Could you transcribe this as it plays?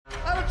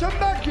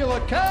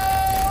Temecula,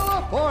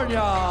 California.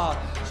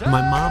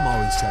 My mom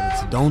always said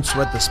it's don't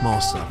sweat the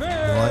small stuff. You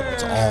know what?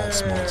 It's all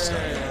small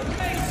stuff.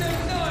 Make some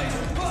noise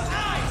for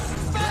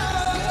Ice.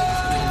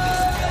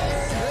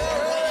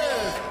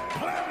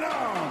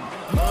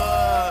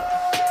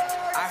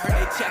 I heard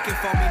they checking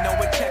for me, no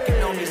one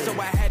checking on me, so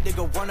I had to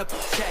go run up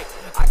and check.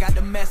 I got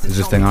the message. Is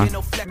this thing on?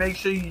 Make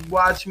sure you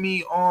watch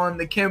me on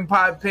the Kim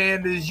Pie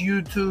Pandas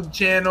YouTube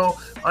channel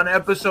on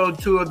episode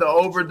 2 of the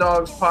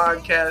Overdogs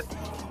podcast.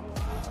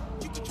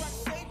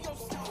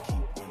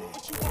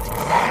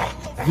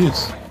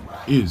 This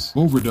is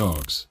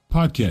Overdogs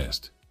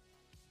Podcast.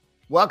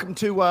 Welcome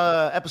to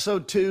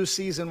episode 2,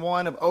 season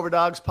 1 of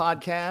Overdogs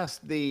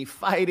Podcast, the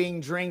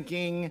fighting,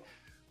 drinking,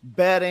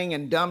 betting,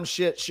 and dumb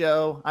shit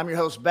show. I'm your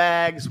host,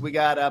 Bags. We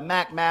got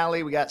Mac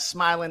Malley. We got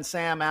Smiling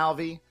Sam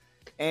Alvey.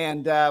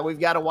 And we've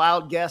got a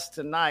wild guest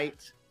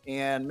tonight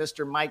in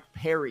Mr. Mike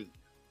Perry.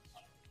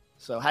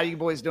 So how you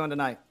boys doing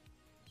tonight?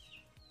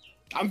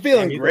 I'm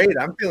feeling great.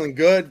 I'm feeling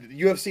good.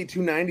 UFC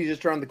 290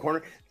 just around the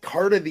corner.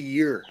 Card of the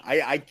year.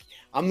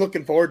 I'm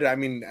looking forward to it. I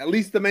mean, at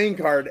least the main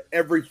card,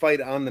 every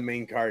fight on the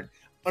main card.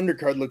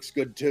 Undercard looks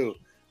good too.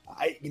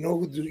 You know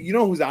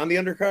who's on the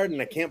undercard, and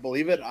I can't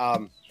believe it.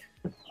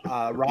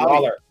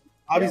 Robbie.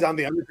 Robbie's on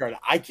the undercard.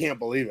 I can't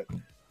believe it.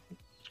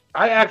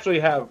 I'm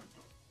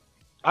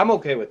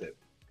okay with it.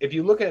 If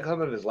you look at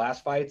some of his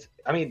last fights,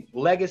 I mean,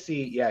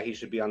 Legacy, yeah, he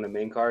should be on the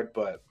main card,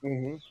 but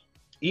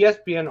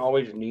ESPN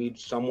always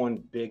needs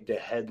someone big to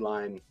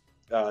headline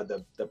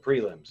the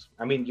prelims.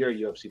 I mean, you're a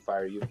UFC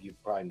fighter, you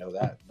probably know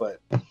that, but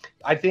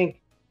I think,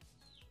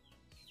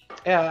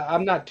 yeah,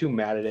 I'm not too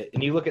mad at it.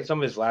 And you look at some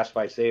of his last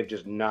fights, they've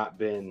just not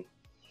been.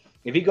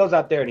 If he goes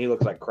out there and he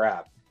looks like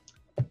crap,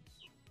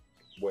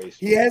 waste.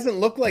 He hasn't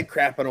looked like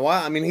crap in a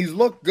while. I mean, he's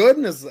looked good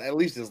in at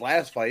least his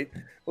last fight.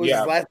 His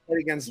last fight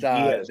against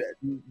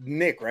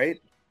Nick, right?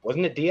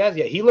 Wasn't it Diaz?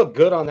 Yeah, he looked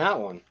good on that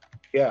one.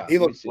 Yeah, he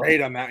looked great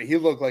on that. He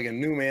looked like a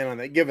new man on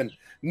that. Given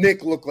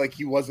Nick looked like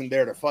he wasn't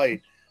there to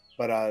fight,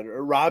 but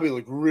Robbie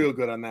looked real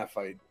good on that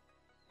fight.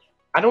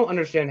 I don't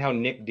understand how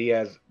Nick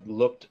Diaz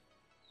looked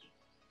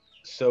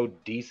so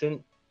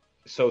decent,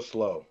 so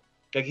slow.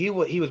 Like he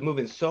was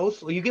moving so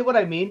slow. You get what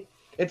I mean?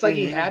 It's like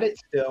he had it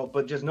still,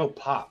 but just no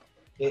pop.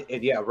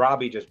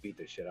 Robbie just beat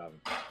the shit out of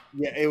him.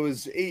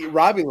 Yeah,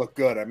 Robbie looked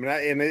good. I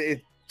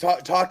mean,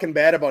 talking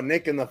bad about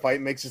Nick in the fight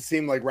makes it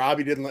seem like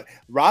Robbie didn't look.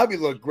 Robbie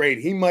looked great.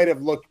 He might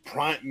have looked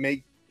prime.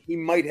 He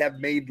might have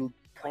made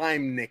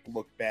prime Nick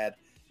look bad,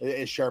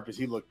 as sharp as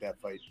he looked that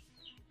fight.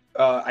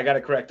 I got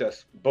to correct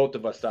us. Both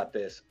of us thought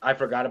this. I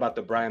forgot about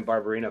the Brian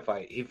Barberina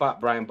fight. He fought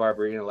Brian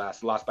Barberina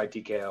lost by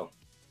TKO.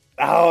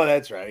 Oh,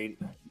 that's right.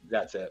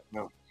 That's it.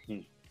 No.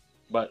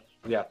 But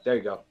yeah, there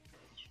you go.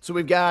 So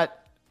we've got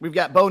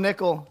Bo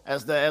Nickel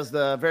as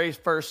the very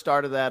first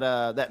start of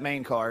that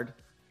main card,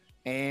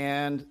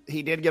 and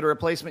he did get a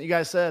replacement. You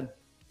guys said,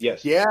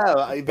 yes,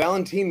 yeah,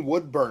 Valentin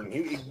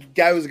Woodburn.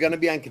 Guy was going to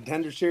be on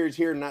Contender Series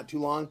here not too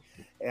long,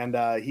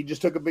 and he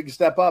just took a big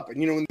step up. And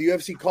when the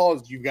UFC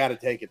calls, you got to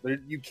take it.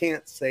 You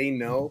can't say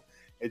no.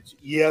 It's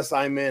yes,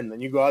 I'm in.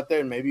 Then you go out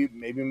there and maybe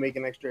make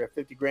an extra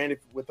 $50,000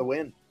 with the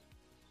win.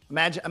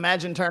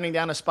 Imagine turning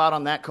down a spot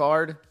on that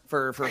card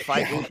for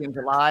fight week in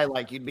July.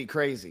 Like, you'd be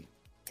crazy.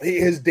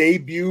 His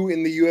debut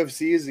in the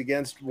UFC is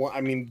against,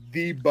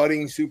 the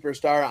budding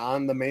superstar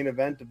on the main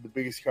event of the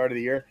biggest card of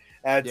the year.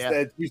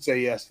 You say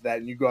yes to that,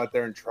 and you go out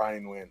there and try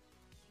and win.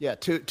 Yeah,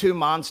 two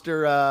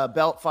monster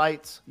belt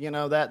fights,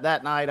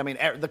 that night. I mean,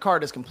 the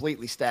card is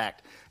completely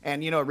stacked.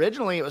 And,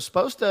 originally it was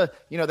supposed to,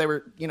 they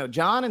were,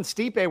 John and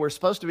Stipe were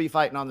supposed to be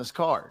fighting on this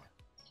card,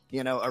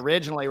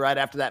 originally right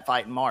after that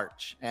fight in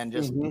March, and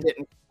just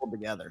didn't pull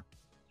together.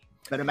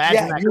 But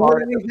imagine that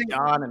card with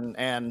John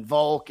and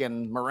Volk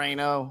and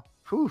Moreno.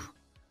 Whew.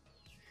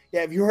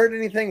 Yeah, have you heard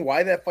anything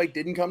why that fight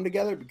didn't come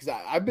together? Because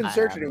I've been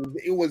searching.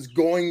 It was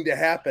going to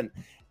happen,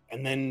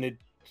 and then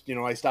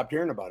I stopped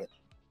hearing about it.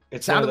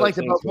 It sounded like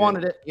they both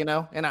wanted it,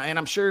 and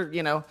I'm sure,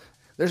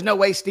 there's no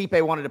way Stipe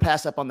wanted to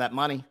pass up on that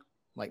money.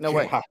 Like, no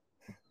way.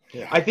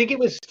 Yeah. I think it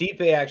was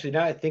Stipe, actually.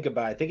 Now I think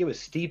about it, I think it was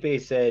Stipe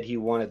said he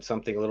wanted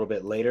something a little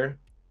bit later.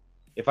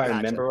 If I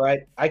remember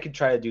right, I could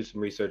try to do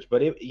some research,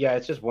 but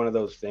it's just one of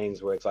those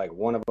things where it's like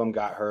one of them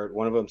got hurt.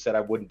 One of them said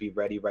I wouldn't be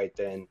ready right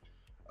then.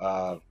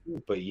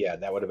 But yeah,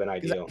 that would have been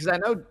ideal. Because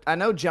I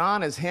know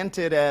John has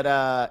hinted at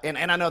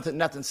and I know that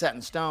nothing's set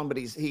in stone, but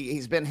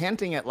he's been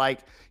hinting at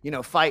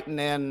fighting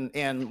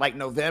in like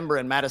November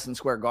in Madison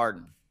Square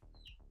Garden.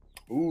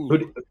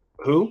 Ooh.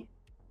 Who?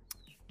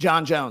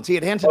 John Jones. He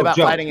had hinted about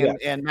fighting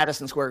in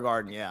Madison Square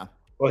Garden. Yeah.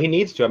 Well, he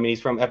needs to. I mean,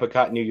 he's from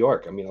Epcot, New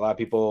York. I mean, a lot of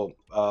people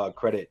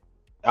credit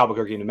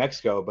Albuquerque, New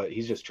Mexico, but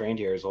he's just trained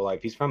here his whole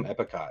life. He's from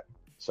Epcot,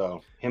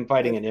 so him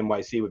fighting in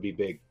NYC would be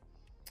big.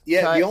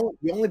 Yeah,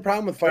 the only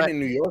problem with fighting in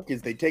New York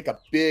is they take a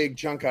big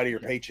chunk out of your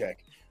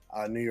paycheck.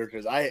 New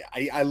Yorkers,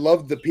 I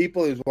love the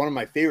people. It was one of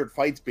my favorite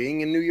fights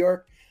being in New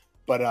York,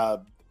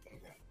 but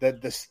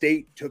the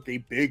state took a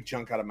big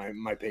chunk out of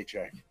my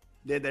paycheck.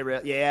 Did they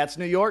really? Yeah, it's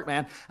New York,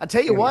 man. I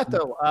tell you what,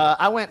 though,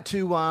 I went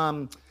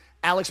to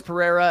Alex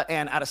Pereira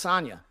and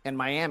Adesanya in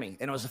Miami.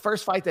 And it was the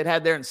first fight they'd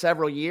had there in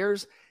several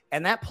years.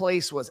 And that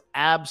place was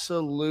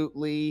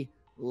absolutely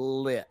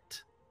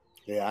lit.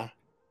 Yeah.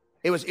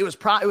 It was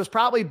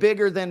probably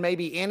bigger than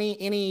maybe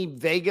any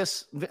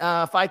Vegas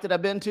fight that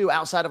I've been to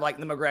outside of like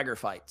the McGregor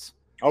fights.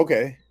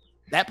 Okay.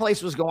 That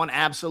place was going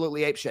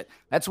absolutely apeshit.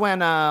 That's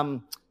when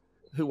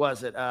who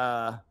was it?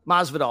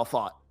 Masvidal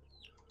fought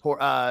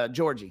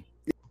Georgie.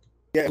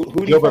 Yeah, who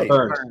did Gilbert he fight?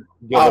 Burns.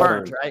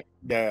 Burns, right?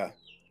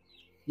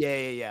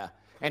 Yeah.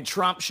 And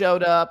Trump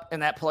showed up,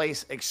 and that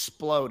place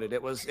exploded.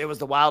 It was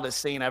the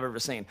wildest scene I've ever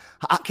seen.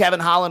 Kevin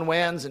Holland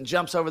wins and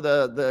jumps over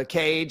the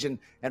cage and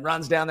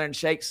runs down there and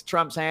shakes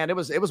Trump's hand. It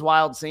was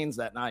wild scenes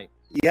that night.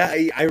 Yeah,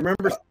 I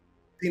remember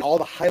seeing all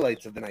the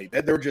highlights of the night.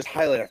 There were just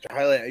highlight after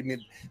highlight. I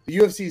mean, the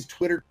UFC's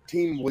Twitter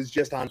team was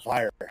just on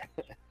fire.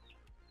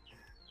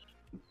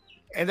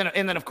 And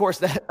then of course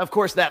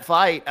that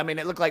fight. I mean,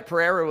 it looked like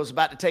Pereira was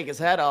about to take his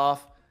head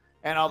off.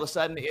 And all of a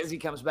sudden, Izzy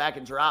comes back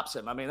and drops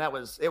him. I mean, it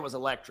was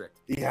electric.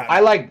 Yeah, I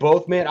like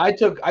both, man. I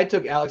took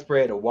Alex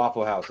Pereira to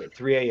Waffle House at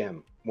 3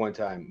 a.m. one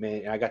time,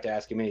 man. And I got to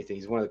ask him anything.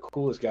 He's one of the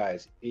coolest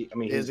guys. He's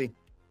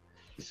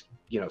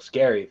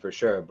scary for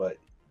sure, but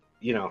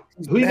who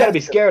you got to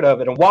be scared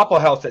of at a Waffle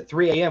House at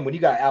 3 a.m. when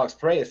you got Alex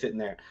Pereira sitting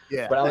there.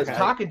 Yeah. But I was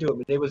talking to him,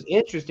 and it was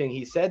interesting.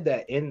 He said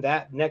that in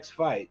that next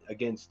fight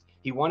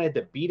he wanted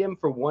to beat him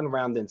for one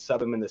round, then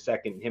sub him in the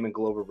second. Him and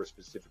Glover were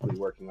specifically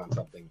working on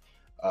something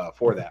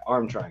for that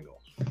arm triangle.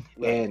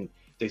 And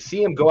to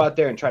see him go out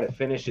there and try to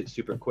finish it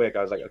super quick,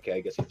 I was like, okay, I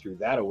guess he threw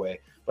that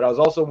away. But I was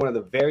also one of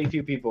the very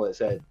few people that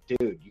said,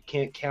 dude, you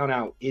can't count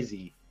out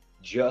Izzy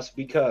just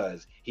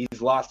because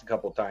he's lost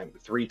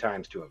three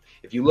times to him.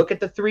 If you look at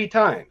the 3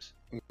 times,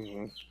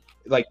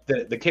 like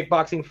the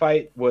kickboxing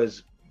fight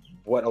was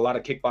what a lot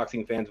of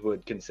kickboxing fans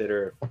would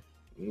consider,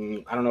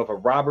 I don't know if a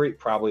robbery,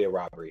 probably a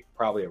robbery.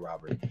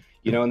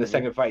 In the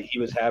second fight, he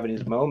was having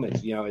his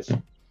moments,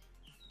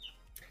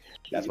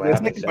 that's what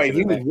happened. Fight,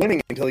 he was winning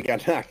until he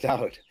got knocked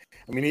out.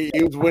 I mean,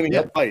 he was winning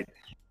the fight.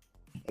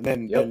 And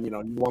then,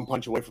 one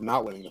punch away from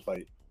not winning the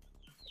fight.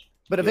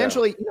 But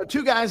eventually,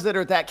 two guys that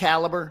are at that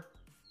caliber,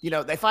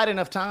 they fight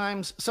enough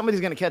times, somebody's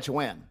going to catch a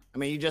win. I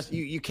mean,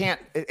 you can't.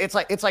 It's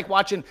like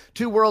watching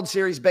 2 World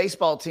Series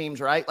baseball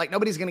teams, right? Like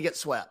nobody's going to get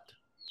swept.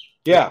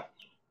 Yeah,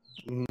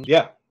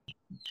 yeah.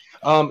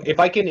 If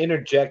I can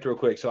interject real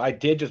quick, so I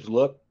did just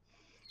look,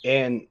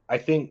 and I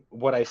think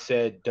what I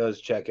said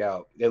does check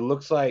out. It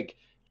looks like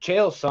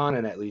Chael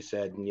Sonnen at least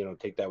said, and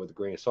take that with a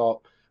grain of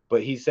salt,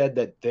 but he said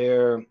that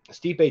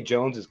Stipe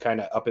Jones is kind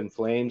of up in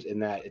flames,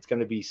 and that it's going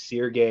to be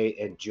Sergey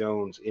and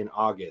Jones in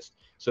August.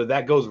 So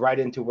that goes right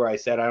into where I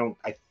said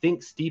I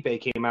think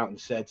Stipe came out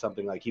and said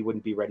something like he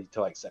wouldn't be ready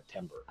till like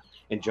September,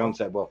 and Jones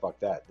said, well, fuck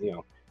that,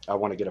 I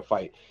want to get a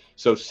fight.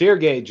 So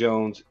Sergey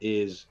Jones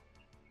he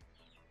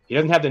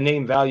doesn't have the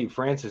name value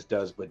Francis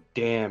does, but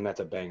damn, that's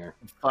a banger.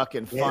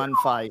 Fucking fun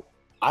fight.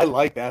 I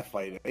like that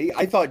fight.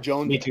 I thought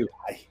Jones. Me too.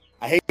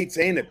 I hate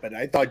saying it, but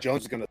I thought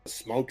Jones was going to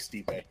smoke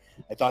Stipe.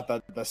 I thought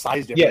that the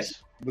size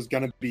difference was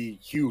going to be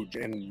huge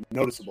and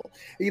noticeable.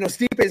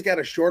 Stipe's got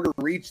a shorter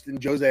reach than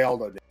Jose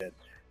Aldo did,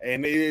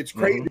 and it's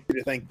crazy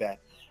to think that.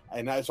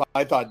 And so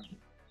I thought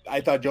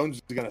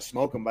Jones was going to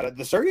smoke him, but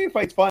the Sergey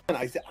fight's fun. I'm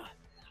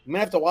going to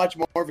have to watch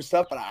more of his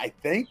stuff, but I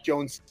think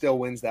Jones still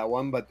wins that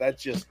one, but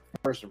that's just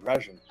first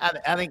impression.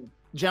 I think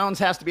Jones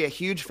has to be a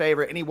huge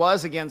favorite, and he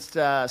was against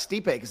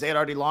Stipe because they had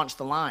already launched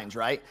the lines,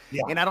 right?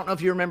 Yeah. And I don't know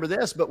if you remember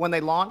this, but when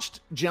they launched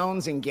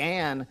Jones and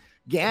Gann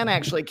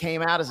actually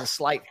came out as a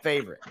slight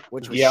favorite,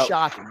 which was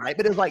shocking, right?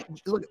 But it was like,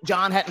 look,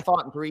 John hadn't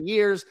fought in 3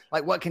 years.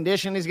 Like, what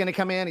condition he's going to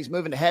come in? He's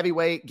moving to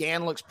heavyweight.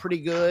 Gann looks pretty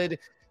good.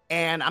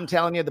 And I'm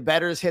telling you, the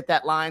bettors hit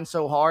that line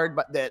so hard,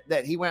 but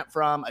that he went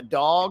from a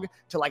dog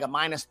to like a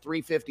minus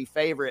 350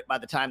 favorite by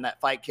the time that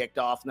fight kicked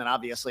off. And then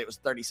obviously it was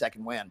a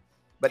 30-second win.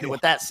 But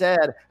with that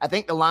said, I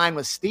think the line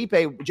with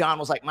Stipe, John,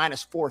 was like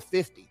minus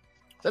 450.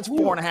 So that's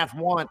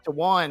 4.5 to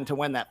 1 to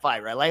win that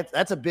fight, right? Like,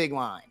 that's a big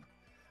line.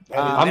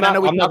 I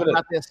know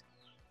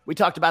we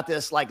talked about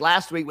this like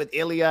last week with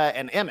Ilya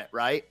and Emmett,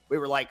 right? We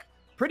were like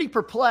pretty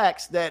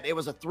perplexed that it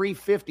was a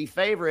 350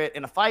 favorite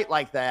in a fight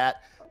like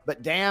that.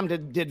 But damn,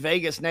 did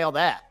Vegas nail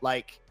that?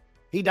 Like,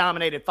 he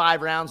dominated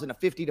 5 rounds in a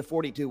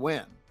 50-42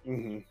 win.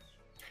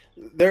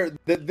 Mm-hmm.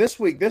 This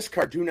week, this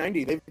card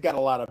 290, they've got a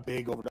lot of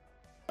big over.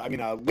 I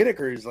mean,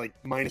 Whitaker is like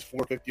minus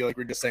 450, like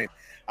we're just saying.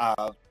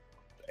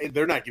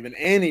 They're not giving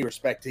any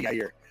respect to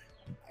Yair.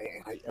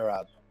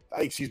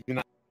 Excuse me,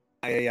 not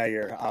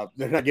Yair.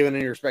 They're not giving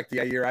any respect to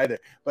Yair either.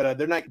 But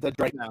they're not the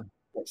Drake.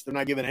 They're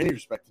not giving any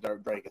respect to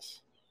Drakus.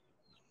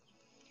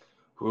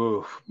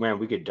 Ooh, man,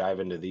 we could dive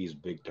into these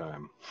big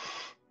time.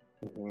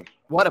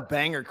 What a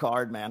banger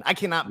card, man! I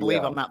cannot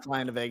believe I'm not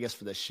flying to Vegas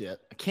for this shit.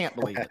 I can't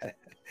believe it.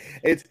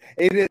 It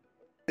is.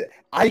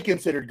 I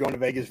considered going to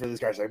Vegas for this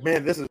card. Like,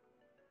 man, this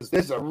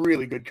is a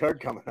really good card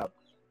coming up.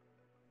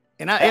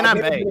 And I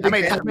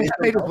may just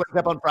wake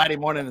up on Friday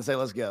morning and say,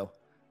 let's go.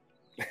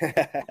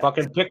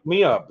 Fucking pick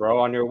me up, bro,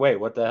 on your way.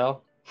 What the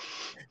hell?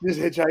 Just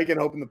hitchhike and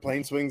hoping the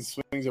plane swings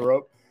a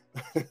rope.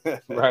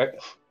 Right.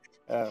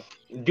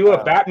 Do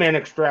a Batman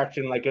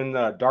extraction like in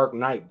the Dark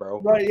Knight, bro.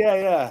 Right?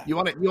 Yeah. You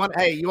want to?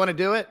 Hey, you want to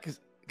do it?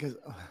 Because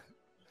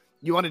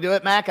you want to do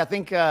it, Mac? I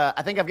think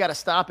I've got to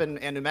stop in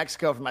New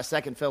Mexico for my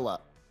second fill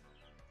up.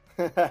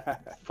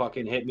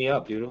 Fucking hit me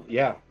up, dude.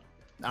 Yeah.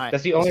 All right.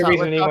 That's the only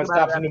reason anyone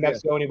stops in New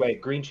Mexico anyway.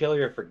 Green chili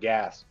or for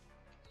gas.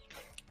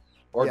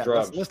 Or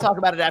drugs. Let's talk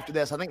about it after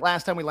this. I think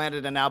last time we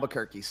landed in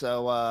Albuquerque.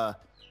 So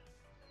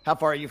how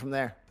far are you from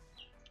there?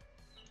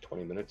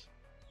 20 minutes.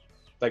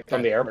 Like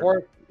from the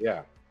airport?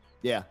 Yeah.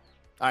 Yeah.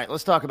 All right,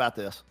 let's talk about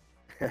this.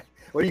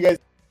 What do you guys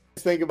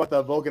think about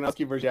the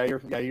Volkanovski versus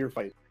Yair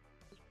fight?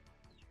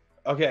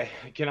 Okay,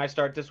 can I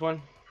start this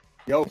one?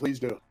 Yo, please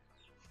do.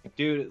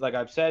 Dude, like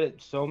I've said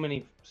it so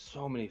many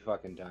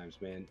fucking times,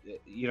 man.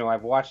 You know,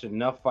 I've watched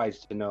enough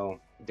fights to know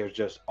there's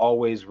just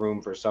always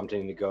room for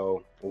something to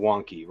go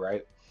wonky,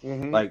 right?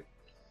 Mm-hmm. Like,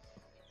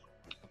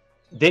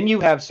 then you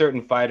have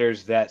certain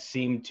fighters that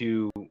seem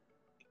to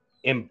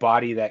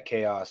embody that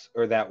chaos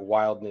or that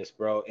wildness,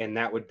 bro, and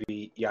that would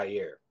be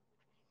Yair.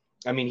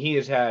 I mean, he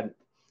has had,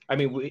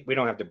 we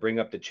don't have to bring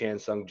up the Chan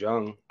Sung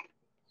Jung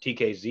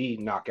TKZ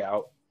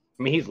knockout.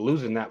 I mean, he's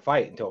losing that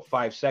fight until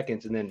 5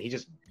 seconds, and then he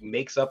just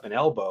makes up an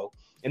elbow.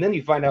 And then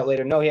you find out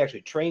later, no, he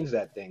actually trains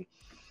that thing.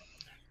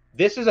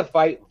 This is a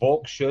fight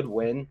Volk should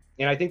win,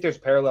 and I think there's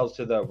parallels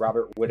to the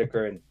Robert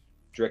Whittaker and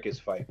Drickus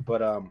fight.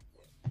 But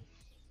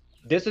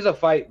this is a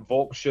fight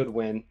Volk should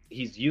win.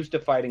 He's used to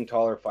fighting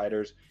taller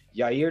fighters.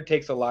 Yair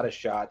takes a lot of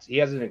shots. He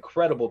has an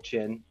incredible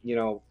chin. You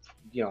know,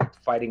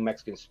 fighting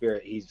Mexican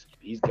spirit. He's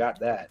got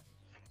that.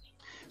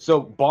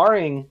 So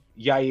barring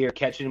Yair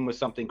catching him with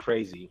something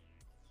crazy,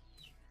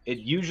 it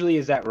usually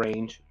is that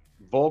range.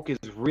 Volk is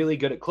really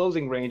good at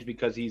closing range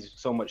because he's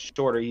so much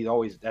shorter.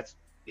 That's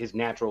his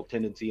natural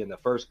tendency in the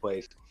first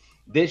place.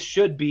 This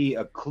should be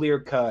a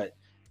clear-cut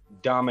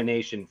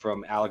domination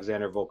from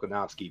Alexander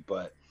Volkanovski,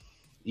 but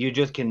you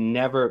just can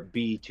never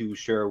be too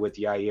sure with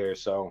Yair.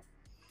 So,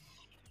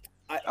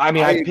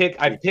 I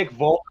pick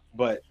Volk,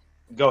 but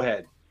go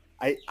ahead.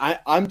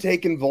 I'm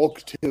taking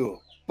Volk too,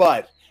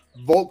 but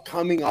Volk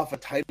coming off a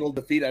title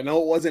defeat. I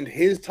know it wasn't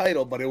his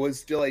title, but it was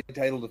still a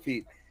title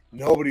defeat.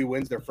 Nobody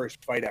wins their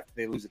first fight after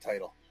they lose a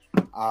title.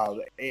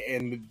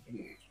 And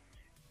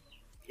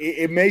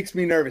it makes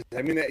me nervous.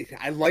 I mean,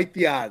 I like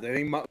the odds. I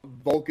think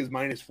Volk is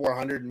minus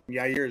 400 and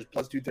Yair is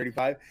plus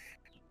 235.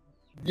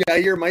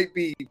 Yair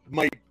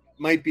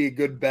might be a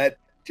good bet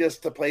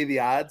just to play the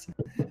odds.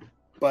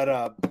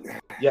 But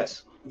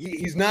yes,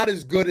 he's not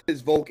as good as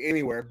Volk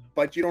anywhere,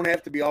 but you don't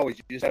have to be always.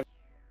 You just have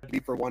to be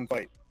for one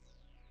fight.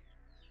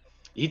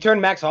 He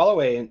turned Max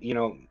Holloway,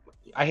 and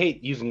I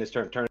hate using this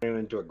term, turning him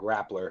into a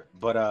grappler,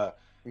 but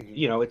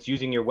it's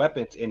using your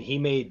weapons, and he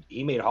made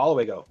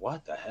Holloway go,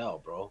 what the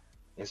hell, bro,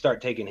 and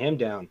start taking him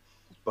down.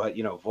 But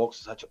Volk's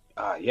such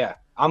a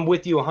I'm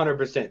with you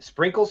 100%.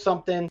 Sprinkle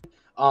something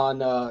on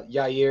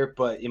Yair,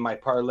 but in my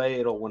parlay,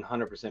 it'll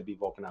 100% be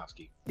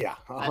Volkanovski. Yeah,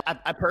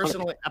 I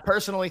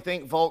personally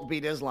think Volk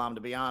beat Islam.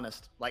 To be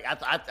honest, like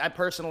I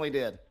personally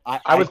did.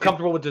 I was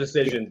comfortable with the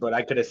decision, but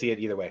I could have seen it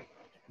either way.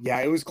 Yeah,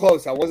 it was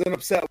close. I wasn't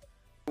upset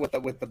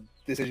with the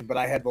decision, but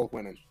I had Volk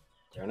winning.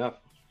 Fair enough.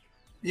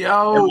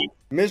 Yo,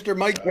 Mr.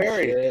 Mike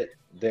Perry. Shit.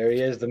 There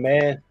he is, the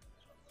man.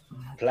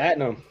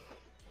 Platinum.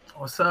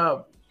 What's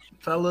up,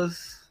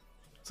 fellas?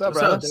 What's up, What's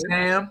brother? up,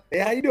 Sam? Hey,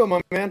 how you doing,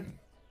 my man?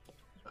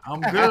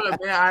 I'm good,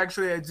 man. I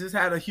just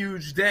had a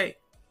huge day.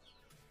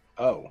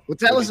 Oh. Well,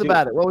 tell us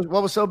about it. What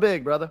was so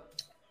big, brother?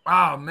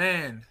 Oh,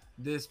 man.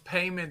 This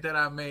payment that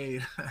I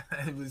made,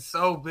 it was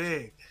so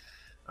big.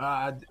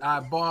 I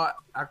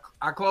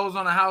closed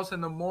on a house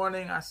in the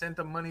morning. I sent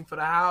the money for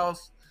the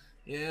house.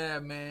 Yeah,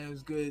 man, it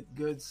was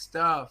good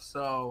stuff.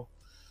 So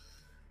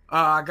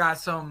I got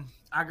some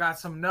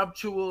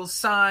nuptials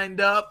signed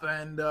up,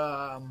 and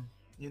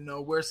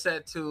we're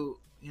set to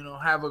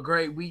have a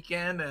great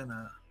weekend and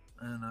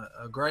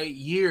a great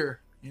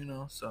year.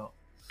 So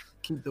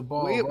keep the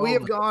ball. We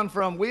have gone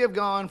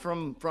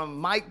from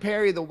Mike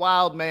Perry the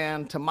wild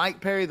man to Mike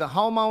Perry the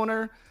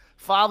homeowner,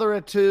 father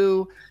of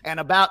two,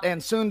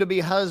 and soon to be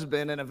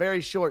husband in a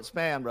very short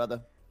span,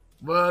 brother.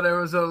 Well, there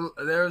was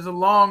a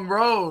long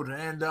road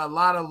and a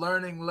lot of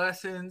learning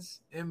lessons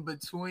in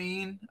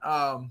between.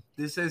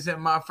 This isn't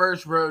my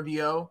first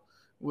rodeo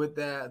with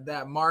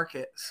that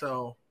market,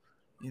 so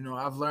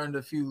I've learned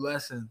a few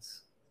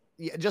lessons.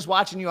 Yeah, just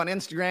watching you on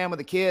Instagram with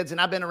the kids,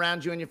 and I've been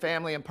around you and your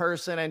family in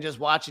person, and just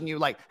watching you,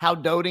 like how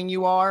doting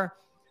you are,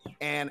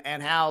 and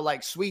how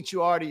like sweet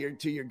you are to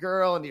your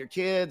girl and to your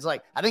kids.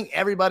 Like I think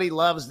everybody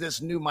loves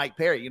this new Mike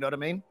Perry. You know what I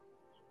mean?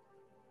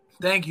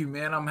 Thank you,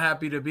 man. I'm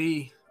happy to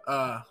be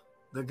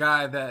the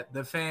guy that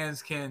the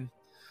fans can,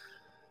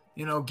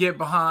 get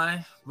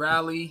behind,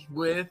 rally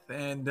with,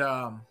 and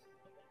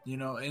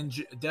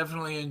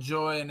definitely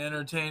enjoy an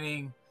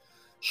entertaining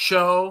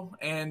show,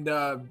 and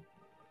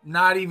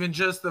not even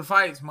just the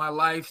fights, my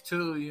life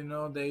too.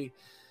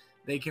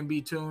 They can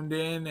be tuned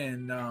in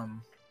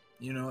and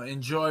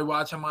enjoy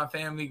watching my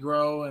family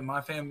grow, and my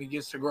family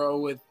gets to grow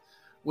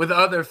with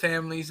other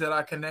families that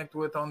I connect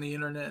with on the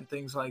internet and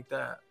things like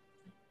that.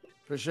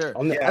 For sure.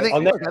 Yeah, I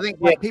think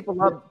like people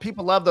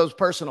love those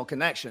personal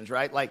connections,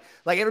 right? Like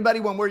everybody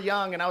when we're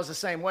young, and I was the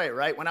same way,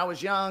 right? When I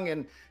was young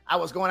and I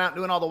was going out and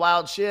doing all the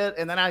wild shit,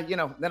 and then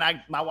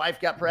my wife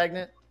got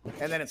pregnant,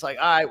 and then it's like,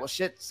 all right, well,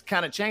 shit's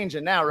kind of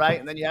changing now, right?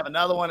 And then you have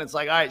another one, it's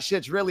like, all right,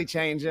 shit's really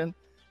changing.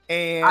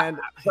 And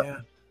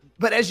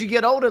but as you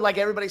get older, like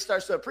everybody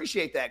starts to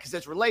appreciate that because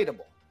it's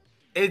relatable.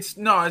 It's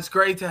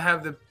great to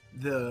have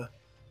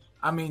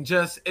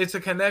it's a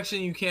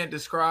connection you can't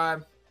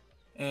describe.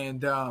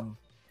 And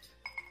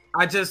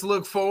I just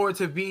look forward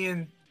to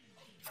being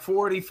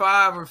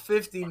 45 or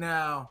 50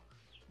 now.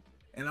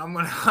 And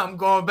I'm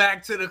going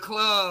back to the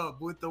club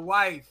with the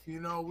wife. We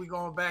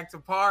going back to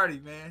party,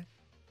 man.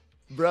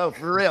 Bro,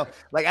 for real.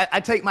 Like I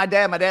take my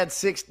dad's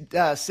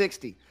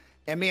 60.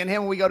 And me and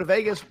him, when we go to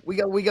Vegas, we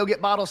go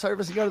get bottle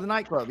service and go to the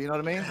nightclub. You know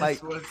what I mean?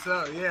 Like, that's what's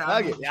up? Yeah.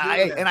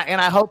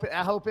 I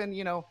hope in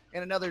in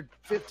another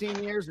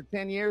 15 years or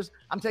 10 years,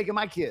 I'm taking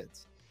my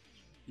kids.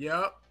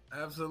 Yep,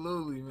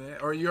 absolutely, man.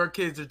 Or your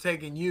kids are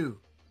taking you.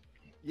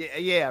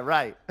 Yeah,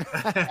 right.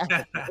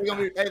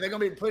 They're gonna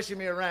be pushing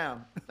me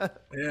around.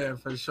 Yeah,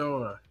 for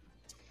sure.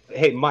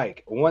 Hey,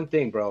 Mike, one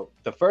thing, bro.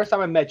 The first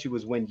time I met you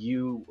was when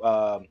you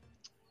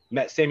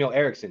met Samuel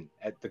Erickson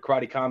at the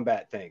Karate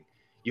Combat thing.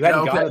 You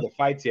hadn't gone to the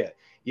fights yet.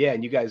 Yeah,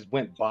 and you guys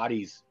went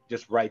bodies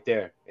just right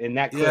there. And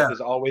that clip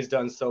is always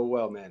done so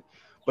well, man.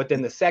 But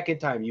then the second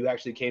time you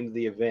actually came to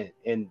the event,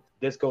 and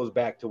this goes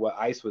back to what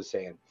Ice was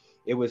saying.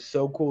 It was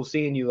so cool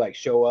seeing you like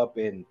show up,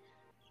 and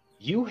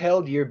you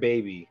held your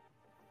baby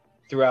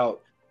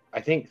throughout, I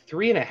think,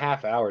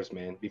 3.5 hours,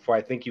 man, before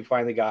I think you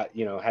finally got,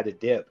 had to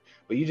dip.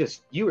 But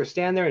you were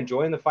standing there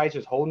enjoying the fights,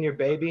 just holding your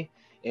baby.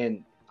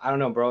 And I don't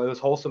know, bro, it was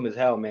wholesome as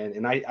hell, man.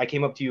 And I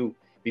came up to you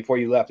before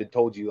you left and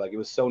told you, like, it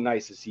was so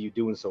nice to see you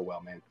doing so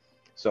well, man.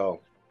 So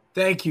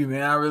thank you,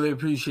 man. I really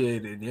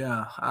appreciate it.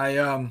 Yeah.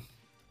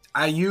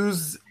 I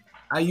use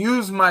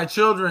my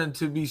children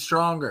to be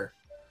stronger.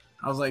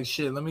 I was like,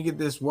 shit, let me get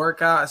this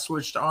workout. I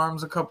switched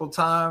arms a couple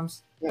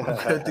times. I'm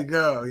good to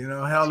go.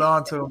 Held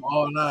on to them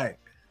all night.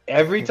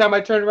 Every time I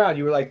turned around,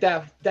 you were like,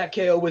 that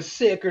KO was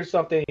sick or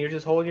something. You're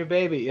just holding your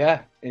baby.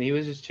 Yeah. And he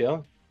was just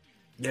chilling.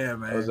 Yeah,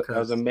 man. That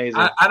was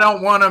amazing. I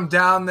don't want him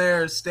down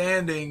there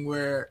standing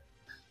where,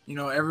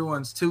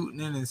 everyone's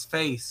tooting in his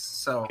face.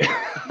 So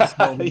just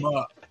hold him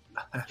up.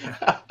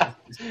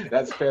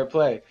 That's fair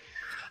play.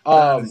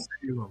 I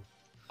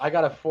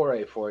got a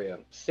foray for you.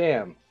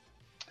 Sam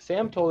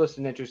told us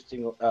an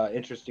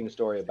interesting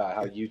story about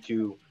how you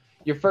two,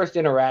 your first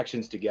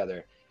interactions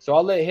together. So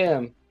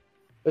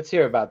let's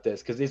hear about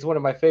this because it's one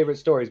of my favorite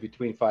stories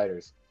between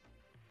fighters.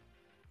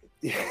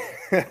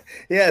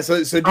 Yeah.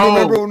 So do you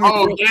remember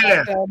when we?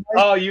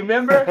 Oh, you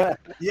remember?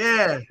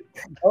 Yeah.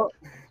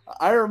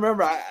 I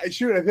remember. I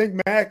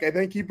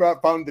think he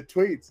found the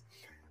tweets.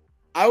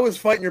 I was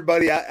fighting your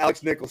buddy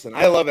Alex Nicholson.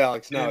 I love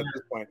Alex now at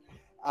this point.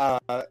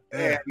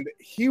 And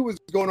he was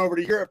going over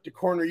to Europe to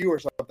corner you or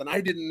something.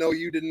 I didn't know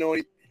you didn't know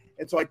it.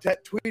 And so I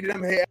tweeted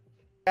him, "Hey,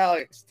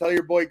 Alex, tell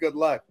your boy good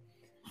luck."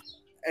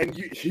 And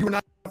you were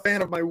not a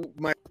fan of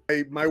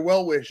my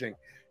well wishing.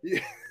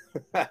 You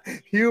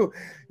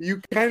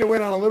kind of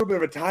went on a little bit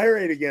of a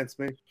tirade against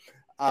me.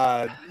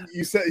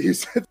 You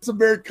said some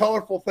very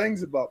colorful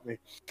things about me.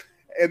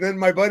 And then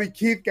my buddy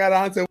Keith got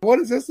on and said, "What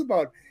is this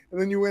about?" And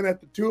then you went at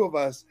the two of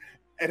us,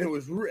 and it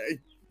was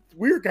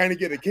we were kind of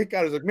getting a kick out.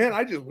 I was like, "Man,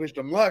 I just wished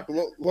him luck.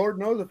 Lord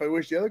knows if I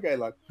wish the other guy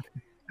luck."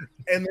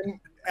 And then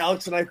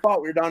Alex and I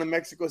fought. We were down in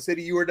Mexico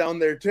City. You were down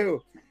there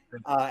too.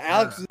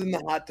 Alex was in the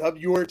hot tub.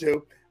 You were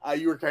too.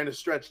 You were kind of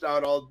stretched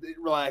out, all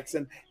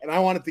relaxing. And I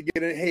wanted to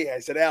get in. Hey, I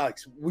said,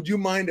 "Alex, would you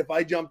mind if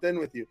I jumped in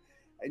with you?"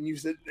 And he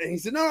said,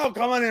 "No,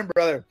 come on in,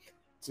 brother."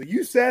 So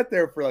you sat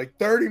there for like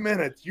 30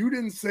 minutes. You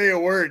didn't say a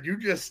word. You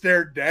just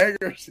stared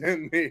daggers at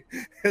me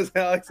as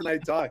Alex and I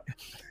talked.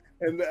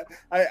 And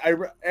I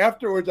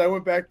afterwards, I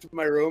went back to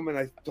my room and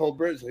I told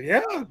Britt,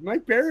 "Yeah,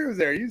 Mike Perry was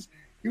there.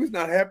 He was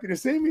not happy to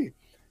see me."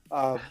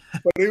 But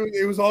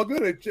it was all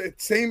good.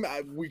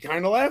 We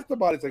kind of laughed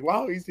about it. It's like,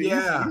 wow, he's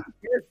a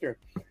character.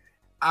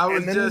 I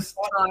was just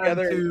trying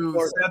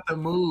to set the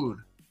mood.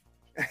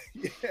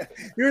 Yeah,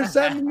 you were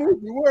setting the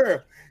mood. You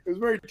were. It was a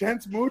very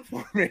tense mood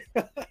for me.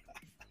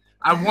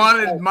 I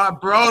wanted my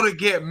bro to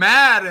get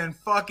mad and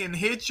fucking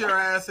hit your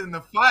ass in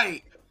the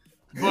fight,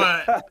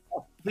 but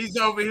he's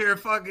over here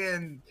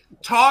fucking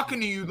talking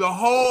to you the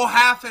whole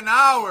half an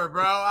hour,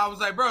 bro. I was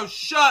like, bro,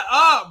 shut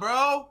up,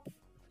 bro.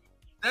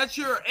 That's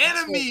your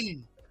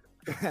enemy.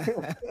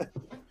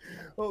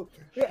 Well,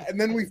 yeah,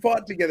 and then we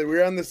fought together. We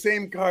were on the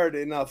same card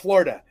in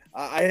Florida.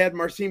 I had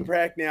Marcin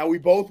Praknow. We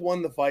both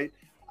won the fight.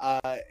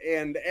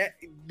 And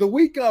the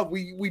week of,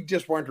 we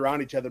just weren't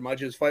around each other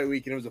much. It was fight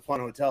week, and it was a fun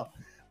hotel.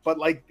 But,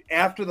 like,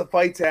 after the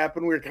fights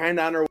happened, we were kind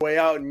of on our way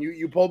out, and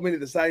you pulled me to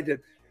the side and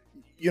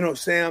said,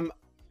 "Sam,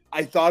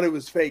 I thought it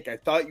was fake. I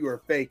thought you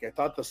were fake. I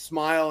thought the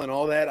smile and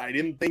all that, I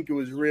didn't think it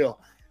was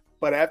real.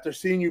 But after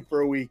seeing you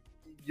for a week,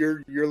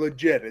 you're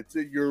legit.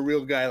 You're a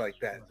real guy like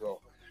that." So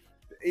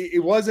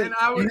it wasn't. And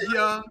I was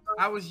young.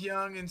 I was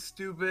young and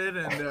stupid.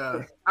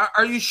 And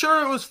are you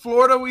sure it was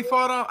Florida we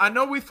fought on? I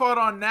know we fought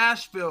on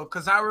Nashville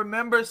because I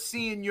remember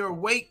seeing your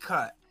weight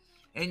cut,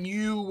 and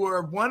you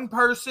were one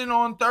person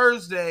on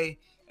Thursday,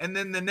 and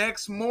then the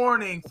next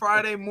morning,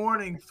 Friday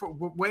morning,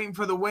 waiting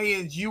for the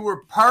weigh-ins, you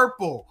were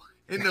purple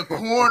in the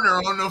corner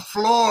on the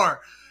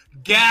floor,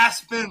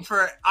 gasping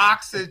for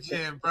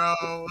oxygen,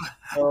 bro.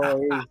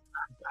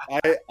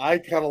 I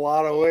cut a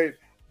lot of weight.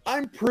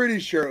 I'm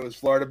pretty sure it was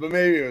Florida, but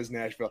maybe it was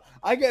Nashville.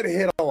 I got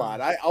hit a lot.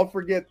 I'll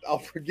forget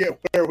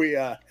where we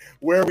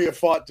have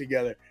fought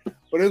together.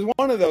 But it was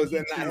one of those,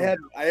 and I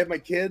had my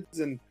kids,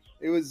 and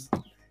it was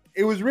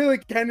really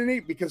kind of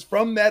neat because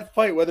from that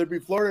fight, whether it be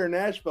Florida or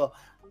Nashville,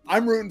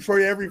 I'm rooting for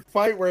you every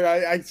fight where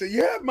I say,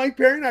 yeah, Mike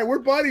Perry and I, we're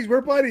buddies.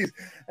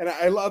 And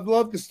I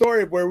love the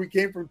story of where we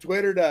came from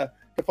Twitter to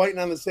fighting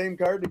on the same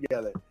card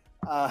together.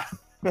 Well,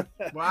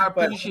 I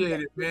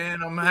appreciate it,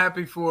 man. I'm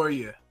happy for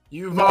you.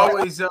 You've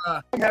always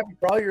I'm happy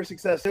for all your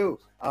success too.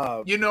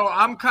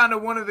 I'm kind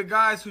of one of the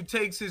guys who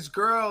takes his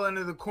girl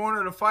into the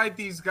corner to fight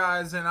these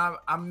guys, and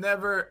I'm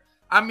never.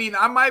 I mean,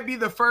 I might be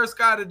the first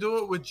guy to do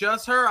it with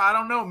just her. I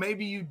don't know.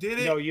 Maybe you did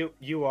it. No,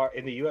 you are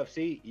in the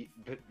UFC.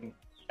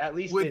 At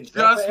least with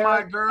just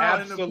my girl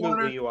absolutely in the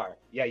corner. You are.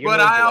 Yeah, but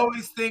I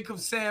always think of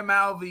Sam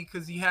Alvey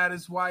because he had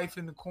his wife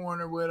in the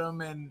corner with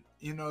him, and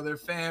their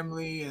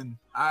family, and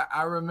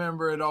I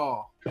remember it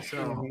all.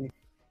 So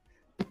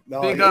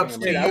big ups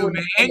to you,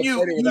 man. And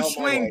you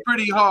swing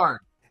pretty hard.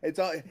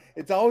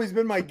 It's always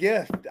been my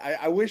gift.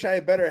 I wish I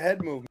had better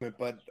head movement,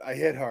 but I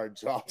hit hard,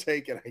 so I'll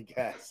take it, I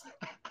guess.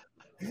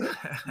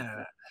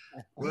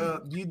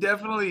 Well, you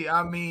definitely,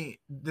 I mean,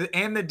 the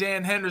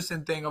Dan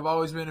Henderson thing, I've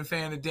always been a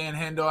fan of Dan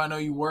Hendo. I know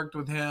you worked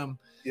with him.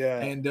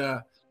 Yeah. And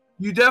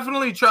you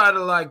definitely try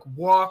to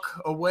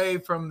walk away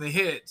from the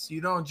hits.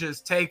 You don't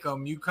just take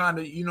them. You kind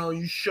of,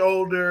 you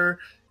shoulder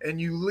and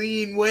you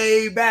lean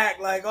way back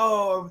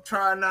I'm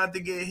trying not to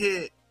get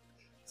hit.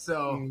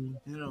 So,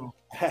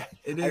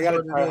 it is. I got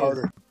to try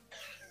harder.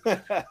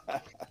 I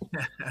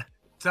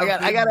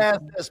got to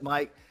ask this,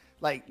 Mike.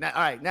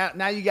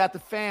 Now you got the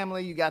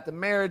family, you got the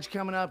marriage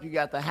coming up, you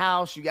got the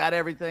house, you got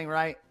everything,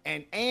 right?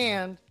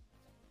 And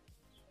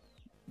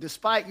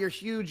despite your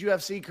huge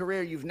UFC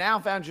career, you've now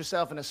found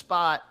yourself in a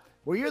spot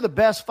where you're the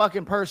best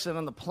fucking person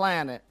on the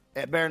planet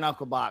at bare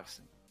knuckle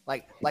boxing.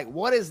 Like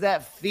what does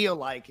that feel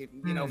like,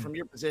 from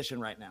your position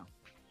right now?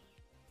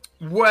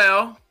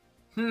 Well,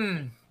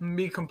 to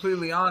be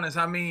completely honest,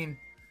 I mean,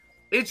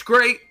 it's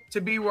great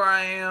to be where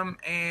I am,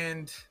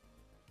 and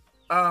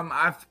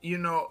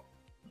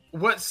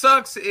what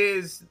sucks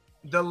is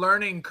the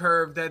learning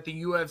curve that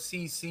the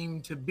UFC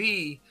seemed to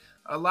be.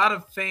 A lot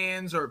of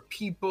fans or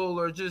people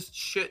or just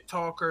shit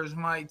talkers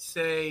might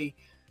say,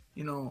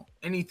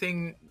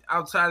 anything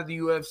outside of the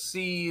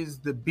UFC is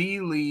the B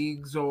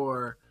leagues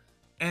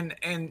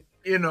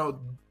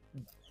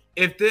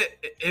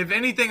if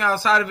anything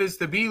outside of it's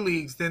the B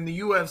leagues, then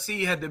the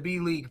UFC had the B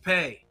league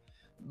pay.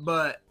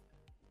 But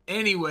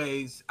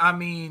anyways, I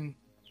mean,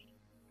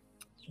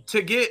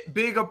 to get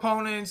big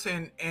opponents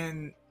and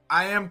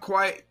I am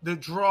quite the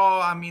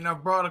draw. I mean,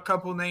 I've brought a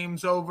couple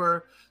names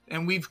over,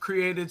 and we've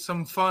created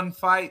some fun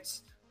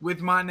fights with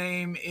my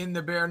name in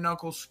the bare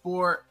knuckle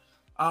sport.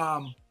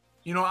 I'm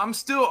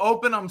still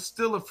open. I'm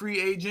still a free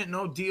agent.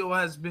 No deal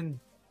has been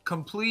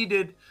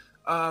completed,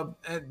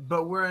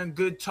 but we're in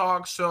good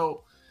talks.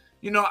 So,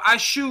 I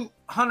shoot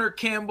Hunter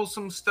Campbell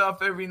some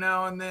stuff every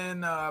now and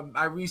then.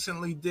 I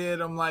recently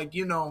did. I'm like,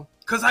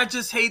 because I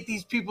just hate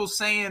these people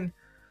saying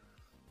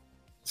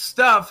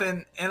stuff,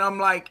 and I'm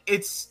like,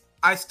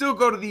 I still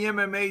go to the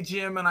MMA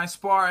gym and I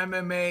spar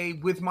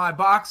MMA with my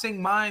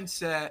boxing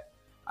mindset.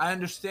 I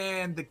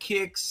understand the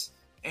kicks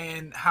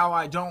and how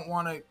I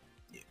want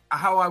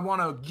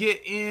to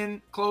get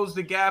in, close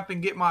the gap,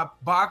 and get my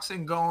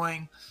boxing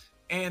going.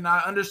 And I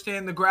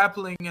understand the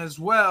grappling as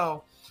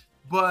well.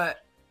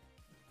 But,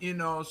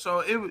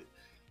 so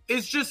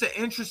it's just an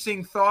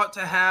interesting thought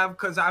to have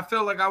because I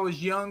feel like I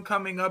was young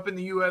coming up in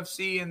the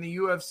UFC, and the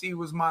UFC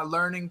was my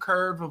learning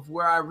curve of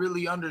where I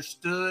really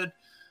understood.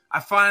 I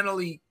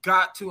finally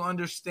got to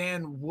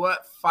understand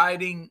what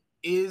fighting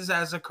is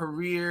as a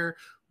career,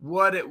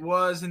 what it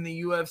was in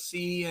the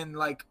UFC, and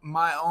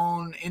my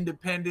own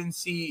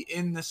independency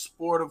in the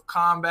sport of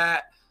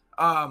combat.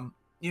 I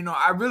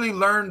really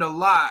learned a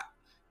lot.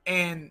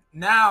 And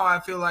now I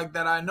feel like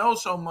that I know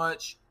so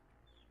much.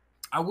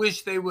 I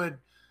wish they would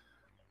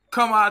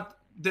come out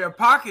their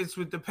pockets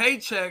with the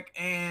paycheck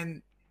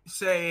and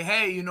say,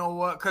 hey, you know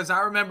what? Because I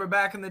remember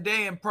back in the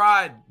day in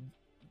Pride,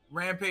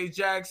 Rampage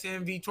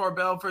Jackson, Vitor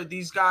Belfort,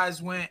 these guys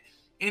went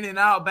in and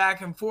out, back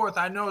and forth.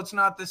 I know it's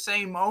not the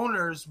same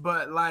owners,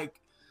 but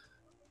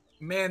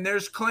man,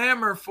 there's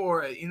clamor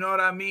for it. You know what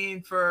I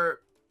mean?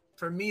 For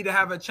me to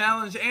have a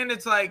challenge. And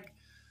it's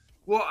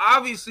well,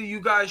 obviously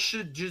you guys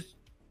should just,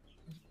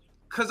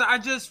 because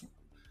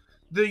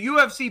the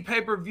UFC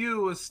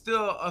pay-per-view is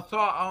still a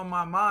thought on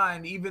my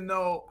mind, even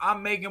though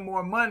I'm making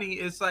more money.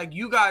 It's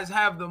you guys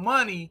have the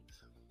money,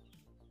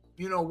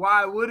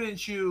 why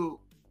wouldn't you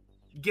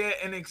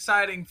get an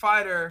exciting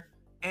fighter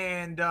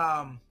and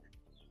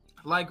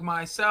like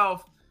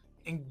myself,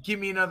 and give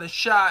me another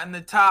shot in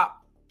the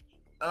top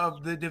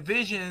of the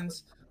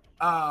divisions.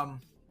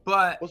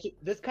 But well, so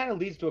this kind of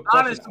leads to a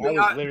question honestly,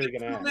 I was literally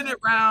going to the ask. 2-minute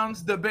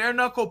rounds, the bare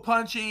knuckle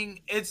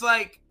punching, it's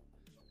like,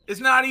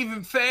 it's not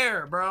even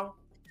fair, bro.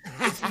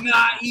 It's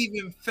not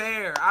even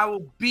fair. I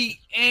will beat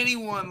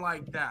anyone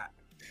like that.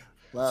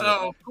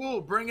 So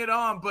cool, bring it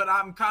on. But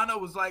I'm kind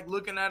of was like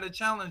looking at a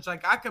challenge.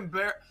 Like I can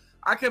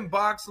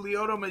box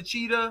Lyoto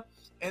Machida,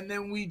 and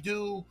then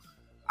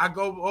I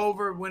go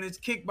over when it's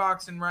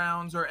kickboxing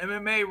rounds or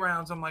MMA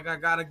rounds. I'm like, I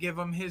gotta give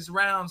him his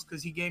rounds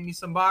because he gave me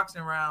some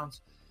boxing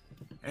rounds,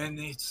 and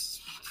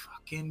it's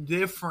fucking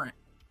different.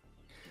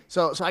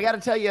 So I got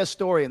to tell you a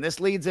story, and this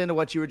leads into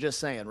what you were just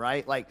saying,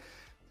 right? Like,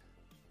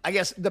 I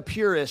guess the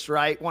purists,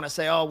 right, want to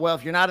say, oh, well,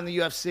 if you're not in the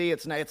UFC,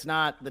 it's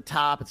not the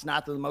top, it's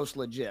not the most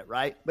legit,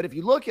 right? But if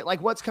you look at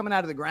like what's coming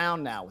out of the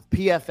ground now with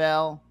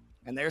PFL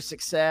and their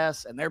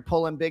success, and they're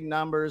pulling big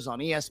numbers on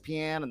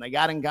ESPN, and they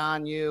got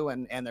Ngannou,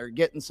 and they're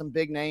getting some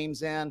big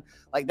names in,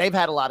 like they've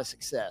had a lot of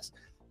success.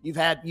 You've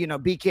had,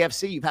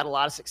 BKFC, you've had a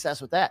lot of success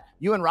with that.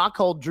 You and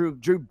Rockhold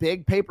drew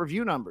big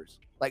pay-per-view numbers,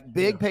 like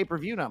big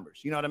pay-per-view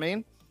numbers. You know what I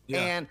mean? Yeah.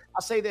 And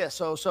I'll say this.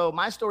 So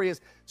my story is,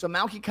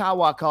 Malky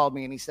Kawa called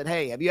me and he said,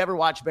 hey, have you ever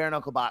watched bare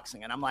knuckle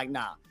boxing? And I'm like,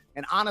 nah.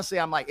 And honestly,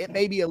 I'm like, it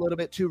may be a little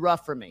bit too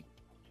rough for me.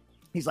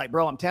 He's like,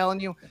 bro, I'm telling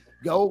you,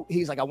 go.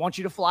 He's like, I want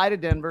you to fly to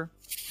Denver.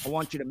 I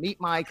want you to meet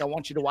Mike. I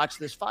want you to watch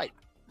this fight.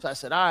 So I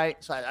said, all right.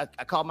 So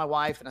I called my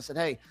wife and I said,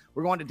 hey,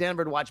 we're going to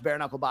Denver to watch bare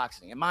knuckle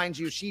boxing. And mind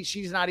you,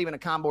 she's not even a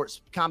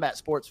combat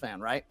sports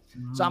fan, right?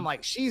 Mm-hmm. So I'm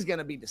like, she's going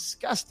to be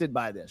disgusted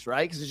by this,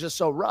 right? Because it's just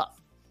so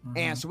rough. Mm-hmm.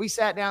 And so we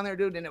sat down there,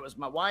 dude, and it was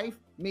my wife,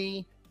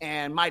 me,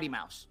 and Mighty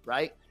Mouse,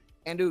 right?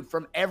 And, dude,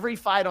 from every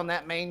fight on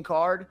that main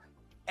card,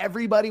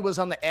 everybody was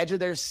on the edge of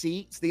their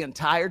seats the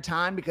entire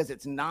time because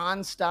it's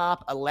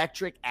nonstop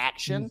electric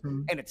action,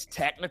 and it's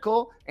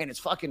technical, and it's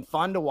fucking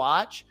fun to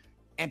watch,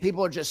 and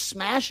people are just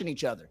smashing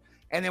each other.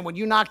 And then when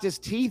you knocked his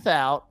teeth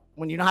out,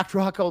 when you knocked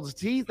Rockhold's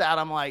teeth out,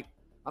 I'm like,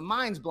 my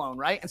mind's blown,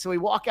 right? And so we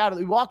walk out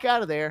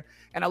of there,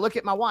 and I look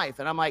at my wife,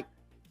 and I'm like,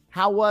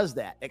 how was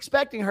that?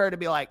 Expecting her to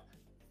be like,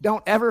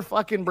 don't ever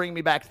fucking bring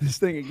me back to this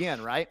thing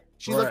again, right?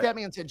 She looked at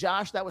me and said,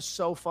 Josh, that was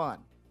so fun.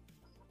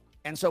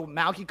 And so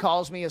Malky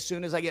calls me as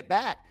soon as I get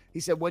back. He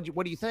said, what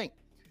do you think?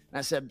 And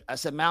I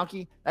said,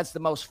 Malky, that's the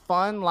most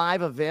fun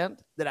live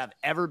event that I've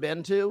ever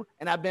been to.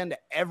 And I've been to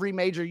every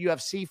major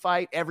UFC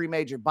fight, every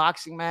major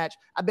boxing match.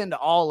 I've been to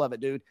all of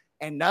it, dude.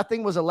 And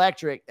nothing was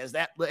electric as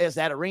that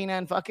arena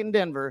in fucking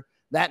Denver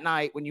that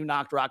night when you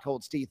knocked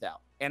Rockhold's teeth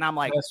out. And I'm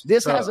like,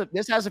 this has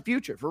a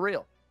future for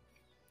real.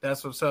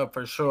 That's what's up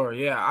for sure.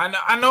 Yeah,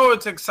 I know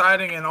it's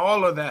exciting and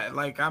all of that.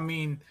 Like, I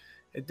mean,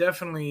 it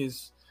definitely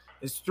is.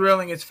 It's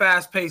thrilling. It's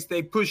fast paced.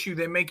 They push you.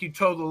 They make you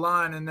toe the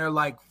line, and they're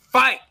like,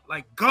 fight,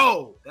 like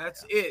go.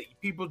 That's it.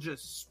 People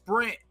just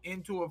sprint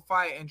into a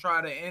fight and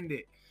try to end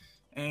it.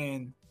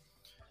 And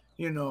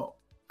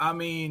I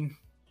mean,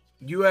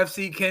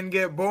 UFC can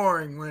get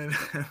boring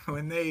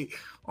when they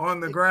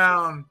on the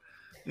ground,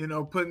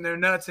 putting their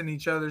nuts in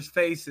each other's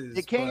faces.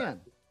 It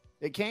can.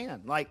 It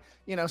can. Like,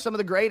 some of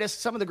the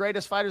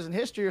greatest fighters in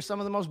history are some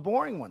of the most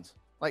boring ones.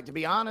 Like, to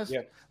be honest,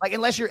 like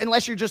unless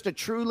you're just a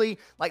truly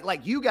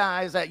like you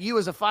guys, that you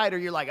as a fighter,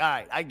 you're like, all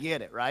right, I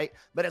get it, right?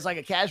 But as like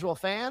a casual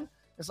fan,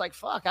 it's like,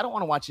 fuck, I don't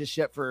want to watch this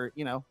shit for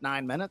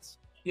 9 minutes.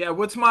 Yeah,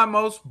 what's my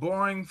most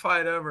boring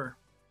fight ever?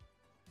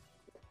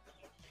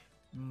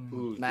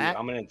 Ooh, dude,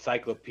 I'm an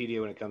encyclopedia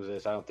when it comes to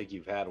this. I don't think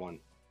you've had one.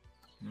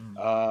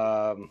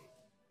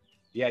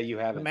 Yeah, you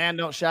haven't. The man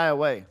don't shy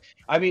away.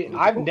 I mean,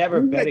 I've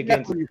never bet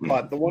against the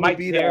one Mike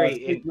who beat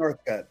Terry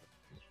Northcutt.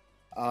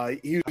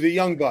 He was a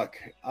young buck.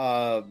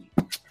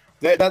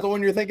 That's the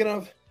one you're thinking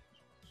of?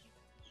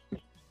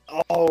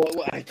 Oh,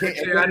 I can't.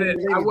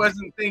 I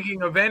wasn't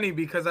thinking of any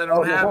because I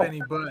don't have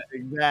any. But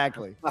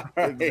exactly.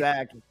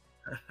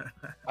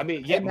 I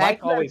mean, Mike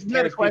always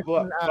tears people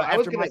up. But I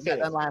was going to say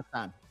that last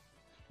time.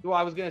 Well,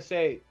 I was going to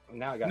say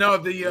now. I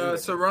got the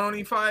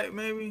Cerrone fight,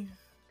 maybe.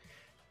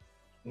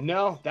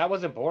 No, that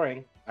wasn't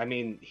boring. I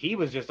mean, he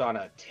was just on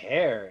a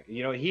tear.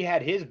 He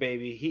had his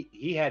baby.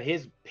 He had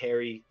his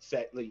Perry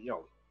set.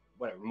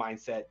 Whatever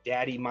mindset,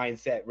 daddy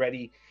mindset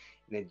ready,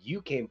 and then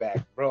you came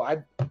back, bro.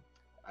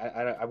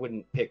 I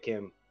wouldn't pick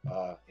him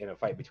in a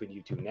fight between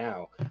you two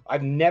now.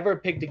 I've never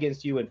picked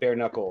against you in bare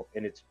knuckle,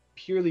 and it's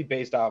purely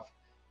based off.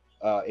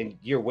 And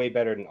you're way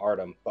better than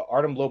Artem, but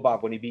Artem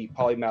Lobov, when he beat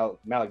Paulie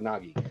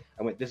Malignaggi,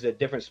 I went, this is a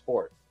different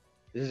sport.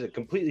 This is a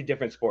completely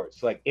different sport.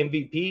 So like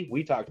MVP,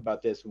 we talked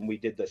about this when we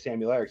did the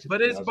Samuel Erickson.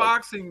 But it's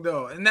boxing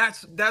though, and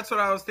that's what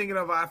I was thinking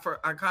of. I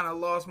kind of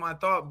lost my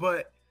thought,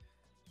 but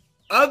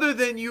other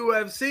than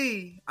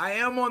UFC, I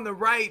am on the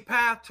right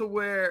path to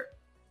where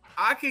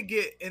I could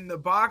get in the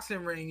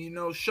boxing ring,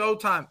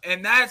 Showtime,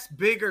 and that's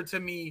bigger to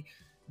me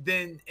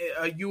than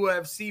a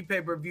UFC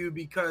pay-per-view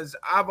because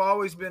I've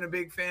always been a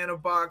big fan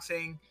of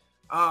boxing,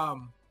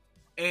 and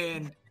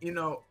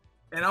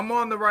I'm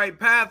on the right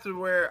path to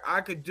where I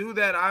could do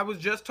that. I was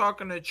just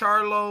talking to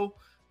Charlo.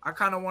 I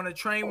kind of want to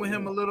train with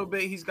him a little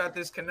bit. He's got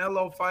this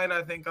Canelo fight.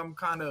 I think I'm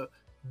kind of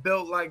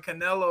built like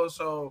Canelo,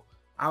 so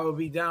I would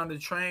be down to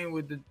train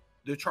with the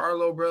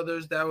Charlo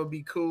brothers. That would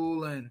be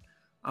cool. And,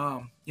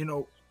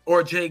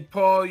 or Jake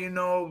Paul,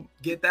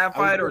 get that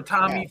fight, or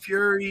Tommy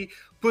Fury,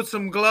 put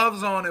some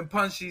gloves on and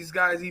punch these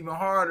guys even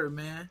harder,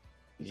 man.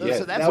 Yeah.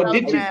 So that's what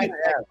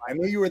I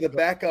know you were the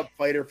backup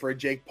fighter for a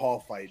Jake Paul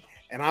fight.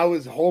 And I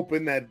was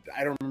hoping that,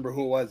 I don't remember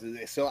who it was.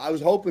 So I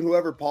was hoping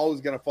whoever Paul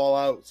was going to fall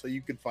out so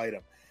you could fight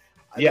him.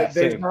 Yeah,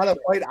 there's not a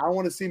fight I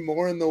want to see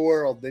more in the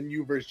world than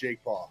you versus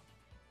Jake Paul.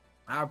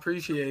 I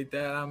appreciate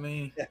that. I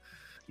mean,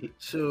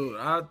 shoot,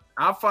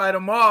 I'll fight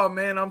them all,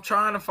 man. I'm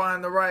trying to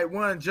find the right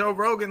one. Joe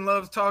Rogan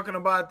loves talking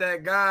about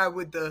that guy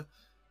with the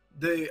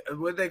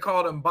what they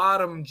called him,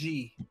 bottom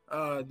G,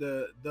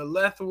 the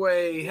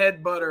Lethway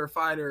headbutter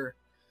fighter.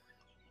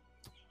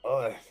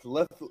 I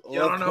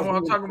don't know what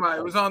I'm talking about.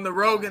 It was on the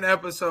Rogan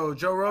episode.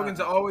 Joe Rogan's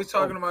always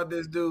talking about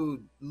this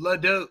dude,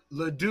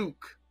 Leduc.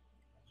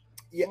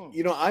 Yeah,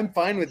 I'm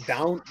fine with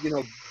down,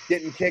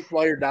 getting kicked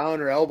while you're down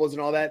or elbows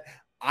and all that.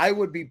 I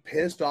would be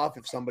pissed off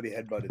if somebody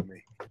headbutted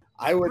me.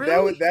 I would.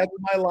 Really? That's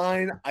my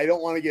line. I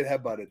don't want to get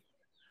headbutted.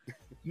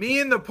 Me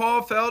and the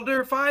Paul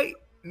Felder fight.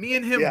 Me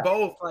and him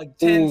both, like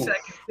 10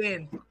 seconds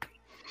in,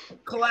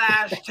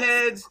 clashed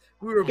heads.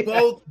 We were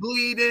both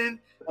bleeding.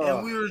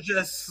 And we were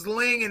just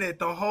slinging it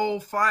the whole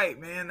fight,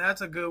 man.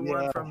 That's a good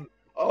one from.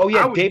 Oh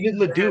yeah, David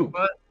Leduc.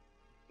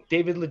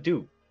 David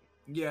Leduc.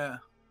 Yeah.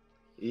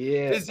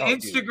 Yeah. His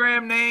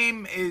Instagram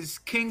name is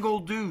Kingle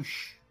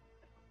Douche.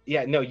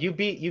 Yeah, no, you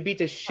beat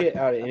the shit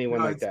out of anyone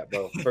like that,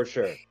 bro, for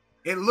sure.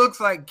 It looks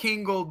like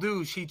Kingle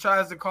Douche. He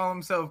tries to call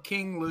himself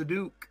King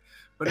Leduc,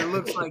 but it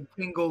looks like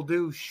Kingle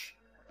Douche.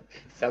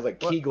 Sounds like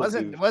Kegel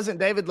Douche. Wasn't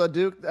David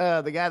Leduc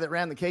the guy that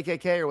ran the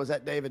KKK, or was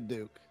that David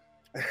Duke?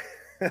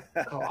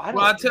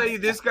 I'll tell you,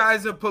 this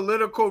guy's a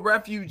political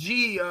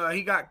refugee.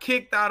 He got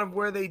kicked out of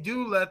where they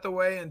do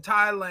Lethway in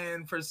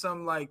Thailand for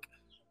some like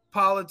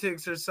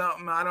politics or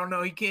something. I don't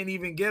know. He can't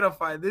even get a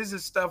fight. This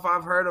is stuff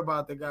I've heard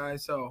about the guy.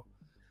 So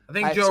I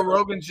think Joe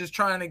Rogan's just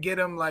trying to get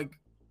him like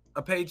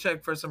a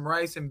paycheck for some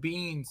rice and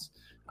beans.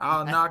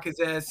 I'll knock his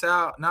ass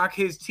out, knock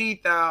his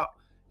teeth out,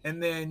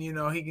 and then he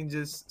can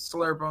just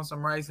slurp on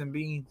some rice and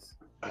beans.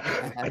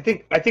 I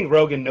think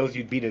Rogan knows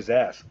you'd beat his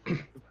ass.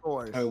 Of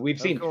course. I mean, we've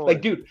seen,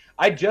 like, dude,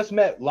 I just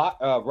met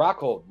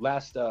Rockhold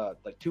last,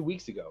 2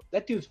 weeks ago.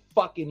 That dude's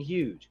fucking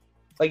huge.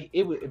 Like,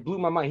 it blew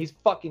my mind. He's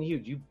fucking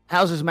huge.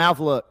 How's his mouth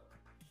look?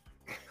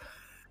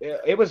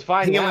 It was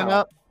fine Healing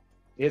now. up?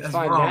 It's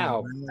fine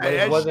now. But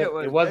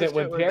it wasn't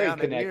when Perry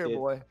connected. Here,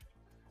 boy.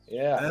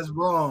 Yeah. That's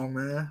wrong,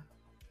 man.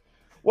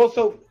 Well,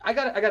 so I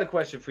got a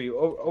question for you,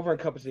 over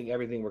encompassing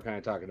everything we're kind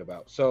of talking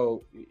about.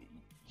 So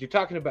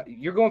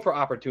you're going for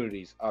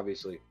opportunities,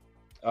 obviously.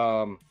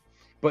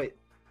 But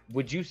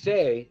would you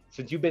say,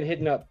 since you've been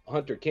hitting up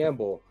Hunter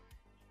Campbell,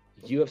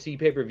 UFC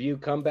pay-per-view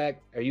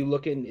comeback, are you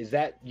looking, is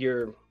that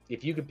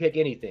if you could pick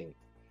anything,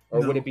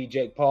 or would it be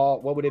Jake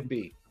Paul? What would it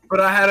be? But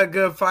I had a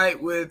good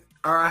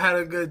I had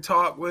a good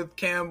talk with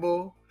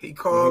Campbell. He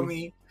called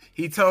me.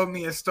 He told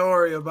me a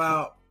story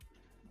about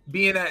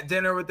being at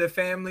dinner with the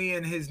family,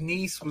 and his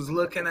niece was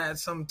looking at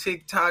some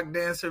TikTok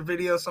dancer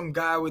video, some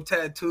guy with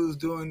tattoos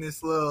doing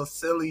this little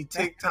silly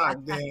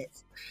TikTok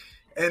dance.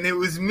 And it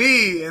was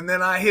me. And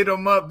then I hit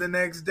him up the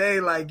next day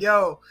like,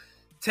 yo,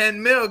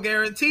 10 mil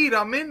guaranteed.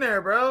 I'm in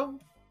there, bro.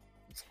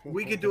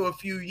 We could do a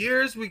few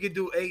years. We could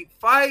do 8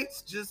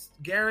 fights. Just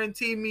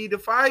guarantee me the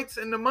fights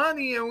and the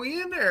money, and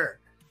we in there.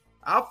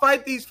 I'll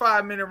fight these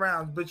 5-minute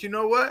rounds. But you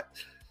know what?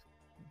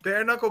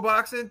 Bare knuckle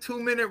boxing,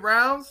 2-minute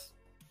rounds.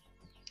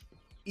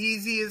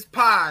 Easy as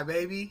pie,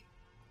 baby.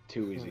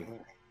 Too easy.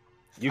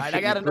 I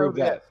gotta know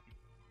that.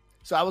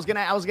 So I was gonna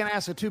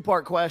ask a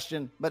 2-part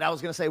question, but I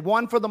was gonna say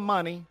one for the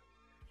money,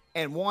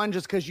 and one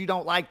just because you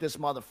don't like this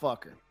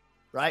motherfucker,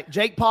 right?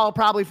 Jake Paul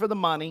probably for the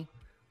money.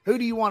 Who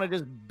do you want to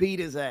just beat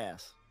his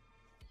ass?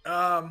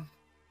 Yeah,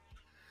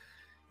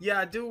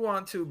 I do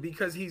want to,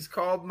 because he's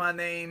called my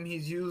name.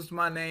 He's used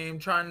my name,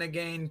 trying to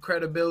gain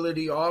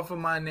credibility off of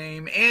my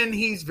name, and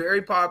he's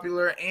very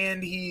popular,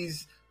 and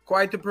he's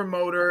quite the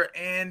promoter,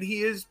 and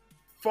he has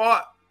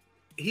fought.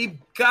 He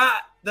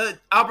got the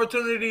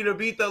opportunity to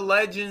beat the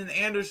legend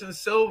Anderson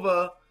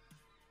Silva,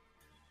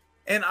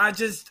 and I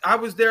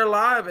was there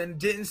live and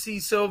didn't see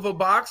Silva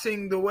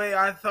boxing the way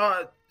I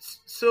thought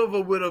Silva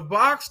would have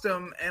boxed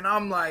him, and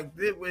I'm like,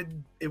 it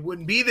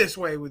wouldn't be this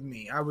way with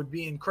me. I would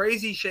be in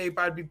crazy shape.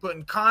 I'd be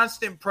putting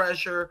constant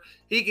pressure.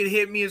 He could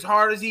hit me as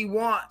hard as he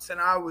wants, and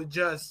I would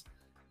just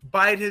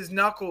bite his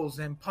knuckles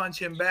and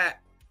punch him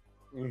back.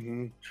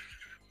 Mm-hmm.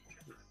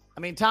 I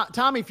mean,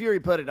 Tommy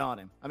Fury put it on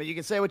him. I mean, you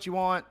can say what you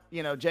want.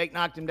 Jake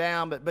knocked him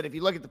down, but if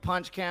you look at the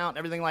punch count,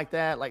 everything like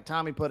that, like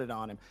Tommy put it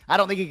on him. I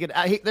don't think he could.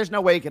 There's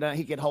no way he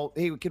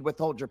could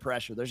withhold your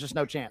pressure. There's just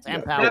no chance.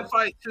 And power. That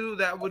fight too,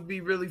 that would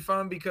be really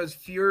fun, because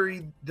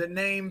Fury, the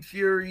name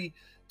Fury,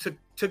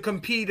 to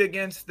compete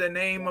against the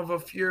name of a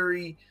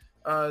Fury,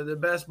 the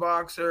best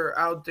boxer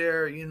out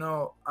there.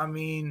 I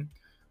mean,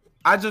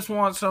 I just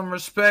want some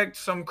respect,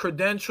 some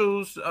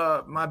credentials.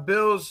 My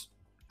bills.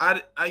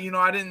 I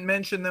didn't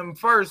mention them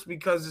first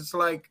because it's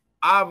like,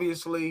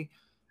 obviously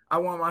I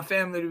want my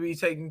family to be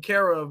taken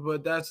care of,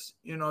 but that's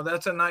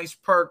a nice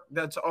perk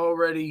that's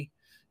already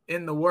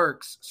in the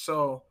works.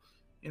 So,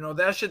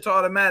 that shit's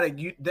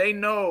automatic. They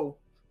know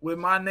with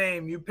my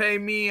name, you pay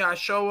me, I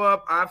show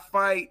up, I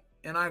fight,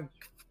 and I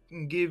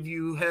can give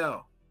you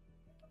hell.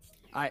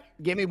 All right,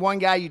 give me one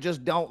guy you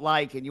just don't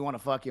like and you want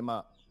to fuck him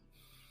up.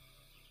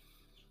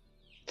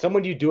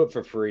 Someone you do it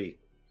for free.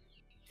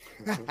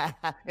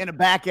 In a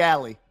back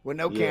alley with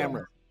no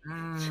camera.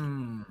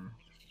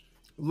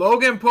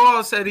 Logan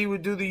Paul said he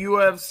would do the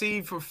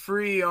UFC for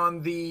free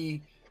on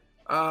the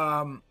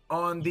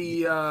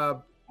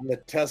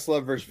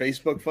Tesla versus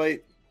Facebook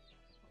fight.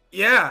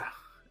 Yeah.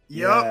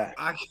 Yup.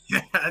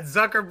 Yeah.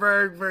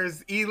 Zuckerberg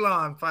versus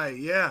Elon fight.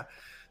 Yeah.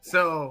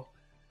 So,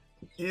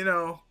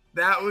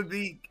 that would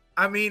be,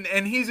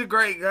 and he's a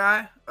great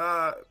guy,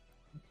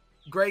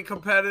 great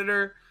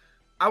competitor.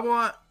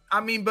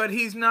 But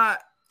he's not,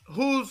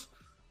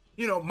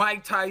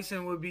 Mike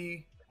Tyson would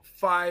be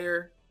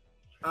fire,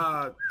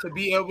 to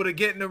be able to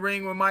get in the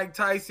ring with Mike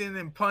Tyson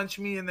and punch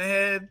me in the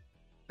head.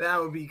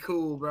 That would be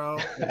cool, bro.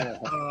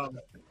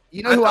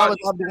 You know who I would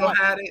love to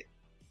watch?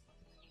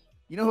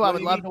 You know who I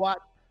would love to watch?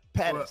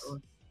 Pettis.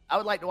 I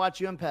would like to watch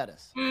you and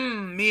Pettis.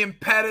 Me and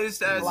Pettis,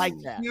 that's like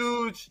that.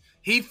 Huge.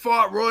 He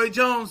fought Roy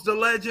Jones, the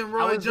legend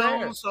Roy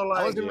Jones. So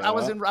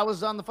I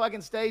was on the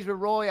fucking stage with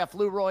Roy. I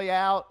flew Roy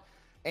out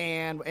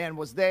and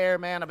was there,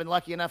 man. I've been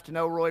lucky enough to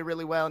know Roy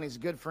really well, and he's a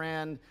good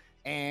friend.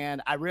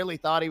 And I really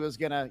thought he was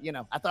gonna,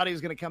 I thought he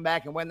was gonna come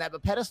back and win that.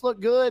 But Pettis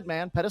looked good,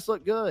 man. Pettis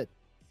looked good.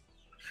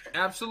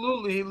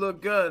 Absolutely, he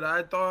looked good.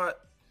 I thought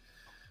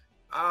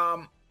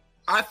I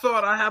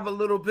have a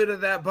little bit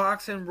of that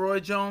boxing Roy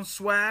Jones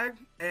swag,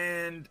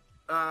 and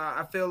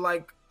I feel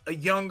like a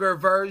younger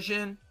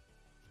version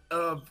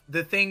of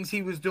the things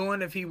he was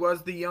doing. If he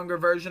was the younger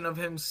version of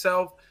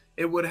himself,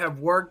 it would have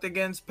worked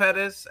against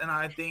Pettis, and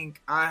I think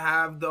I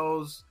have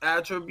those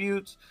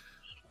attributes.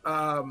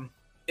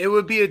 It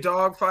would be a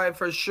dogfight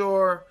for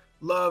sure.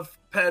 Love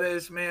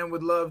Pettis, man.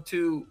 Would love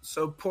to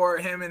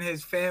support him and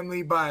his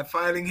family by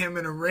fighting him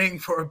in a ring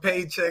for a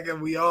paycheck,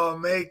 and we all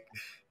make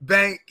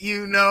bank,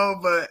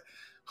 But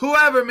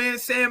whoever, man,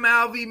 Sam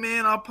Alvey,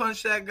 man, I'll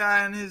punch that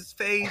guy in his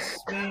face,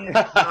 man.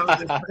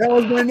 That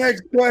was my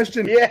next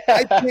question. Yeah.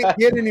 I can't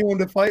get anyone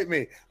to fight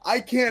me.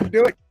 I can't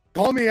do it.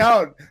 Call me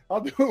out.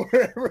 I'll do it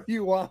wherever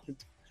you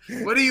want.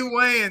 What are you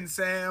weighing,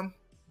 Sam?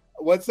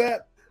 What's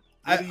that?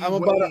 I'm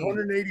about weighing?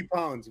 180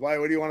 pounds. Why?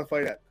 What do you want to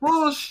fight at?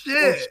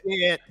 Bullshit.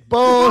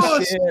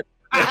 Bullshit.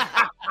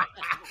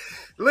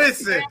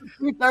 Listen.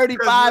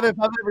 235 if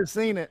I've ever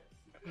seen it.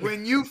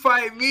 When you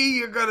fight me,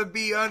 you're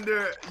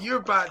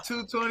about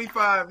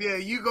 225. Yeah,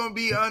 you're going to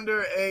be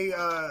under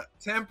a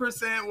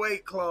 10%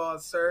 weight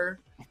clause, sir.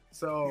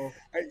 So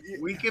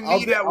we can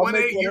meet at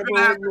 180. You're going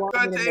to have to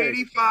cut to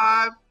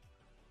 85.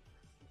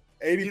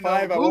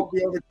 85, I won't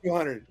be over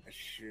 200.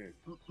 Shit.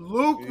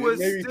 Luke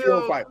was maybe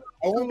still 205.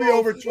 I won't be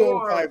over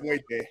 205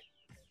 weight day.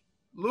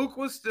 Luke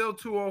was still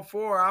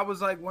 204. I was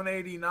like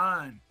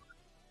 189.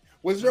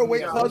 Was there a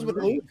weight clause with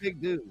Luke?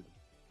 Big dude.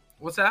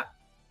 What's that?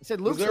 I said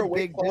Luke's was there a a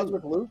weight big clause dude.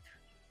 with Luke?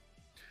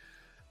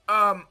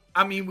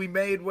 We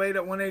made weight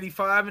at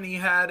 185, and he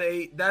had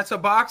that's a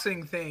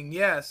boxing thing.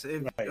 Yes,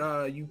 if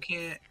right. You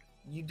can't,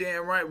 you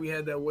damn right we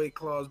had that weight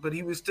clause, but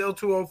he was still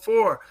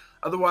 204.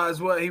 Otherwise,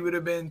 he would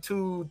have been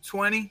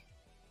 220.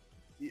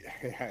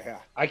 Yeah.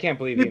 I can't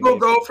believe people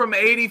go from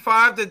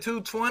 85 to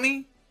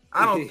 220.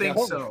 I don't think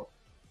so.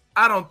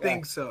 I don't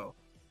think so.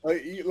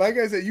 Like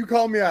I said, you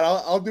call me out.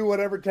 I'll do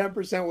whatever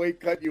 10%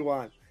 weight cut you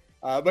want.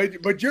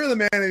 But you're the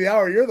man of the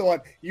hour. You're the one.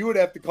 You would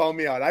have to call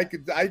me out. I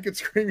could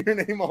scream your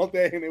name all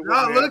day, and it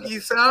wouldn't look, happen. you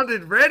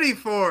sounded ready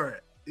for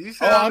it. You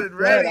sounded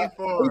ready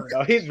for it.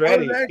 Oh, he's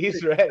ready.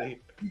 He's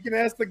ready. You can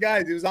ask the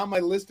guys. It was on my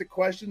list of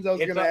questions. I was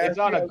going to ask. It's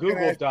on a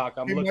Google ask, Doc.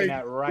 I'm looking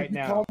at right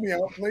now. Call me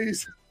out,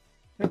 please.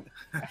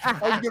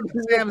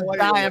 Sam's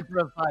dying for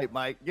a fight,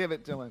 Mike. Give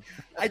it to him.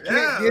 I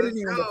can't get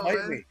anyone to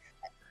fight me.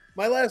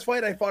 My last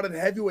fight, I fought at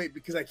heavyweight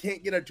because I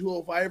can't get a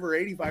 205 or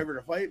 85er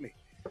to fight me.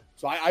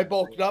 So I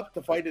bulked up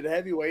to fight at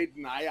heavyweight,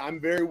 and I'm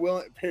very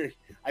willing.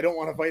 I don't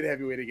want to fight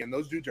heavyweight again.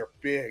 Those dudes are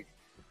big.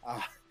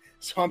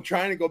 So I'm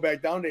trying to go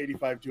back down to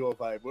 85,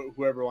 205,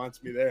 whoever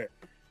wants me there.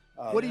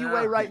 What do you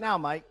weigh right now,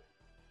 Mike?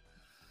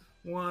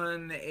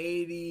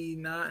 180,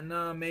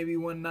 maybe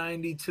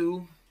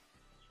 192.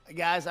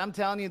 Guys, I'm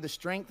telling you, the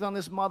strength on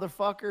this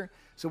motherfucker.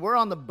 So we're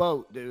on the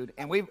boat, dude,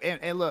 and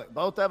and look,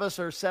 both of us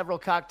are several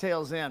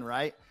cocktails in,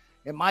 right?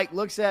 And Mike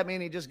looks at me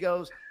and he just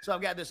goes, so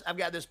I've got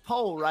this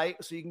pole, right?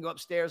 So you can go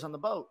upstairs on the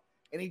boat.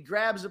 And he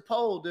grabs a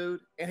pole, dude,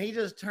 and he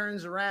just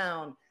turns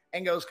around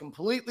and goes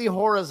completely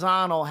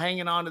horizontal,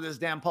 hanging onto this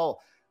damn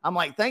pole. I'm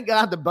like, thank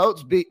God the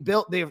boat's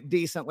built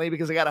decently,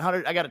 because I got a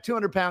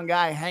 200-pound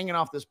guy hanging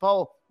off this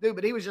pole, dude.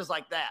 But he was just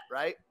like that,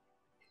 right?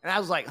 And I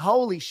was like,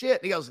 holy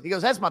shit. He goes,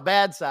 that's my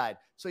bad side.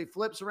 So he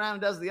flips around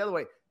and does it the other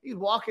way. He's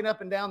walking up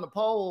and down the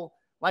pole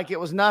like it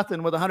was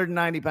nothing with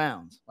 190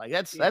 pounds. Like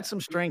that's some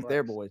strength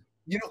there, boys.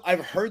 You know,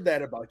 I've heard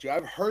that about you.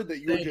 I've heard that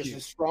you're Thank just you.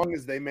 as strong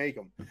as they make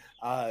them.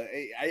 I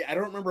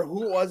don't remember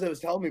who it was that was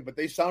telling me, but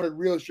they sounded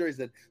real sure. He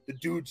said the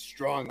dude's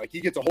strong. Like he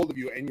gets a hold of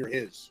you and you're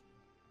his.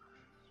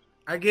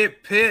 I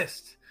get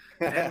pissed.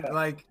 And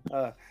like,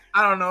 I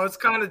don't know. It's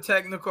kind of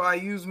technical. I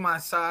use my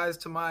size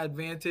to my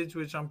advantage,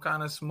 which I'm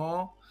kind of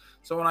small.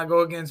 So when I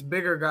go against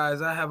bigger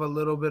guys, I have a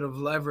little bit of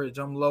leverage.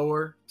 I'm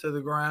lower to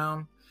the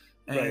ground.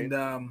 And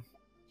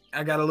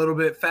I got a little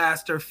bit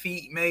faster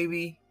feet,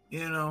 maybe,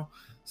 you know.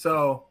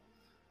 So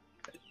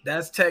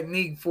that's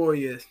technique for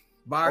you.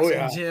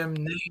 Boxing gym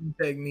name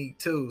technique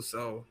too.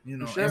 So, you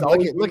know. Sure.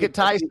 Look at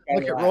Tyson.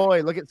 Look at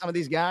Roy. Look at some of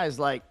these guys.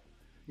 Like,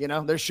 you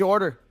know, they're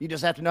shorter. You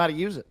just have to know how to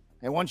use it.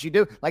 And once you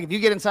do, like if you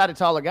get inside a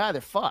taller guy,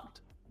 they're fucked.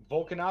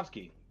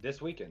 Volkanovski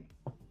this weekend.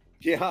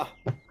 Yeah.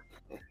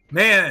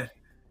 Man,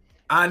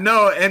 I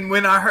know. And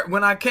when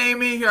I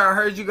came in here, I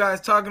heard you guys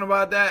talking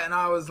about that, and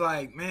I was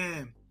like,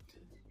 man,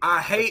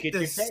 I hate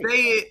to say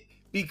it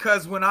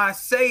because when I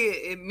say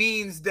it, it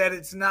means that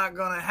it's not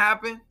gonna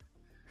happen.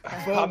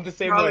 I'm the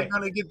same probably way.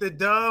 Gonna get the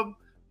dub,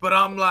 but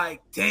I'm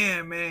like,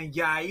 damn, man,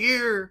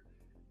 Yair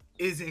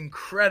is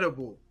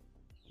incredible.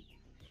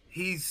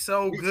 He's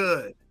so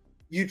good.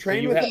 You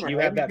train with him? You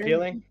have that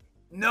feeling?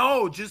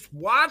 No, just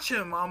watch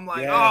him. I'm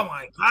like, Yeah. oh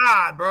my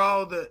God,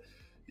 bro.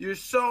 You're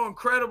so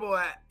incredible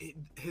at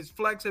his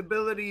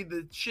flexibility,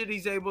 the shit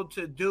he's able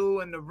to do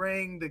in the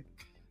ring,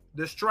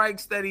 the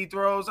strikes that he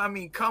throws. I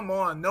mean, come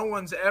on. No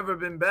one's ever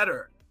been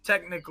better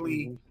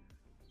technically. Mm-hmm.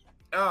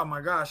 Oh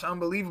my gosh,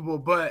 unbelievable.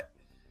 But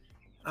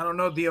I don't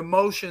know. The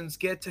emotions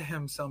get to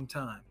him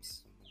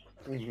sometimes.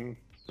 Mm-hmm.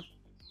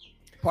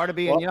 Part of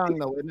being young,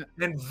 though, isn't it?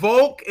 And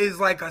Volk is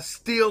like a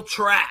steel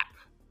trap.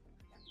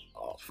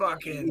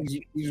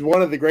 Fucking, he's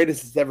one of the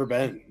greatest it's ever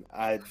been.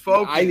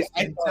 Focused,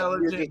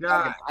 intelligent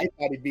guy. I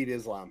thought he beat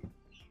Islam.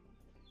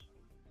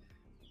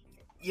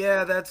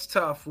 Yeah, that's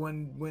tough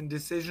when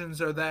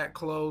decisions are that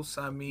close.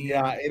 I mean,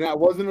 Yeah, and I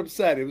wasn't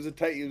upset. It was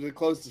a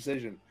close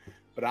decision,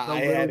 but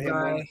I had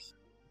him.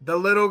 The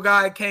little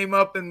guy came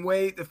up in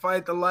weight to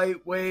fight the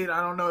lightweight.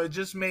 I don't know. It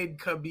just made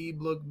Khabib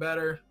look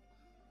better.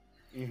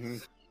 Mm-hmm.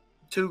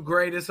 Two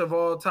greatest of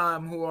all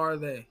time. Who are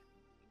they?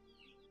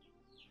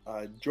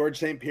 George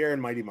St. Pierre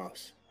and Mighty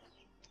Mouse.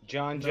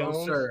 John No,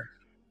 Jones. sir.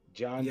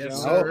 John Yes,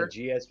 Jones sir. and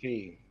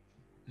GSP.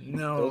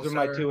 No, Those are sir.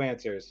 my two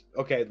answers.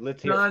 Okay,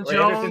 let's hear John it.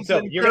 Jones Anderson,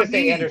 and you're going to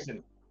say Khabib.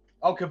 Anderson.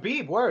 Oh,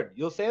 Khabib, word.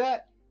 You'll say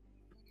that?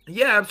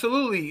 Yeah,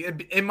 absolutely.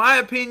 In my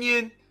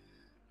opinion,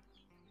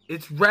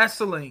 it's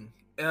wrestling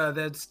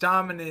that's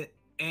dominant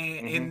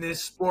in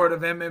this sport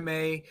of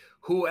MMA.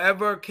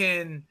 Whoever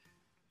can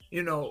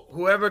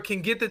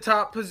get the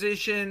top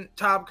position,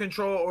 top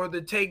control, or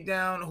the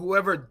takedown,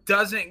 whoever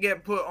doesn't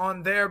get put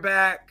on their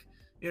back,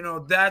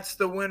 that's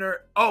the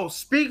winner. Oh,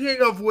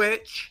 speaking of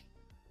which,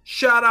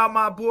 shout out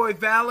my boy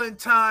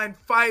Valentine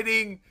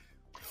fighting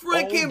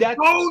freaking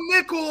Bo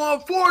Nickel on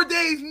 4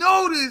 days'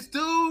 notice,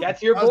 dude.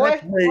 That's your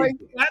boy?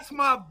 That's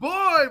my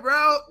boy,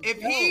 bro.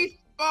 If he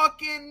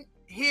fucking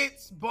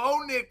hits Bo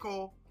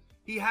Nickel,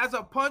 he has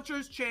a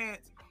puncher's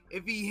chance.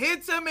 If he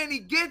hits him and he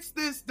gets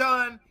this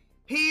done,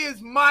 he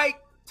is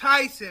Mike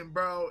Tyson,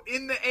 bro,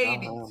 in the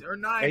 80s or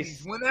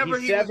 90s, whenever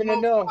he was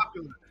most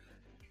popular.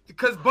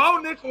 Because Bo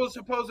Nickel is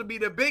supposed to be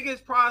the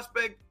biggest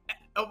prospect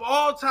of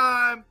all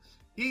time.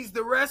 He's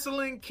the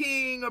wrestling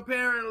king,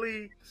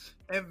 apparently.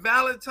 And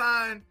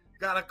Valentine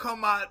got to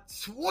come out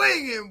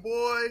swinging,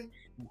 boy,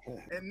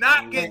 and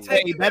not get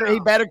taken down. He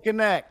better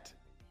connect.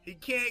 He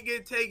can't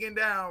get taken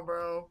down,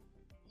 bro.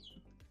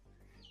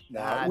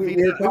 We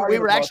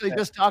were actually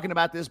just talking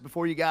about this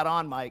before you got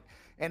on, Mike.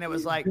 And it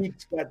was like,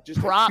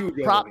 prop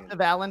to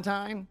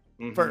Valentine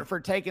for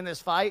taking this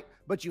fight.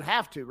 But you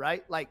have to,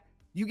 right? Like,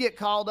 you get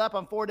called up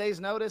on 4 days'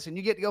 notice and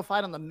you get to go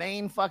fight on the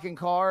main fucking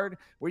card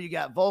where you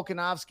got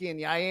Volkanovski and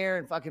Yair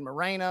and fucking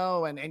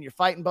Moreno and you're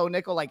fighting Bo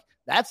Nickel. Like,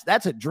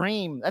 that's a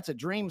dream. That's a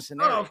dream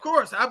scenario. Oh, of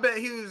course. I bet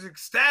he was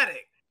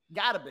ecstatic.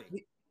 Gotta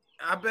be.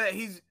 I bet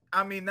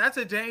that's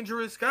a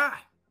dangerous guy.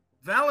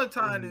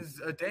 Valentine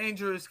is a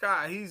dangerous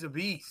guy. He's a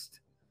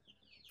beast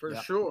for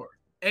sure.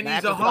 And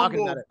he's a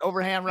humble.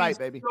 Overhand right,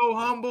 baby. So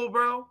humble,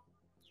 bro.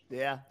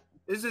 Yeah.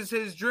 This is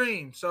his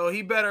dream. So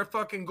he better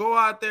fucking go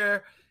out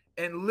there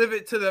and live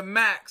it to the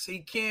max. He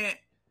can't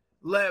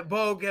let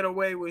Bo get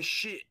away with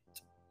shit.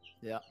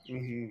 Yeah.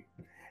 Mm-hmm.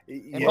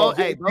 And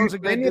Bo's a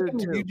good dude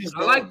too.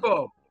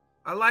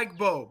 I like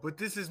Bo, but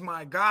this is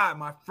my guy,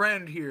 my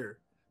friend here.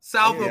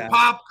 South of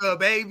Popka,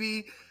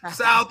 baby.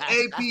 South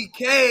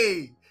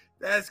APK.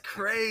 That's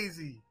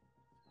crazy.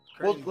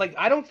 Well, like,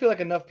 I don't feel like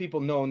enough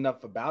people know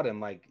enough about him.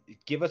 Like,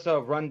 give us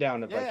a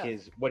rundown of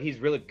what he's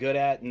really good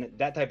at and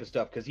that type of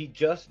stuff. Because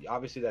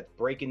obviously that's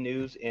breaking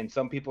news, and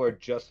some people are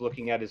just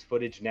looking at his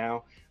footage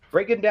now.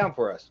 Break it down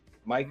for us,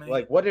 Mike. Man,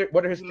 like, what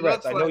are his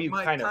threats? I know you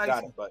kind of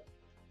got it, but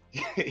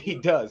he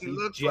does. He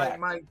looks like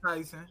Mike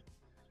Tyson.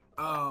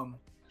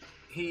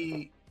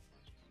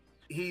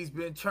 He's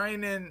been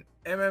training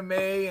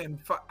MMA, and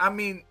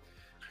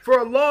for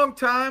a long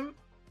time,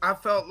 I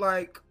felt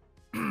like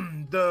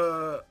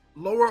the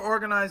lower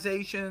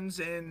organizations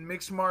in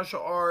mixed martial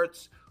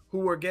arts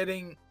who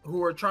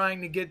are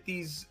trying to get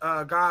these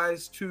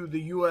guys to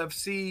the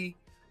UFC.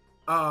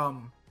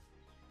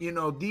 You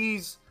know,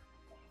 these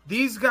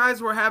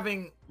guys were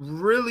having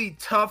really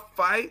tough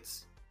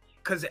fights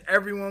because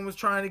everyone was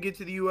trying to get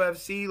to the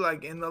UFC.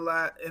 Like in the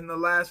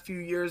last few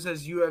years,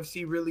 as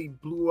UFC really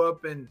blew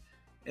up, and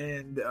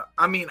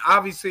I mean,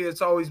 obviously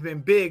it's always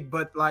been big,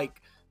 but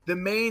like the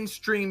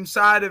mainstream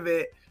side of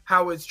it,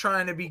 how it's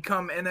trying to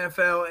become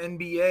NFL,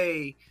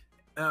 NBA,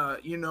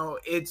 you know,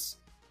 it's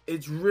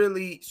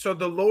really, so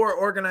the lower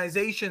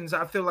organizations,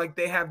 I feel like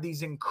they have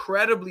these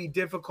incredibly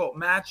difficult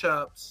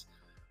matchups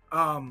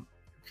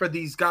for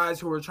these guys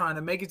who are trying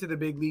to make it to the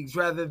big leagues,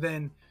 rather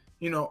than,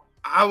 you know,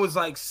 I was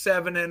like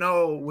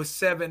 7-0 with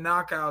 7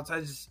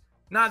 knockouts.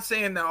 Not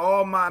saying that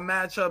all my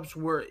matchups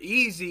were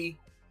easy,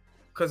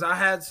 because I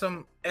had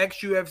some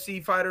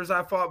ex-UFC fighters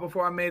I fought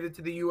before I made it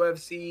to the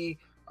UFC.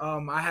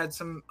 I had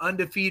some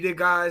undefeated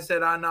guys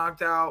that I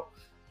knocked out,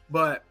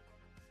 but,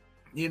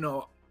 you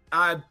know,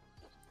 I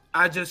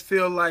just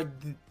feel like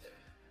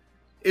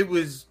it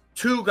was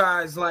two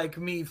guys like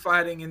me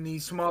fighting in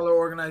these smaller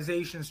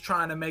organizations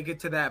trying to make it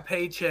to that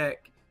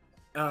paycheck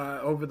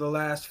over the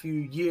last few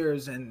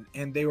years, and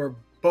they were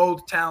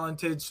both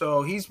talented.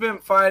 So he's been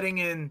fighting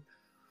in,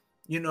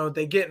 you know,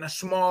 they get in a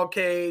small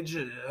cage,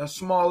 a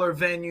smaller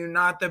venue,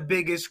 not the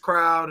biggest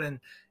crowd,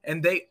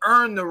 and they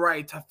earn the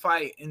right to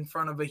fight in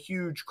front of a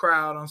huge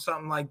crowd on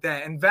something like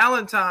that. And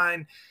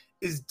Valentine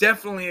is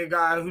definitely a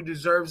guy who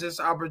deserves this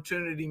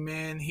opportunity,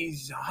 man.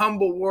 He's a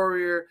humble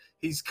warrior,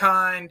 he's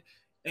kind,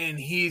 and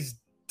he's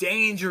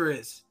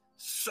dangerous,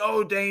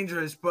 so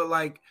dangerous. But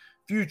like,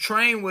 if you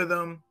train with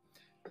him,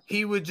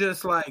 he would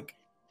just like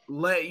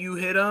let you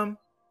hit him,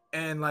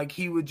 and like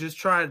he would just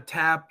try to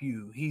tap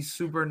you. He's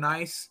super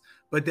nice,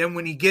 but then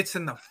when he gets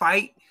in the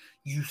fight,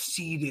 you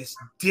see this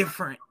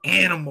different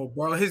animal,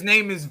 bro. His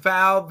name is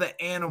Val the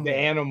Animal. The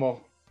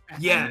Animal.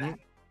 Yeah.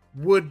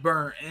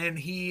 Woodburn, and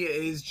he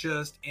is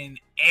just an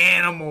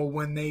animal.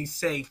 When they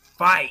say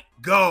fight,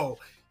 go,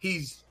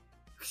 he's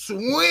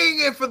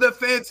swinging for the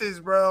fences,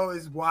 bro.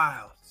 Is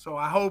wild. So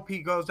I hope he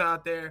goes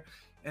out there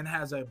and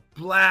has a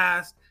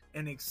blast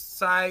and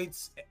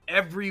excites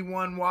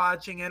everyone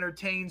watching,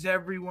 entertains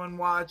everyone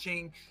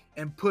watching,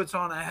 and puts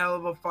on a hell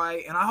of a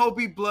fight. And I hope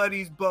he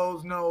bloodies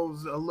Bo's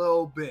nose a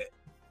little bit,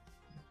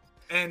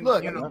 and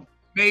Look, you know,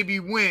 maybe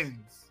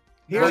wins.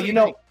 Well, you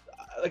know,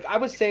 like I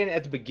was saying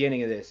at the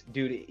beginning of this,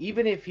 dude,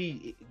 even if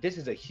this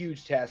is a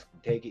huge task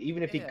to take,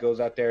 even if he goes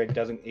out there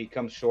and he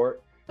comes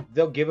short,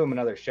 they'll give him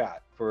another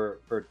shot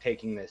for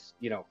taking this,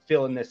 you know,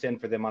 filling this in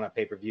for them on a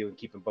pay-per-view and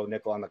keeping Bo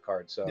Nickel on the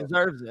card. So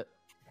deserves it.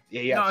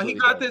 Yeah, no, he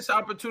got this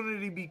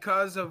opportunity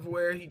because of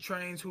where he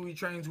trains, who he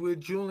trains with.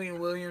 Julian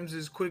Williams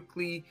is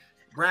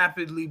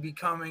rapidly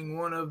becoming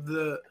one of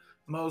the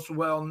most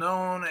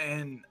well-known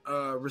and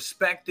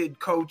respected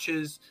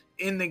coaches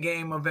in the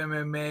game of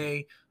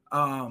MMA.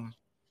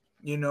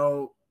 You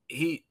know,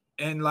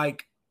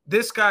 like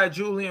this guy,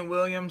 Julian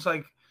Williams,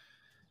 like,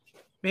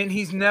 man,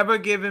 he's never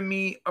given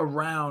me a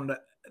round.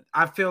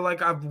 I feel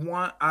like I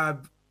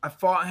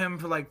fought him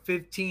for like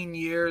 15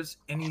 years,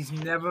 and he's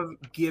never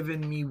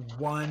given me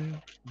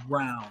one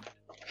round.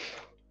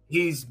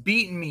 He's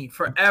beaten me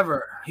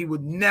forever. He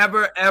would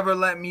never, ever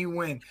let me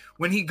win.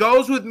 When he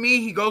goes with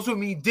me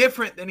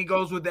different than he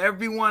goes with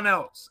everyone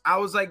else. I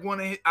was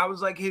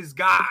like his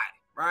guy,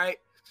 right?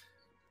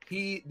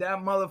 That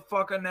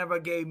motherfucker never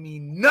gave me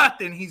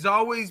nothing. He's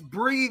always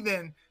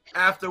breathing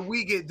after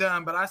we get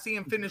done, but I see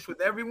him finish with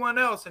everyone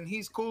else, and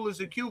he's cool as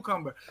a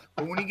cucumber.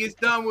 But when he gets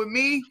done with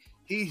me,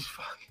 he's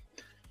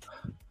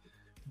fucking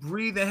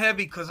breathing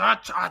heavy because I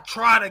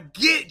try to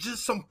get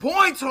just some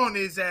points on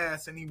his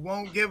ass, and he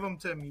won't give them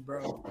to me,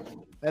 bro.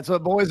 That's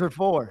what boys are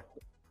for.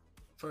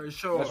 For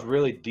sure. That's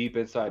really deep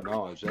inside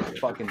knowledge. That's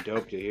fucking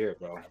dope to hear,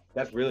 bro.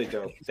 That's really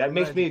dope. That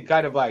makes me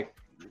kind of like,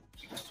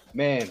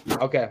 man,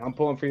 okay, I'm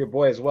pulling for your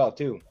boy as well,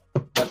 too.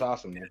 That's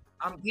awesome, man.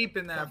 I'm deep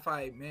in that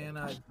fight, man.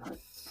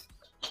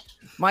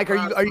 Mike,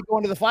 are you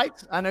going to the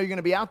fights? I know you're going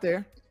to be out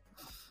there.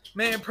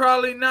 Man,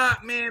 probably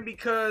not, man,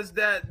 because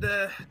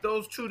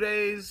those 2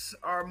 days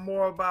are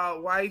more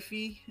about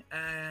wifey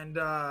and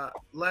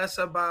less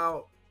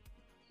about,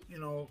 you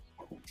know,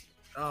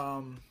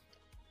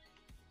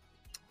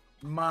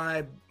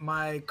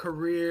 my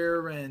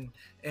career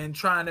and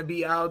trying to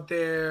be out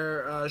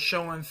there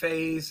showing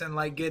face and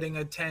like getting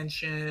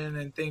attention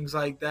and things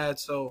like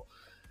that. So,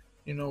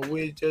 you know,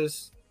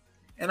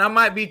 and I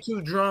might be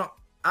too drunk.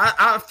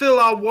 I feel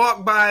I'll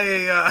walk by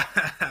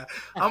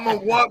I'm gonna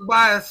walk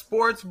by a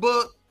sports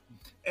book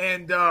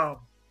and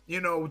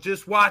you know,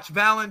 just watch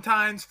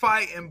Valentine's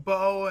fight and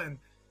Bo and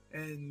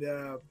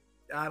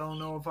I don't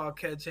know if I'll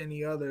catch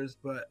any others,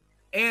 but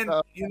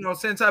you know,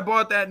 since I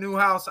bought that new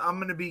house,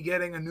 I'm gonna be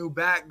getting a new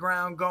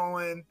background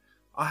going.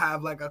 I'll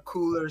have like a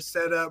cooler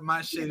setup.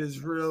 My shit is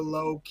real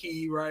low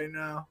key right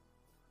now.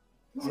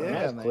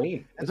 Yeah, man.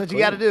 Clean. That's what you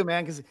got to do,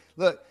 man. Because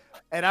look,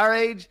 at our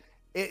age,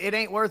 it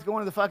ain't worth going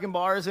to the fucking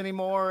bars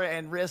anymore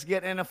and risk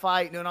getting in a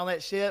fight, doing all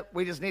that shit.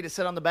 We just need to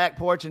sit on the back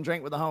porch and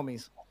drink with the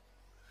homies.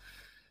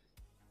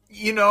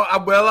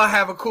 I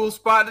have a cool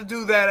spot to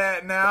do that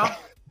at now.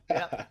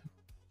 Yeah.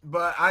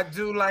 But I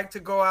do like to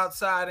go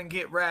outside and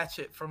get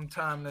ratchet from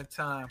time to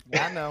time.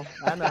 I know.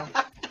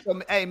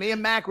 So, hey, me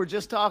and Mac were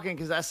just talking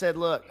because I said,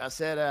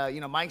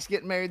 Mike's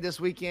getting married this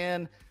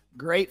weekend.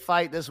 Great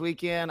fight this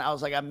weekend. I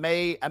was like, I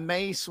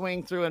may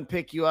swing through and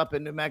pick you up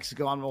in New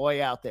Mexico on my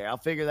way out there. I'll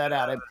figure that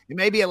out. It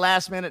may be a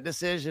last-minute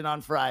decision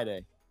on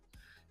Friday.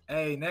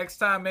 Hey, next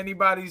time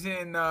anybody's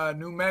in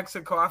New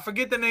Mexico, I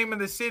forget the name of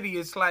the city.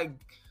 It's like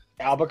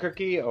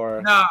Albuquerque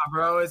or nah,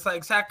 bro. It's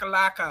like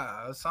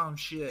Sacalaca or some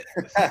shit.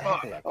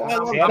 Fuck.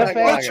 Santa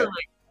Fe?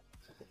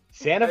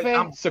 Santa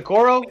Fe?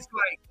 Socorro? It's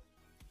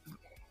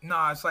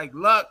like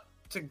Luck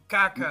to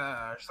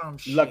Caca or some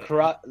shit.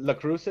 Las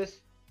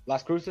Cruces?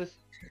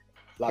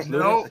 Las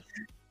Lunas? Nope.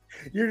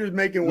 You're just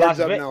making words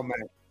up now,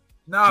 man.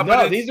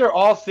 No, these are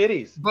all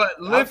cities. But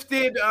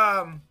lifted,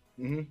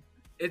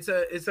 it's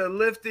a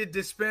lifted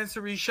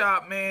dispensary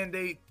shop, man.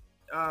 They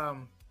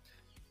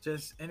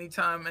just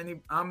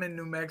anytime I'm in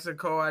New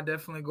Mexico, I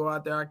definitely go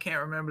out there. I can't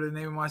remember the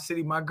name of my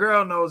city. My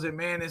girl knows it,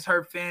 man. It's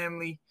her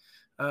family,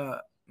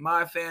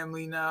 my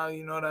family now.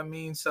 You know what I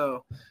mean?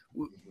 So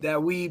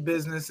that weed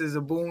business is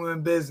a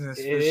booming business.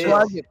 For sure.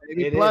 Plug it,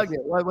 baby. Plug it.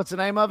 What's the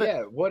name of it?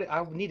 Yeah, what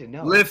I need to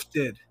know.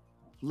 Lifted.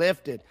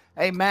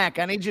 Hey, Mac,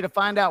 I need you to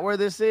find out where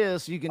this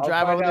is so you can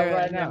drive over there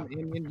right now.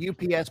 and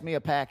UPS me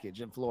a package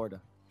in Florida.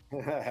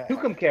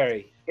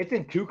 Tucumcari. It's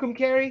in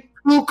Tucumcari?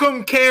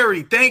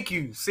 Tucumcari. Thank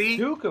you. See?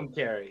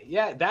 Tucumcari.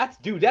 Yeah, that's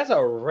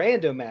a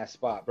random ass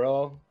spot,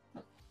 bro.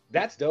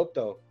 That's dope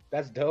though.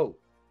 That's dope.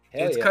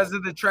 Hell it's because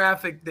of the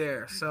traffic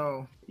there.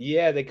 So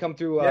yeah, they come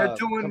through. They're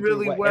doing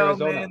really well,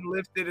 Arizona. man.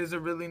 Lifted is a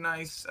really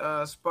nice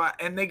spot,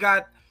 and they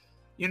got,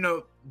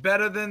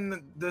 better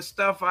than the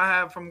stuff I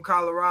have from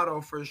Colorado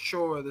for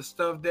sure. The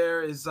stuff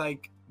there is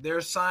like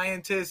there's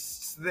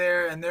scientists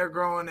there, and they're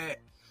growing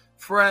it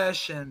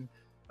fresh and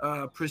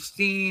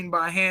pristine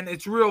by hand.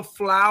 It's real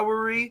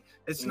flowery.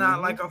 It's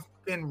not like a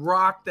fucking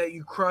rock that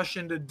you crush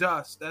into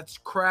dust. That's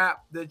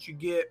crap that you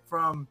get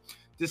from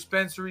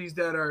dispensaries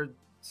that are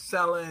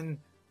selling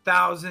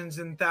thousands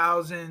and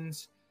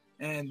thousands,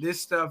 and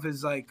this stuff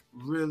is like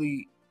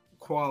really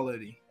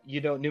quality.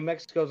 New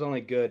Mexico's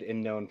only good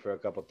and known for a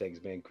couple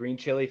things, man. Green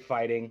chili,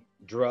 fighting,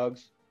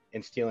 drugs,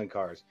 and stealing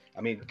cars.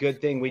 I mean,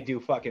 good thing we do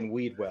fucking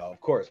weed well. Of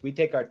course, we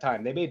take our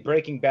time. They made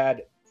Breaking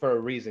Bad for a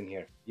reason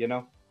here,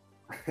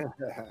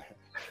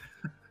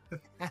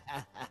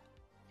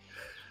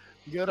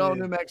 Good old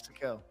New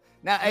Mexico.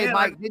 Now, hey,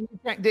 Mike,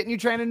 didn't you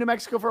train in New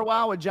Mexico for a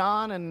while with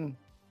John? And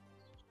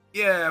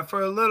yeah,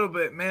 for a little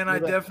bit, man. I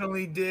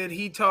definitely did.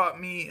 He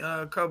taught me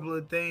a couple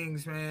of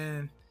things,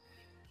 man.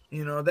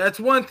 That's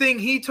one thing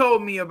he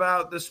told me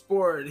about the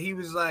sport. He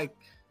was like,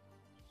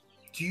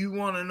 do you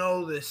want to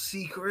know the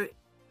secret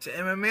to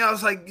MMA? I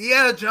was like,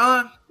 yeah,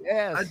 John.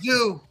 Yes. I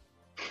do.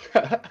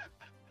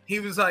 He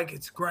was like,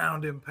 it's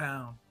ground and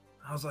pound.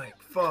 I was like,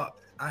 fuck,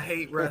 I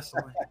hate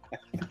wrestling.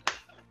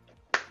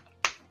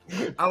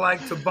 I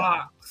like to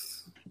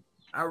box.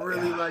 I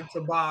really like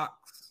to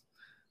box,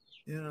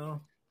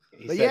 But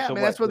yeah, I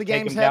mean, that's where the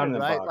game's headed,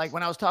 right? Like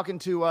when I was talking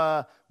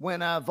to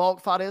when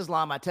Volk fought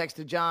Islam, I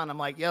texted John. I'm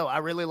like, yo, I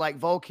really like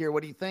Volk here.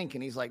 What do you think?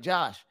 And he's like,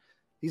 Josh,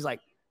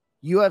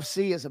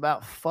 UFC is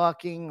about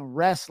fucking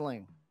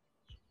wrestling.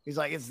 He's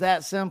like, it's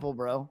that simple,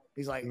 bro.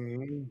 He's like,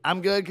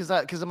 I'm good because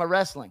I'm a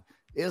wrestling.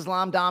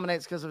 Islam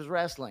dominates because of his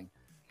wrestling.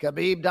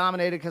 Khabib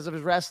dominated because of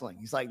his wrestling.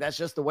 He's like, that's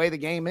just the way the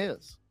game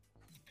is.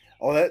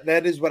 Oh,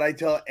 that is what I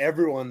tell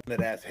everyone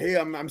that asks. Hey,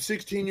 I'm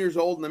 16 years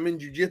old and I'm in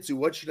jiu-jitsu.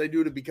 What should I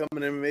do to become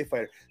an MMA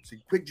fighter? So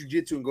quit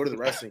jiu-jitsu and go to the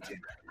wrestling team.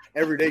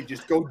 Every day,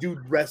 just go do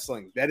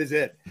wrestling. That is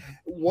it.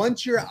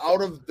 Once you're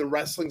out of the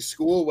wrestling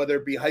school, whether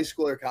it be high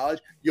school or college,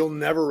 you'll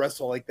never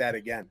wrestle like that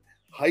again.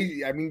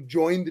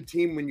 Join the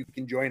team when you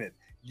can join it.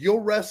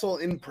 You'll wrestle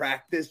in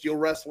practice. You'll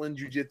wrestle in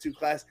jiu-jitsu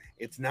class.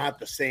 It's not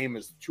the same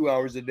as 2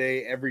 hours a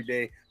day, every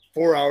day,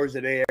 4 hours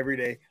a day, every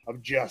day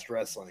of just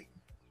wrestling.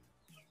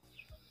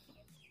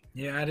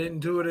 Yeah, I didn't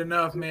do it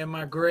enough, man.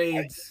 My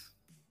grades.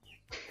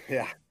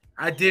 Yeah.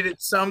 I did it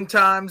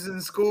sometimes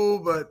in school,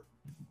 but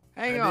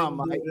Hang on,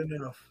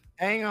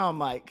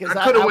 Mike. Because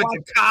I could have went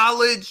to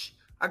college.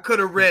 I could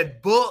have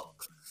read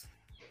books.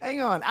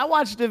 Hang on. I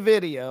watched a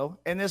video,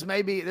 and this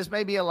may be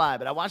a lie,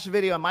 but I watched a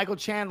video, and Michael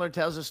Chandler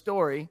tells a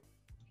story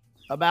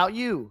about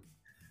you.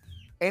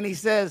 And he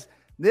says,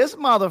 this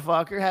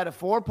motherfucker had a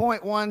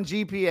 4.1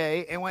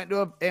 GPA and went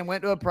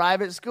to a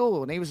private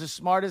school, and he was the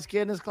smartest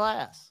kid in his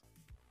class.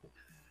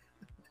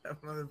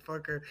 That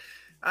motherfucker.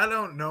 I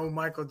don't know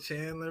Michael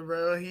Chandler,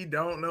 bro. He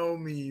don't know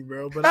me,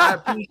 bro. But I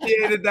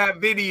appreciated that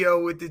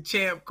video with the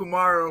champ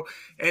Kumaro,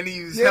 and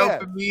he was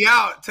helping me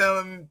out,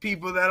 telling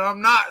people that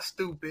I'm not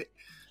stupid.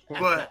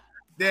 But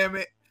damn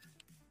it,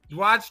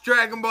 watch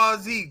Dragon Ball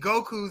Z.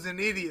 Goku's an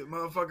idiot,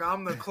 motherfucker.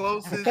 I'm the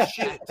closest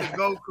shit to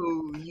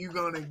Goku you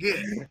gonna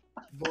get,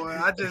 boy.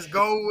 I just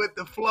go with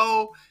the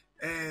flow,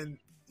 and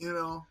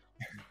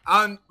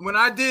when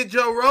I did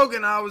Joe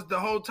Rogan, the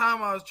whole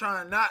time I was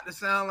trying not to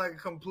sound like a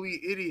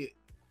complete idiot.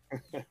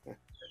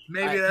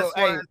 Maybe that's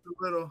why it's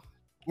a little.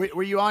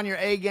 Were you on your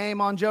A game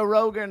on Joe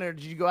Rogan, or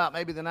did you go out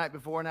maybe the night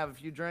before and have a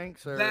few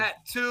drinks? Or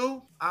That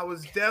too. I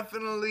was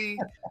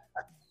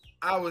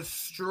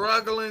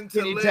struggling to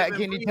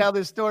Can you tell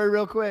this story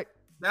real quick?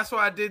 That's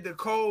why I did the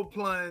cold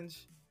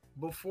plunge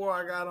before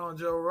I got on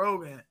Joe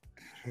Rogan,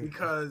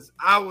 because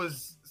I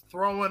was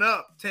throwing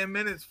up 10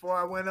 minutes before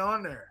I went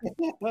on there.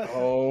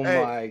 Oh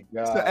my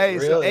God. So, really?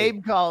 so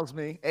Abe calls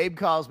me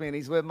and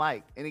he's with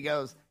Mike, and he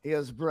goes,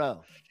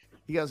 bro,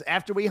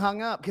 after we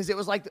hung up, because it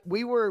was like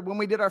when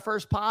we did our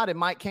first pod and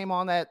Mike came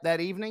on that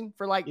evening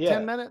for like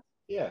 10 minutes.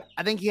 Yeah.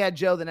 I think he had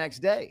Joe the next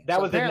day.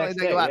 That was apparently the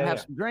next they day. go out and have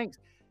some drinks.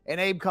 And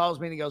Abe calls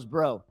me and he goes,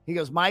 bro,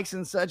 Mike's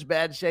in such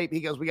bad shape. He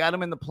goes, we got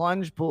him in the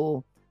plunge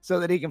pool so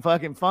that he can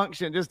fucking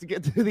function just to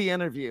get through the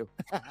interview.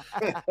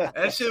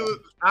 That shit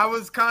I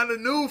was kind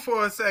of new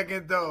for a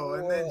second though.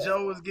 And then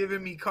Joe was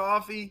giving me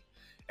coffee.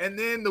 And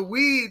then the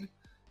weed,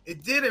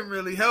 it didn't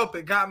really help.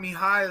 It got me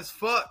high as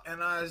fuck.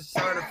 And I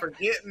started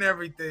forgetting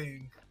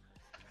everything.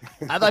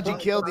 I thought you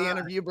killed the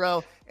interview,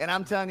 bro. And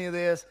I'm telling you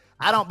this,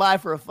 I don't buy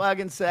for a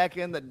fucking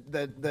second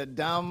the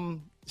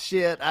dumb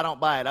shit. I don't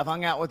buy it. I've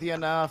hung out with you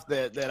enough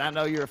that I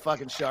know you're a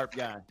fucking sharp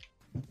guy.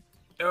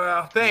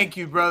 Well, thank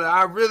you, brother.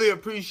 I really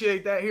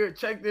appreciate that. Here,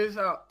 check this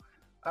out.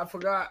 I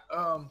forgot.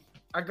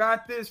 I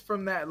got this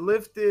from that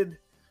lifted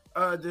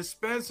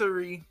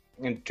dispensary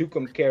in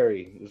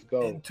Tucumcari. Let's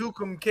go. In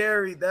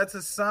Tucumcari. That's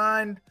a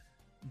signed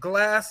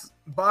glass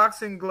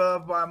boxing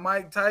glove by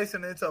Mike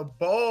Tyson. It's a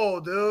bowl,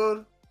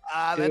 dude.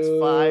 Ah, that's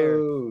fire.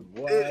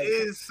 What? It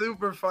is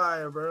super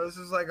fire, bro. This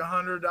is like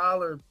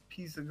 $100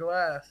 piece of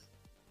glass.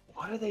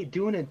 What are they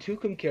doing in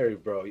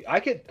Tucumcari, bro?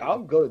 I'll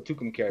go to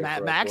Tucumcari.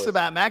 Max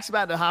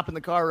about to hop in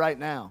the car right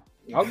now.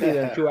 I'll be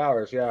there in 2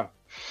 hours. Yeah.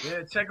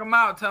 Yeah, check them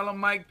out. Tell them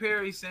Mike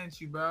Perry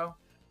sent you, bro.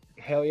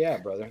 Hell yeah,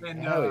 brother.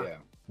 And, Hell yeah.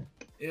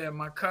 Yeah,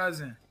 my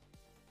cousin.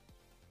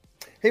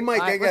 Hey,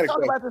 Mike, right, let's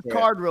talk about this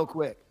card real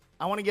quick.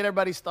 I want to get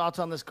everybody's thoughts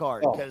on this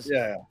card because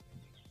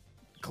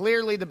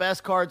clearly the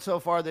best card so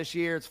far this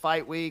year. It's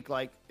fight week.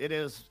 Like it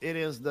is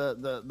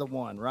the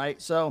one,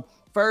 right? So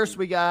first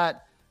we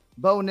got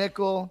Bo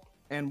Nickel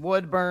and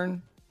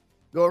Woodburn.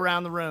 Go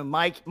around the room.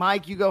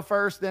 Mike, you go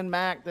first, then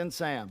Mac, then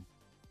Sam.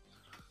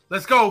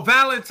 Let's go.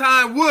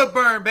 Valentine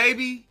Woodburn,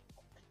 baby.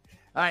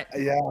 All right.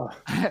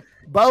 Yeah.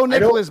 Bo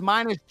Nickel is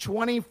minus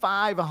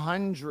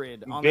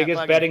 2,500 on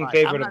biggest betting fight.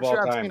 favorite I'm not of all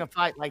sure time. I've seen a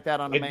fight like that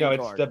on the main card.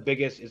 card.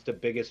 It's the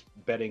biggest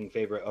betting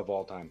favorite of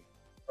all time.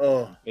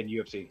 Oh, in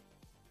UFC.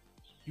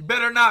 You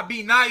better not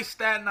be nice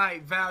that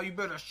night, Val. You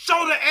better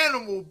show the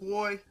animal,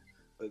 boy.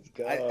 Let's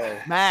go.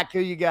 Mac, who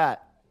you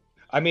got?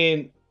 I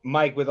mean,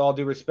 Mike, with all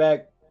due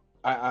respect,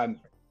 I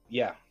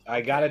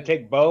gotta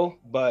take Bo,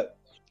 but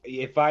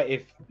if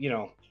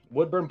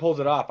Woodburn pulls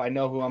it off, I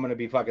know who I'm gonna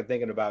be fucking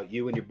thinking about.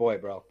 You and your boy,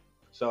 bro.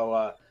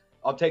 So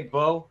I'll take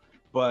Bo,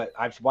 but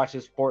I've watched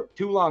this sport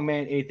too long,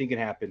 man. Anything can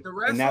happen. The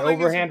wrestling and that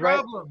overhand is a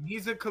problem.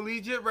 He's a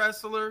collegiate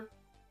wrestler.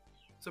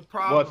 It's a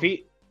problem. Well,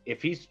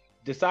 if he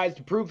decides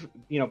to prove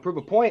a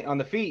point on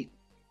the feet,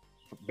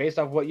 based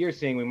off what you're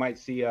seeing, we might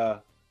see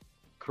a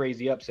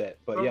crazy upset.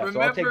 But yeah, so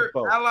I'll take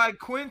Bo. Ally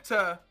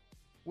Quinta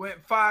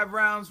went 5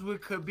 rounds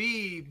with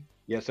Khabib.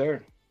 Yes,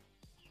 sir.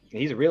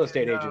 He's a real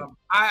estate agent.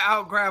 I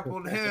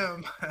out-grappled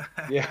him.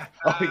 Yeah.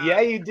 Oh, yeah,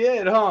 you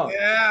did, huh?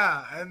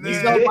 Yeah. And then,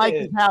 He's at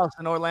Mike's house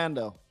in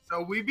Orlando.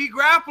 So we be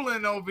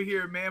grappling over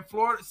here, man.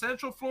 Florida,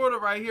 Central Florida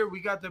right here. We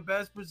got the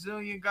best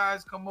Brazilian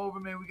guys come over,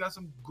 man. We got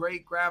some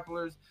great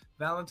grapplers.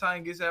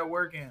 Valentine gets that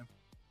work in.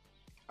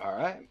 All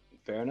right.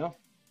 Fair enough.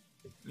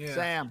 Yeah.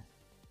 Sam.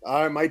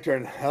 All right, my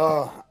turn.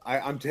 Oh,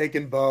 I'm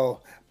taking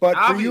Bo. But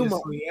obviously,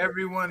 for you,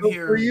 everyone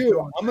here. For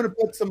you, I'm going to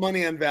put some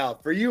money on Val.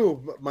 For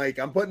you, Mike,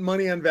 I'm putting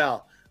money on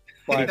Val.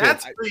 But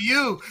that's for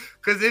you,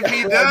 because if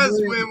he does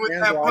win with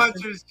that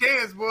puncher's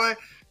chance, boy,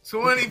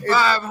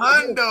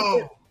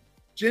 2,500.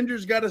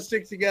 Ginger's got to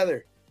stick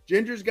together.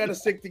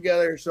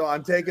 So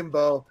I'm taking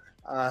Bo.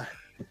 But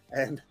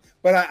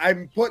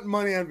I'm putting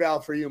money on Val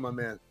for you, my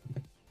man.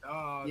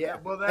 Oh, yeah.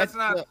 Well, that's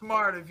not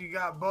smart if you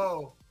got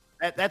Bo.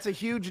 That's a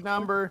huge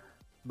number.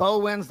 Bo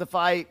wins the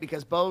fight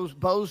because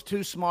Bo's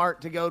too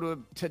smart to go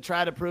to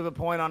try to prove a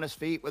point on his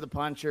feet with a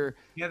puncher.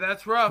 Yeah,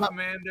 that's rough,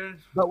 man.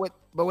 But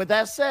with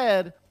that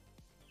said,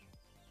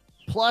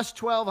 plus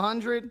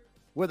 1,200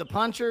 with a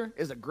puncher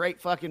is a great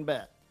fucking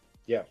bet.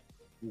 Yeah.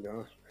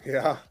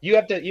 Yeah. You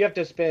have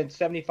to spend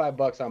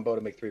 $75 on Bo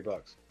to make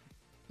 $3.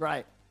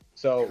 Right.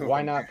 So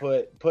why not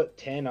put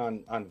 10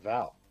 on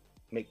Val?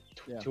 Make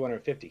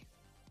 250.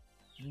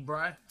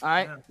 Right. All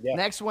right. Yeah.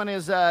 Next one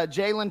is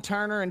Jalen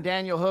Turner and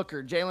Daniel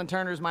Hooker. Jalen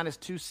Turner's minus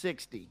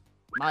 260.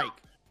 Mike.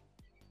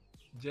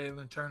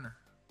 Jalen Turner.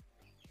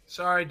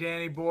 Sorry,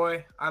 Danny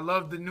boy. I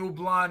love the new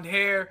blonde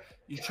hair.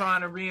 You're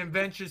trying to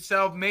reinvent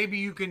yourself. Maybe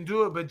you can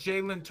do it, but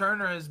Jalen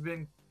Turner has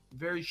been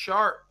very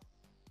sharp.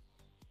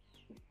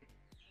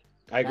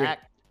 I agree.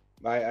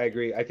 I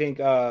agree. I think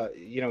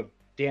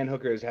Dan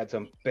Hooker has had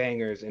some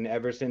bangers, and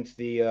ever since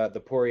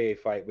the Poirier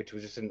fight, which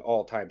was just an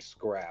all-time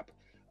scrap,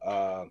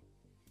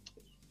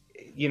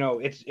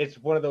 it's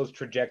one of those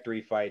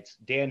trajectory fights.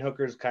 Dan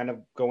Hooker's kind of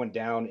going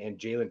down, and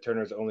Jalen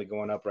Turner's only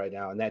going up right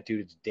now, and that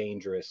dude is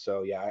dangerous.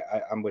 So yeah,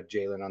 I'm with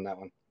Jalen on that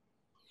one.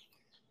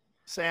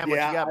 Sam, what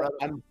you got,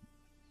 brother?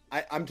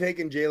 I'm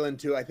taking Jalen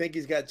too. I think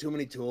he's got too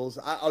many tools.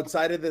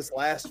 Outside of this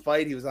last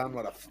fight, he was on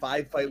a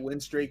 5-fight win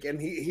streak, and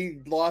he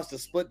lost a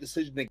split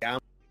decision to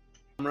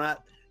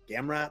Gamrot.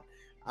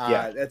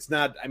 That's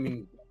not. I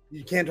mean,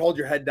 you can't hold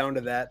your head down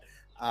to that.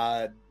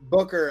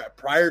 Booker,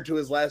 prior to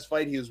his last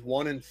fight, he was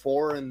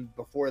 1-4, and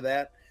before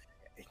that,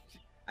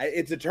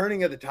 it's a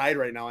turning of the tide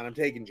right now, and I'm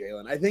taking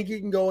Jalen. I think he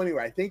can go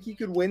anywhere. I think he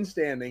could win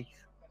standing,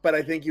 but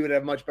I think he would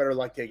have much better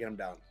luck taking him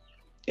down.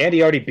 And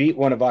he already beat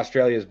one of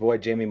Australia's boy,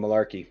 Jamie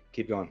Malarkey.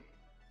 Keep going.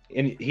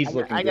 And he's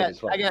looking good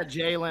as well. I got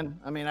Jalen.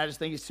 I mean, I just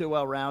think he's too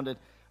well-rounded.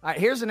 All right,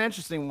 here's an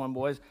interesting one,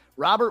 boys.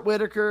 Robert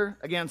Whittaker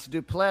against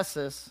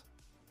Duplessis.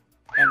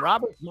 And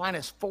Robert's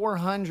minus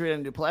 400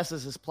 and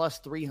Duplessis is plus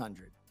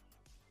 300.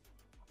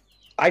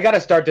 I got to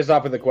start this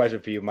off with a question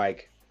for you,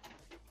 Mike.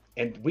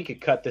 And we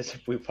could cut this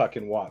if we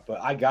fucking want,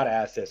 but I got to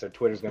ask this or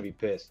Twitter's going to be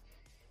pissed.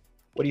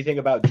 What do you think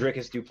about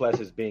Dricus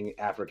Duplessis being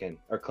African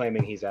or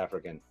claiming he's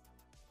African?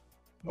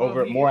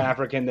 Well, more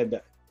African than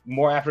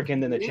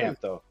the champ,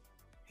 though.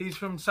 He's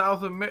from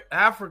South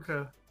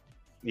Africa.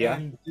 Yeah.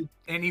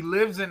 And he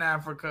lives in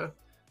Africa.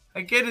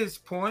 I get his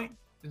point.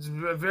 It's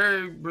a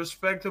very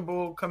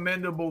respectable,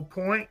 commendable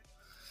point.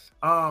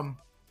 And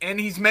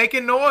he's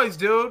making noise,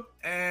 dude.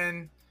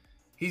 And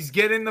he's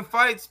getting the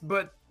fights.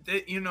 But,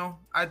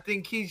 I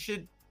think he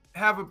should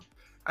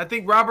I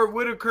think Robert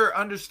Whittaker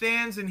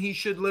understands and he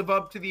should live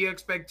up to the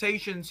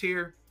expectations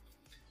here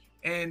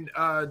and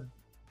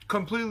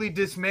completely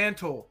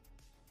dismantle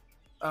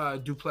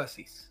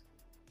Duplessis.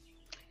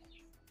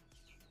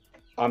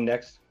 I'm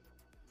next.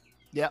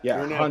 Yeah,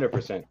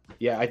 100%.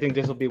 Yeah, I think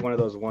this will be one of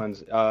those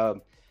ones. It's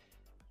kind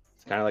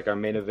of like our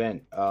main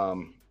event.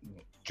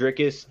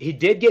 Dricus, he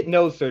did get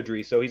nose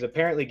surgery, so he's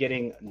apparently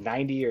getting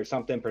 90 or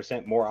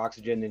something% more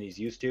oxygen than he's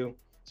used to.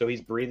 So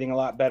he's breathing a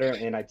lot better.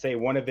 And I'd say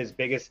one of his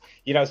biggest,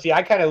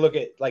 I kind of look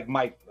at like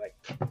Mike, like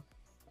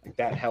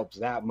that helps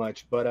that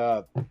much,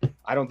 but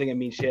I don't think it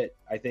means shit.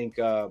 I think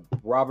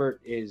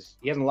Robert he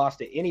hasn't lost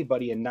to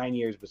anybody in 9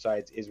 years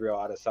besides Israel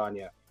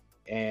Adesanya,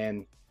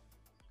 and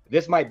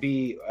this might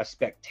be a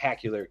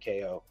spectacular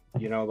KO.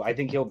 I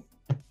think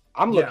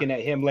I'm looking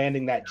at him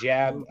landing that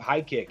jab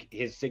high kick,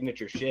 his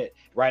signature shit,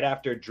 right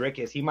after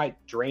Dricus. He might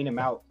drain him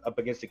out up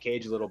against the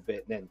cage a little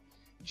bit, and then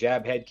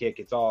jab head kick.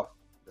 That's all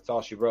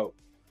she wrote.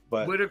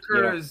 But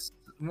Whittaker is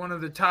one of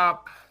the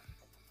top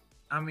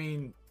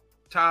 10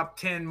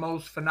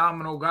 most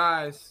phenomenal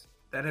guys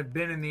that have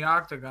been in the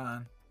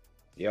octagon.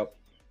 Yep.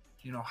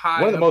 High.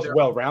 One of the most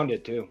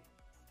well-rounded too.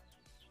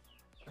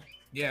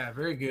 Yeah,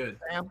 very good.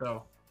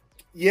 So.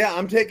 Yeah,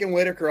 I'm taking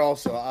Whittaker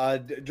also.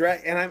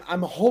 And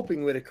I'm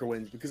hoping Whittaker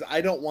wins because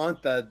I don't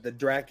want the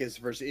Dracus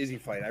versus Izzy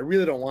fight. I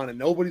really don't want it.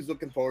 Nobody's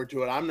looking forward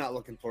to it. I'm not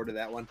looking forward to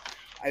that one.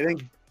 I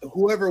think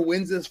whoever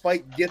wins this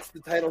fight gets the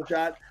title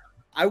shot.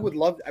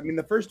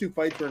 The first two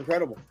fights were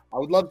incredible. I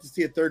would love to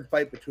see a third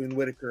fight between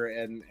Whittaker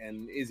and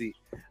Izzy.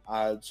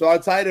 So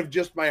outside of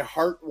just my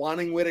heart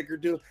wanting Whittaker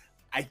to,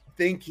 I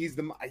think he is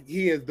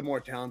the more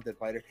talented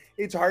fighter.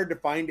 It's hard to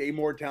find a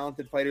more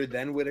talented fighter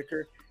than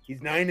Whittaker. He's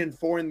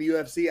 9-4 in the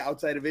UFC.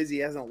 Outside of Izzy,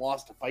 he hasn't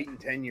lost a fight in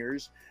 10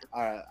 years.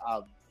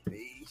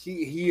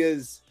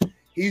 He's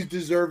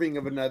deserving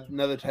of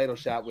another title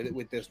shot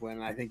with this win,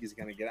 and I think he's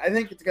going to get it. I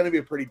think it's going to be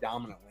a pretty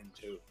dominant win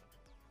too.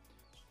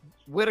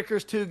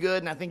 Whittaker's too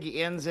good, and I think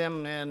he ends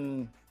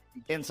him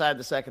inside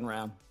the second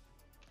round.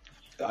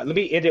 Let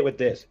me end it with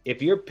this.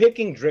 If you're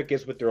picking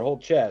Dricus with your whole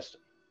chest,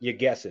 you're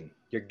guessing.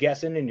 You're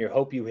guessing, and you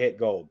hope you hit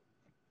gold.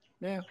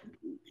 Yeah.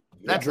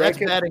 That's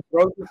betting.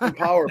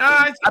 Power.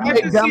 I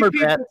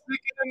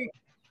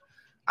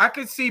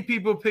could see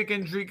people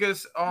picking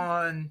Dricus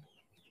on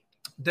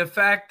the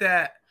fact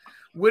that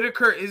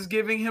Whittaker is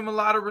giving him a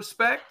lot of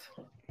respect.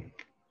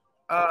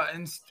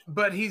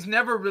 But he's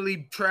never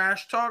really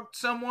trash talked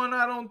someone,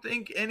 I don't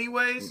think,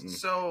 anyways. Mm-hmm.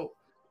 So,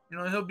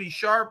 he'll be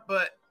sharp.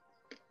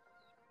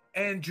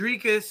 And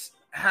Dricus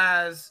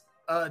has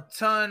a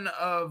ton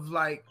of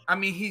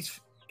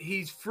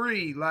he's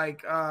free.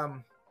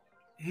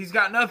 He's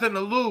got nothing to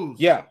lose.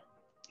 Yeah,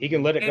 he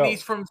can let it go. And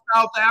he's from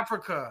South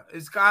Africa.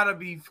 It's got to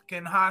be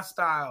fucking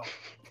hostile.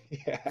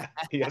 Yeah,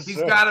 he's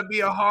got to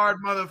be a hard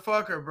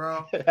motherfucker,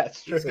 bro.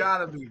 That's true. He's got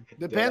to be.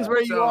 Depends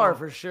where you are,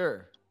 for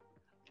sure.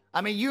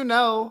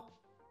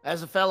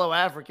 As a fellow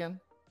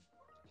African.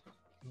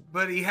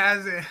 But he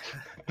hasn't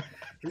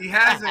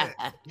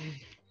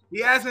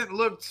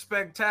looked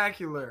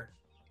spectacular.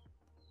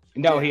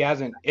 No, he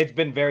hasn't. It's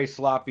been very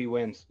sloppy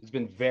wins. It's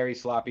been very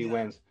sloppy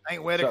wins. I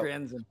think Whittaker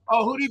ends him.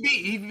 Oh, who'd he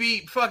beat? He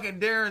beat fucking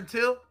Darren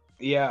Till?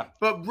 Yeah.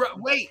 But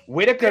wait.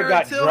 Whittaker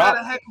got Till dropped.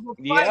 had a heck of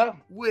a fight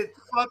with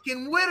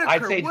fucking Whittaker.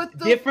 I'd say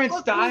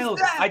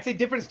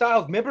different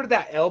styles. Remember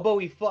that elbow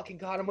he fucking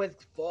caught him with?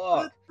 Fuck.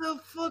 What the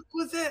fuck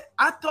was that?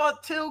 I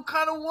thought Till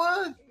kind of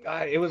won.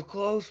 It was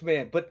close,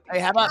 man. But hey,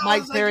 how about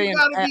Mike Perry and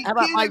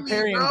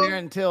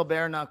Darren Till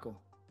bare knuckle?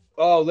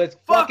 Oh, let's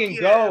fucking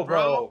go,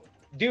 bro.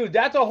 Dude,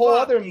 that's a whole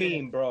Fuck other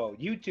yeah. meme, bro.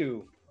 You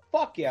two.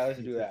 Fuck yeah, let's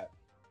do that.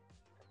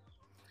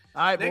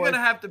 All right, They're boys.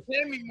 gonna have to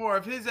pay me more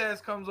if his ass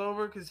comes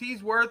over because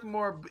he's worth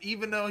more,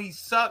 even though he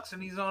sucks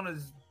and he's on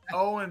his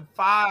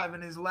 0-5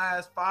 in his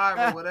last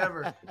 5 or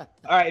whatever. All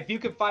right, if you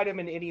could fight him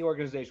in any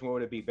organization, what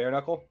would it be? Bare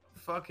knuckle?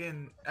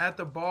 Fucking at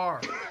the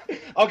bar.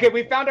 Okay,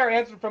 we found our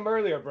answer from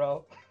earlier,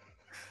 bro.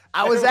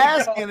 I was There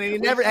we go. asking, and he We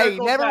never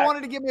circled back.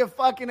 wanted to give me a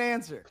fucking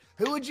answer.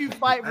 Who would you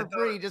fight for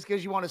free just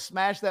because you want to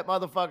smash that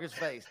motherfucker's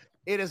face?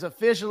 It is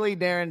officially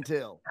Darren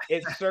Till.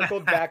 It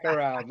circled back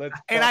around. Let's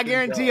And I fucking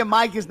guarantee go. you,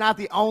 Mike is not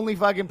the only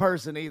fucking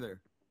person either.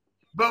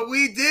 But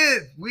we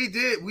did. We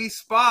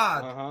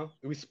spod. Uh-huh.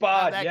 We How'd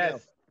spot, that yes. go?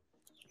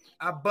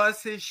 I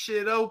bust his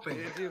shit open.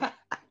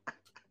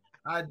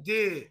 I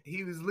did.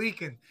 He was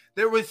leaking.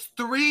 There was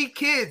 3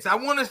 kids. I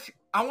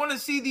want to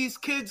see these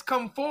kids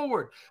come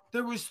forward.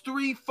 There was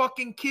 3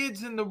 fucking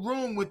kids in the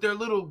room with their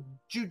little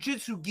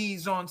jujitsu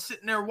gis on,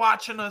 sitting there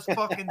watching us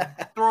fucking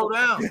throw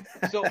down.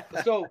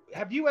 So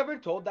have you ever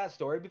told that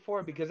story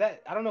before? Because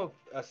that, I don't know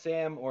if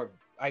Sam or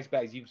Ice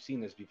Bags, you've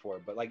seen this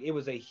before, but like it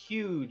was a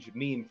huge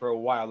meme for a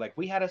while. Like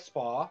we had a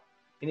spa,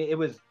 and it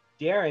was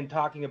Darren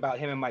talking about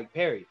him and Mike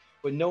Perry,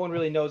 but no one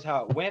really knows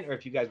how it went or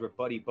if you guys were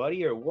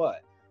buddy or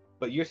what.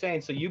 But you're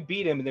saying, so you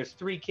beat him, and there's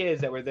 3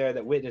 kids that were there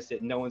that witnessed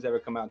it, and no one's ever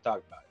come out and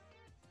talked about it.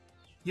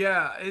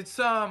 Yeah, it's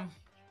I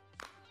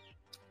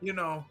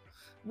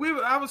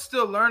was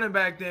still learning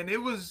back then.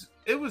 It was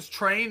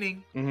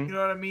training. Mhm. You know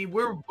what I mean?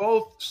 We're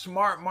both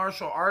smart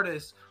martial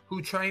artists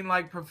who train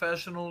like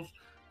professionals.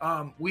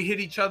 We hit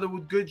each other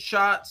with good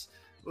shots.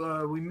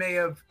 We may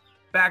have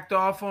backed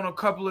off on a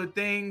couple of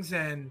things,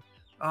 and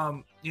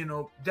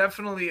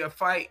definitely a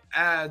fight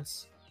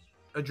adds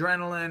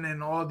adrenaline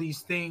and all these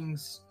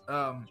things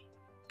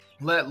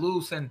let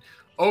loose. And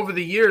over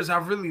the years,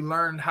 I've really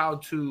learned how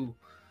to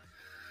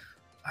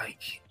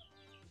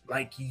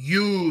like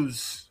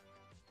use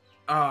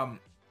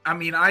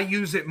I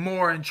use it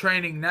more in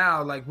training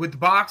now. Like with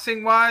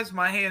boxing wise,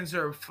 my hands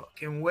are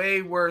fucking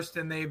way worse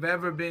than they've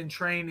ever been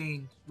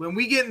training. When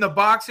we get in the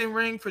boxing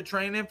ring for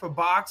training for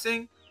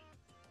boxing,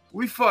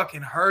 we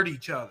fucking hurt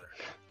each other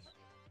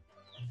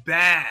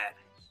bad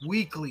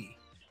weekly.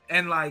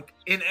 And like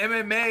in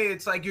MMA,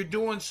 it's like you're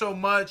doing so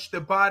much,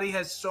 the body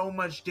has so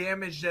much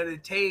damage that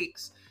it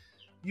takes.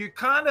 You're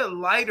kind of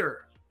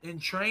lighter in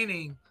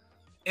training.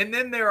 And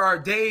then there are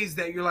days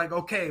that you're like,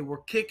 okay, we're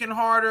kicking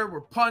harder, we're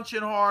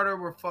punching harder,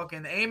 we're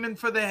fucking aiming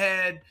for the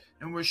head,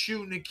 and we're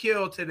shooting to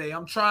kill today.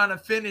 I'm trying to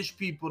finish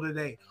people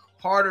today.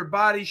 Harder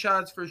body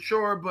shots for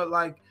sure, but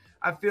like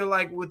I feel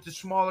like with the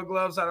smaller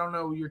gloves, I don't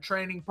know, your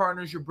training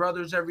partners, your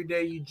brothers every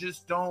day,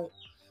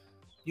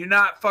 you're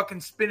not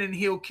fucking spinning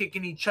heel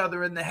kicking each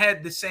other in the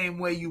head the same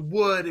way you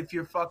would if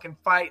you're fucking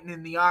fighting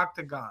in the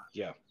octagon.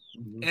 Yeah.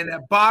 Mm-hmm. And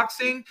at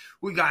boxing,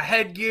 we got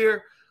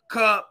headgear,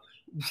 cup,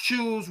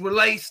 shoes, we're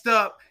laced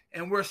up,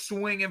 and we're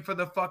swinging for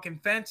the fucking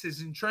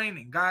fences in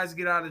training. Guys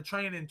get out of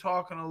training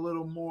talking a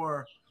little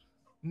more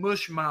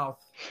mush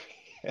mouth.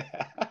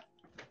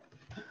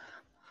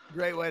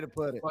 Great way to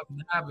put it.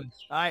 Fucking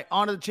happens. All right,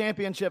 on to the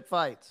championship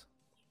fights.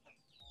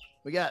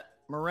 We got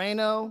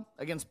Moreno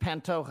against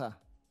Pantoja.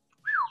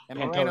 And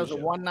Moreno's a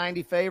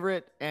 190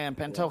 favorite, and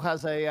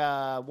Pantoja's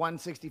a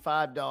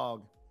 165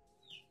 dog.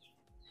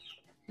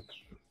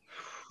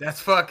 That's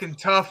fucking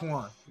tough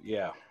one.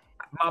 Yeah.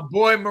 My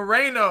boy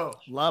Moreno.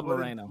 Love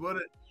Moreno.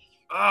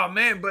 Oh,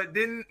 man, but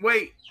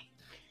wait.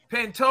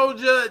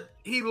 Pantoja,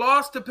 he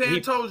lost to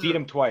Pantoja. He beat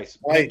him twice.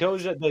 Right.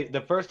 Pantoja,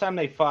 the first time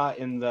they fought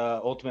in the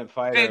Ultimate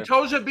Fighter.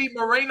 Pantoja beat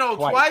Moreno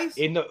twice?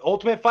 In the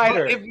Ultimate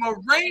Fighter. But if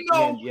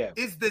Moreno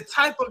is the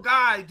type of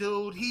guy,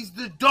 dude, he's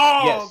the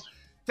dog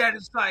that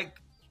is like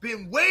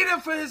been waiting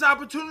for his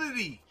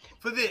opportunity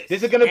for this.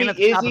 This is going to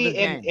be Izzy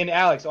and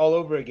Alex all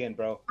over again,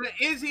 bro. But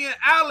Izzy and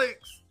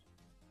Alex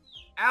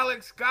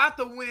got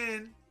the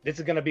win. This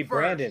is going to be first.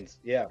 Brandon's.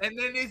 Yeah. And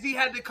then Izzy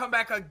had to come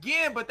back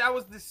again, but that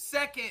was the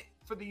second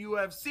for the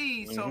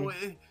UFC. Mm-hmm. So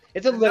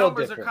it's a little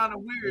numbers different. are kind of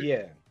weird.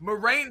 Yeah.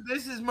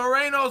 This is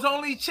Moreno's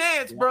only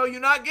chance, bro.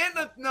 You're not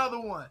getting another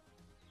one.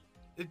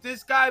 If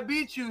this guy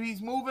beats you,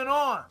 he's moving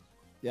on.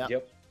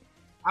 Yep.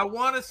 I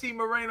want to see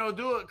Moreno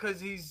do it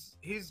because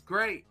he's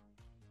great.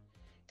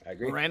 I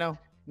agree. Moreno,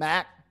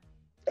 Matt.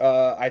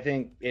 I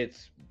think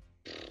it's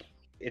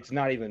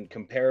not even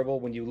comparable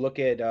when you look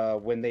at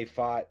when they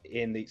fought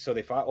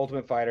they fought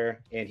Ultimate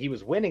Fighter, and he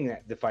was winning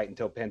the fight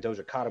until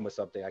Pantoja caught him with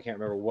something. I can't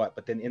remember what,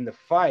 but then in the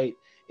fight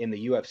in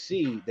the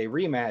UFC, they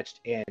rematched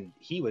and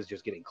he was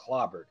just getting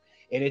clobbered.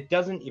 And it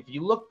doesn't, if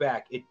you look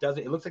back, it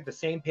looks like the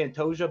same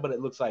Pantoja, but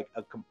it looks like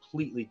a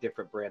completely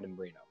different Brandon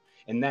Moreno.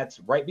 And that's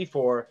right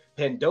before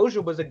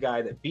Pantoja was a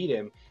guy that beat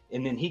him,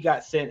 and then he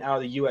got sent out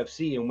of the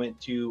UFC and went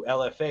to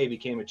LFA,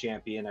 became a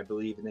champion, I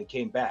believe, and then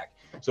came back.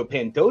 So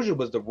Pantoja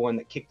was the one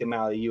that kicked him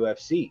out of the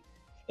UFC.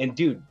 And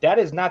dude, that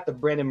is not the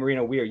Brandon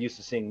Moreno we are used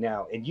to seeing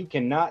now. And you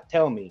cannot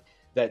tell me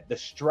that the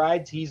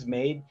strides he's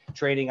made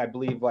training, I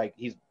believe, like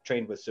he's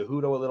trained with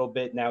Cejudo a little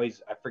bit. Now I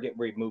forget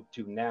where he moved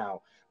to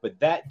now, but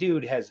that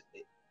dude has,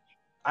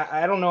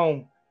 I don't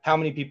know how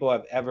many people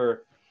have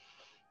ever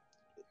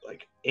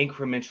like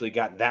incrementally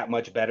got that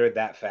much better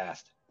that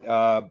fast.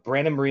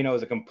 Brandon Moreno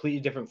is a completely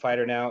different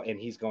fighter now, and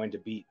he's going to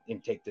beat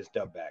and take this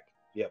dub back.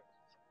 Yep.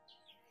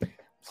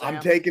 I'm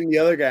taking the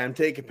other guy. I'm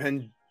taking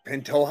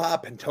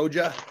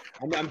Pantoja.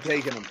 I'm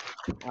taking him.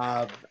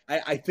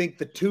 I think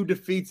the 2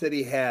 defeats that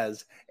he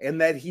has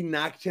and that he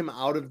knocked him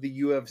out of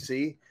the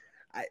UFC,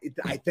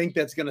 I think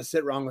that's going to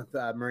sit wrong with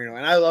Moreno.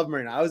 And I love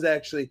Moreno. I was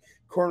actually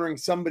cornering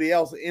somebody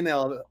else in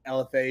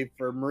LFA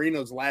for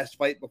Moreno's last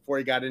fight before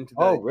he got into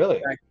the. Oh,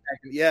 really?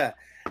 Yeah.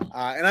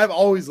 And I've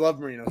always loved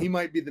Moreno. He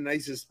might be the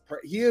nicest.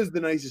 He is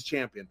the nicest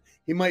champion.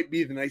 He might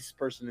be the nicest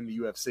person in the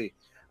UFC.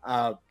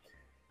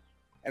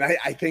 And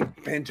I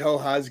think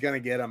Pantoja is going to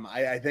get him.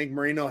 I think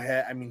Moreno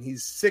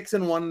he's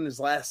 6-1 in his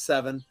last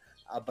 7,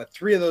 but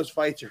 3 of those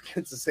fights are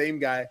against the same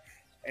guy.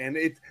 And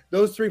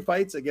those 3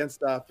 fights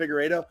against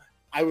Figueiredo,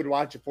 I would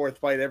watch a 4th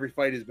fight. Every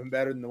fight has been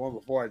better than the one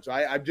before. So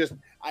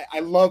I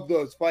love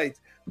those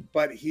fights,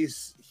 but he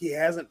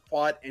hasn't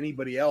fought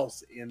anybody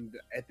else in,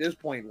 at this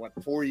point,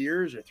 4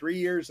 years or 3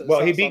 years?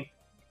 Well, he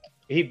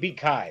beat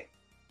Kai.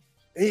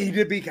 He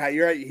did beat Kai.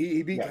 You're right.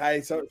 He beat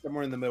Kai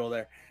somewhere in the middle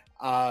there.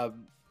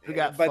 Who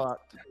got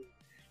fucked?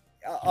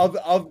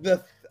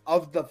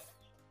 Of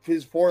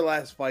his 4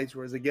 last fights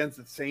was against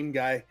the same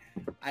guy.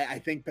 I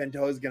think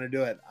Pantoja is going to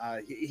do it.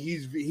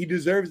 He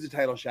deserves the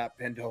title shot.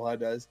 Pantoja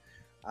does,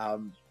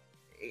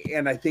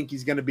 and I think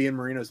he's going to be in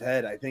Moreno's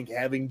head. I think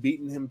having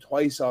beaten him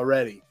twice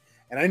already,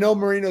 and I know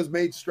Moreno's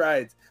made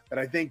strides, but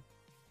I think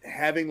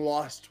having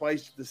lost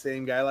twice to the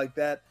same guy like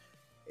that,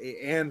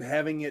 and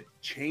having it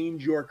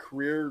change your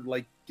career,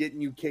 like getting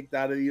you kicked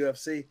out of the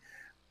UFC.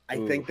 I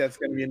think that's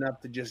going to be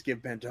enough to just give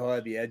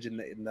Pantoja the edge in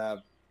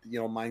the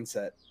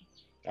mindset.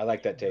 I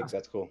like that take.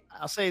 That's cool.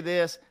 I'll say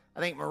this.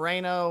 I think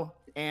Moreno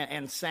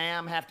and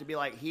Sam have to be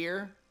like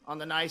here on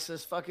the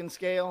nicest fucking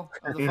scale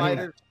of the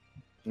fighters.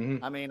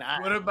 Mm-hmm. I mean,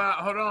 what about,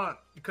 hold on,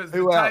 because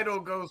the title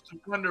goes to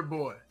Wonder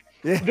Boy.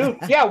 Dude,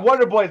 yeah,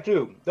 Wonder Boy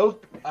too. Those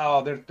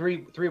they're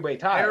three-way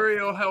tie.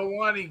 Ariel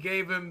Helwani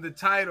gave him the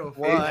title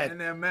for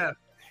NMF.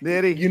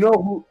 Did he? You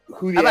know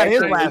who How about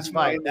his last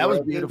fight? That was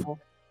beautiful.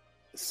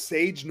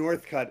 Sage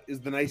Northcutt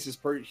is the nicest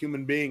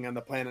human being on the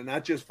planet,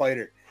 not just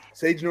fighter.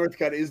 Sage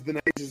Northcutt is the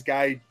nicest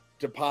guy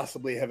to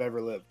possibly have ever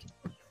lived.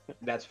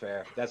 That's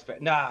fair.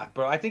 Nah,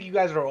 bro. I think you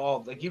guys are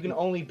all like, you can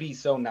only be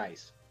so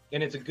nice,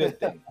 and it's a good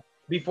thing.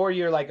 Before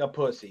you're like a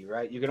pussy,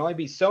 right? You can only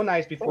be so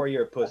nice before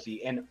you're a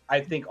pussy, and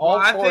I think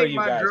all 4 of you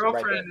guys. My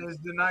girlfriend is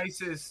the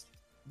nicest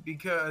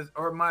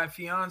or my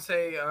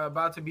fiance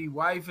about to be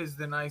wife is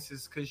the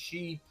nicest because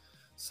she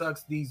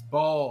sucks these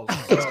balls.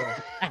 So,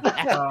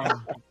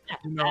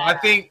 I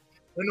think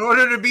in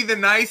order to be the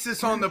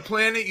nicest on the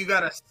planet, you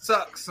gotta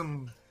suck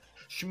some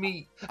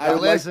schmeat.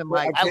 Listen,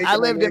 Mike. I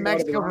lived in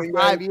Mexico for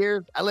 5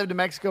 years. I lived in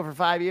Mexico for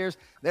 5 years.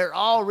 They're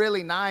all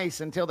really nice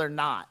until they're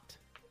not.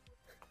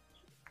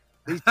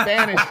 These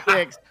Spanish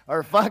chicks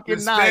are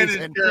fucking nice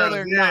until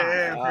they're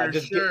not.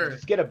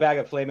 Just get a bag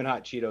of Flamin'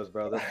 Hot Cheetos,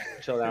 bro. They'll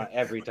chill down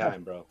every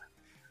time, bro.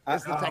 I'll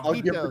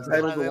give the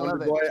title to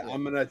Wonder Boy.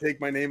 I'm gonna take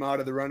my name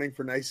out of the running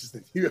for nicest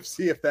in the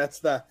UFC if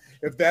that's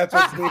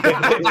what's needed.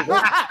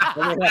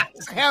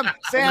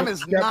 Sam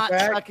is not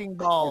sucking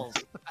balls.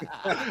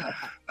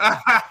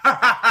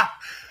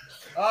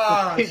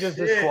 He just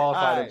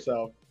disqualified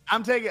himself.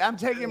 I'm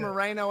taking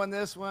Moreno in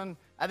this one.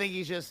 I think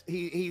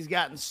he's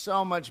gotten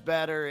so much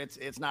better.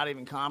 It's not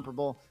even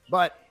comparable.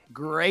 But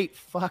great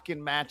fucking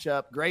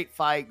matchup, great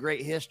fight,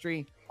 great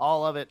history,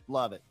 all of it.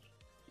 Love it.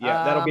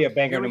 Yeah, that'll be a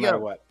banger no matter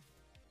what.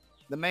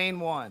 The main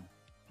one,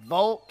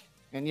 Volk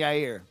and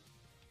Yair.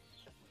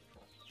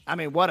 I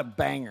mean, what a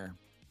banger.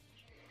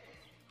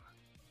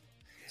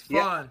 It's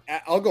fun. Yeah,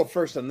 I'll go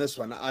first on this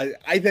one.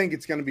 I think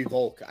it's going to be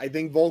Volk. I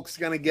think Volk's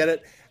going to get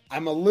it.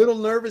 I'm a little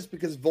nervous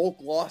because Volk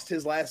lost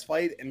his last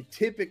fight, and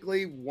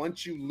typically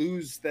once you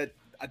lose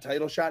a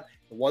title shot,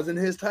 it wasn't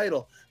his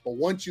title, but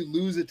once you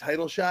lose a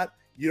title shot,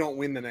 you don't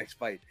win the next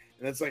fight.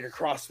 And that's like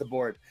across the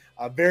board.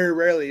 Very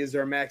rarely is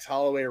there a Max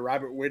Holloway or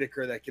Robert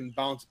Whittaker that can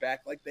bounce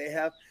back like they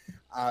have.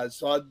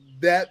 So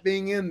that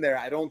being in there,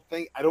 I don't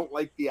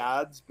like the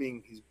odds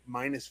being he's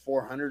minus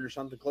 400 or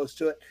something close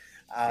to it.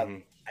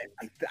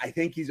 I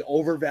think he's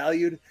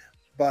overvalued,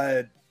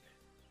 but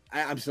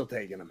I'm still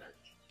taking him.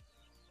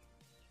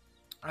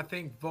 I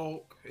think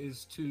Volk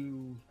is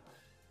too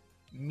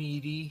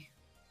meaty,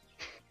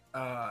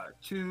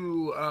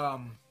 too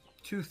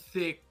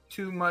thick,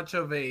 too much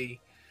of a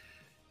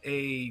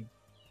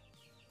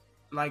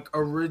like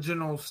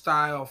original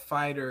style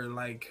fighter.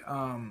 Like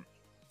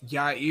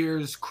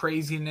Yair's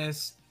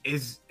craziness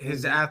is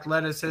his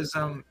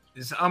athleticism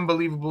is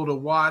unbelievable to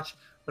watch,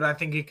 but I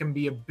think it can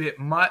be a bit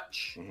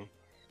much.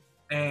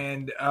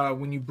 And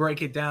when you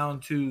break it down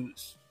to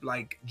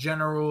like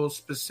general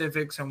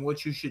specifics and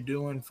what you should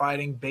do in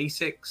fighting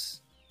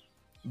basics,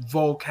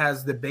 Volk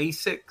has the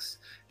basics,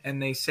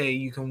 and they say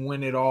you can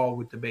win it all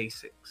with the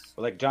basics.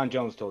 Like John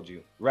Jones told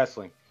you,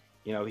 wrestling,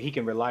 he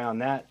can rely on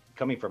that.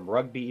 Coming from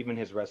rugby, even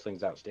his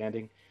wrestling's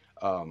outstanding.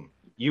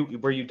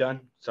 Were you done?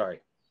 Sorry.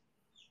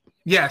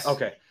 Yes.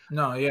 Okay.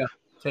 No, yeah.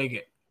 Take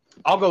it.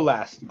 I'll go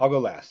last.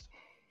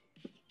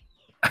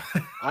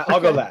 I'll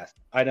go last.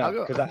 I know I'll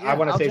go- because yeah, I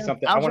want to I'll say jump-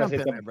 something. I'll I want to jump say in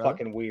something there, brother.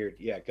 fucking weird.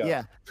 Yeah, go.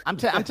 Yeah, I'm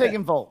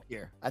taking Volk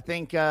here. I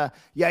think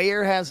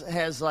Yair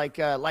has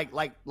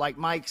like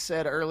Mike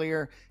said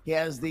earlier, he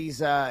has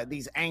these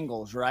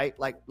angles, right?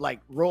 Like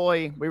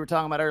Roy, we were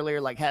talking about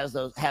earlier, like has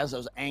those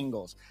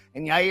angles,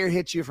 and Yair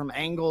hits you from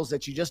angles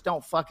that you just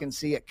don't fucking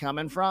see it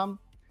coming from.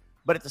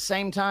 But at the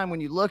same time, when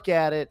you look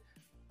at it,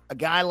 a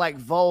guy like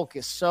Volk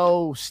is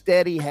so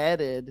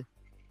steady-headed,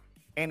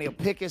 and he'll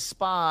pick his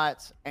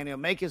spots, and he'll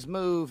make his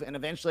move, and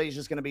eventually he's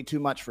just going to be too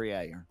much for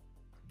Yair.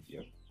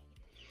 Yeah.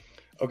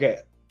 Okay,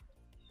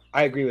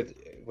 I agree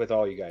with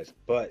all you guys,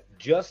 but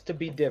just to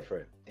be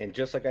different, and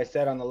just like I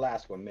said on the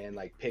last one, man,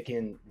 like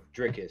picking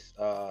Drickus,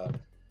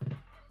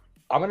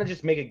 I'm gonna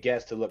just make a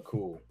guess to look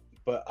cool,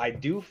 but I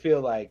do feel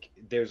like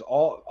there's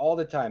all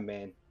the time,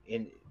 man,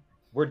 and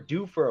we're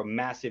due for a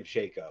massive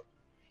shakeup.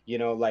 You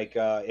know, like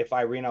if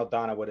Irene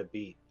Aldana would have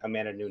beat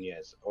Amanda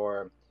Nunes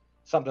or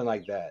something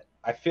like that.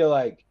 I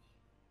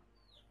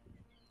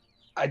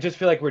just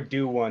feel like we're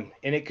due one,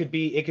 and it could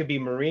be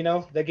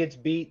Marino that gets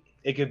beat,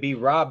 it could be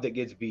Rob that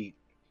gets beat,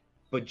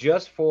 but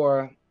just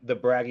for the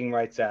bragging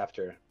rights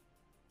after,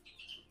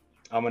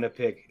 I'm gonna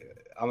pick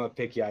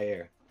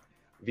Yair.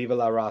 Viva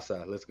la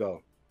raza, let's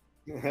go.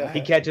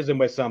 He catches him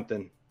with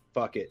something.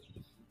 Fuck it.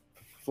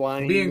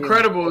 Flying. Be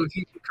incredible if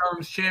he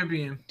becomes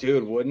champion.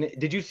 Dude, wouldn't it?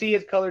 Did you see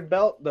his colored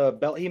belt? The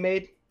belt he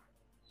made?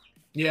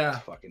 Yeah, It's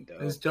fucking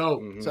dope. it's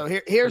dope. Mhm. So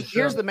here's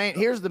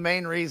the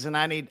main reason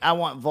I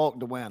want Volk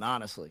to win,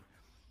 honestly.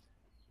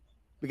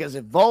 Because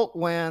if Volk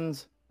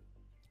wins,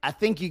 I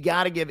think you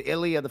got to give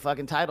Ilya the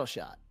fucking title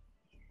shot.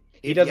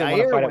 He doesn't want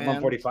to Yair fight at wins-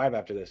 145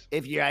 after this.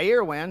 If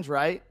Yair wins,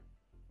 right?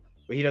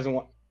 But he doesn't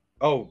want.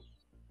 Oh,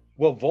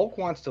 well, Volk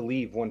wants to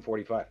leave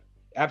 145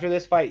 after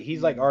this fight.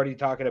 He's like already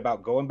talking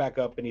about going back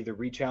up and either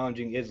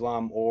re-challenging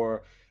Islam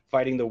or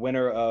fighting the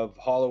winner of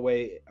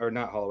Poirier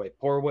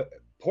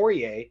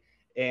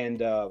and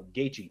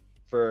Gaethje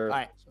for. All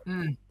right.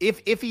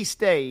 If he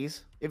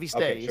stays,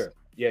 Okay, sure.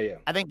 Yeah.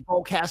 I think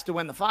Volk has to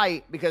win the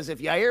fight, because if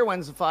Yair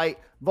wins the fight,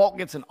 Volk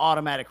gets an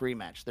automatic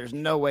rematch. There's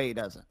no way he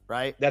doesn't,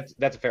 right? That's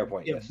a fair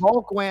point. If Yes.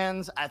 Volk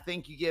wins, I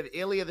think you give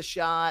Ilya the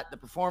shot. The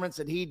performance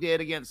that he did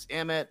against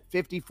Emmett,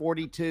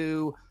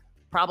 50-42,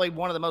 probably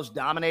one of the most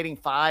dominating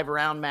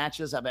 5-round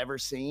matches I've ever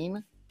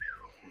seen.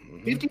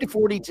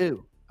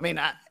 50-42. I mean,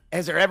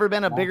 has there ever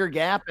been a bigger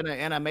gap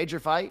in a major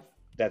fight?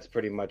 That's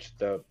pretty much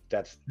the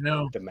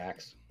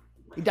max.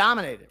 He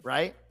dominated,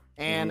 right?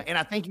 And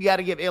I think you got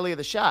to give Ilya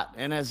the shot.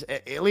 And as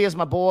Ilya's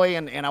my boy,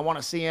 and I want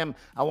to see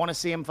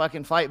him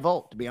fucking fight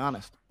Volk, to be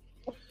honest.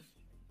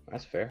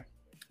 That's fair.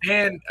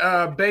 And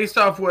based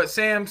off what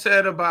Sam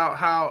said about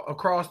how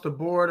across the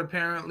board,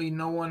 apparently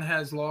no one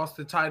has lost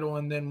the title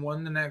and then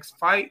won the next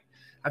fight,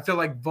 I feel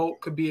like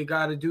Volk could be a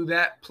guy to do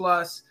that.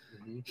 Plus,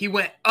 he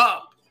went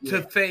up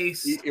to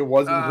face. It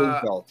wasn't his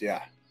belt,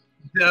 yeah.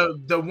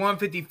 The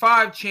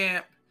 155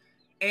 champ,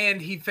 and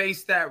he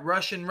faced that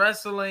Russian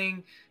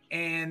wrestling,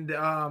 and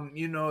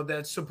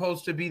that's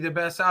supposed to be the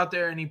best out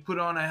there, and he put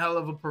on a hell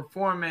of a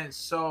performance.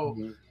 So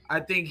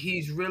I think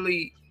he's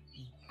really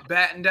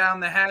batting down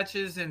the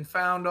hatches and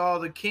found all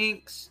the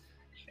kinks,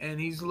 and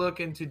he's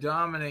looking to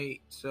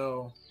dominate.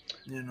 So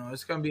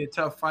it's gonna be a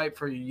tough fight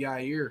for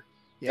Yair.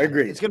 Yeah,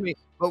 Agreed. It's gonna be,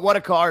 but what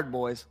a card,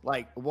 boys!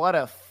 Like, what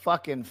a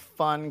fucking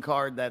fun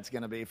card that's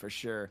gonna be for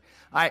sure.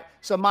 All right,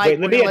 so Mike, Wait,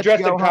 let me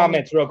address the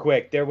comments real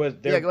quick. Go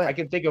ahead. I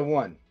can think of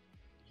one.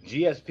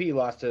 GSP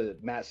lost to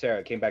Matt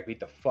Serra, came back, beat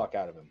the fuck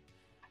out of him.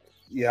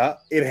 Yeah,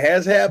 it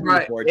has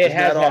happened before. It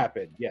has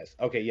happened. Yes.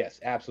 Okay. Yes.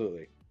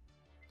 Absolutely.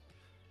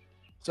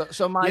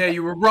 So Mike, Yeah,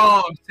 you were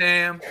wrong,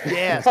 Sam.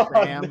 yes, Oh,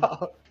 Sam.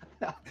 no.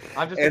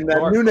 I'm just And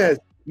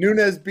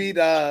Nunes beat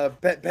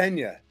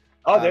Pena.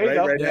 Oh, there you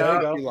go. Right There you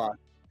now, go. he lost.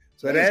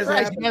 So it Jesus has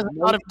Christ, happened. you guys have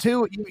thought of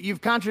two.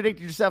 You've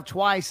contradicted yourself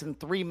twice in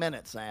 3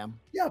 minutes, Sam.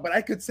 Yeah, but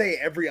I could say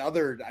every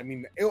other. I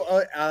mean,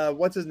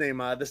 what's his name?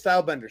 The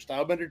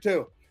Stylebender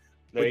too.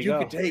 There But you you go.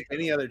 could take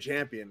any other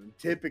champion.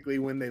 Typically,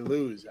 when they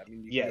lose, I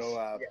mean, you Yes.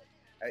 can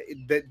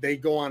go. They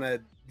go on a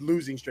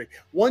losing streak.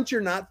 Once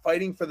you're not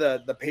fighting for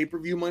the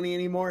pay-per-view money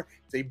anymore,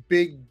 it's a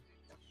big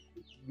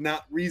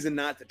reason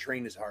not to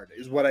train as hard.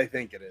 Is what I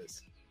think it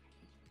is.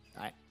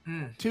 All right.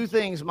 Two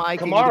things,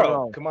 Mike. and you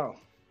Tomorrow. go.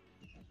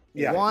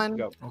 Yeah.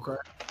 Go.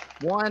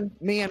 Okay.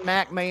 Me and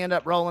Mac may end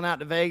up rolling out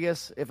to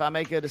Vegas if I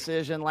make a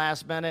decision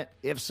last minute.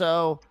 If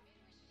so,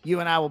 you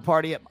and I will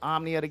party at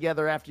Omnia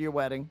together after your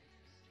wedding.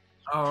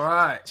 All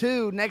right.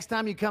 2, next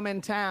time you come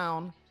in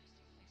town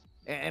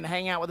and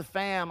hang out with the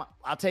fam,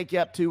 I'll take you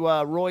up to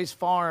Roy's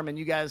farm, and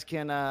you guys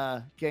can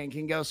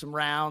go some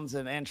rounds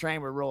and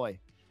train with Roy.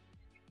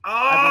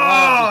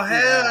 Oh,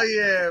 hell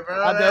yeah,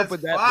 bro. How dope That's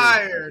would that be?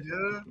 fire,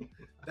 dude.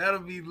 That'll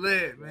be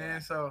lit, man.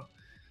 So,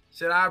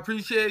 I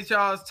appreciate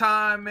y'all's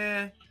time,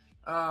 man.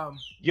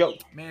 Yo,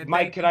 Man,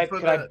 Mike, thank could you I for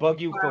the bug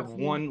you for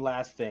platform. one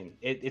last thing?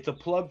 It's a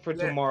plug for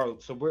tomorrow.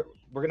 So we're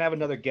gonna have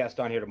another guest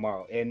on here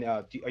tomorrow. And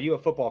are you a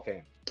football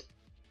fan?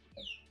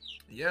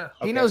 Yeah.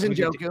 He knows who's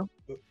your Njoku.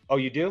 Oh,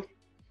 you do?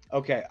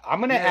 Okay, I'm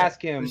gonna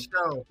ask him,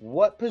 sure.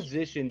 what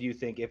position do you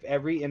think, if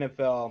every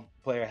NFL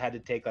player had to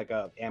take like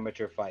a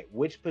amateur fight,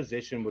 which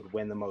position would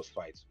win the most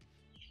fights?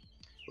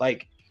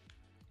 Like,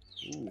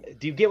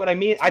 do you get what I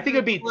mean? I think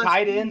it'd be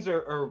tight ends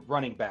or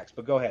running backs,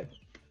 but go ahead.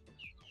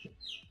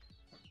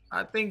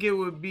 I think it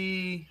would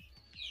be.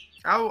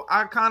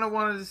 I kind of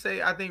wanted to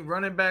say I think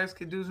running backs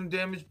could do some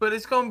damage, but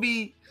it's gonna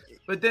be.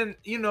 But then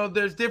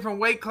there's different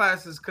weight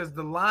classes because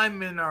the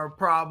linemen are a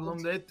problem.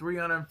 They're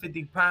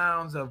 350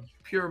 pounds of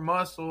pure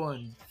muscle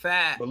and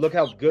fat. But look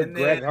how good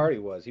Greg Hardy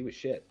was. He was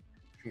shit.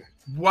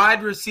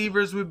 Wide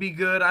receivers would be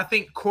good. I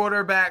think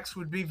quarterbacks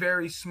would be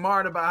very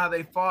smart about how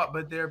they fought,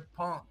 but they're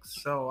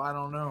punks, so I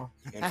don't know.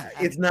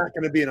 It's not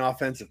going to be an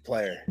offensive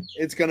player.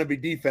 It's going to be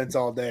defense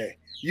all day.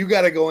 You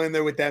got to go in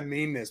there with that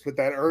meanness, with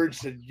that urge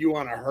that you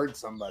want to hurt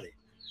somebody.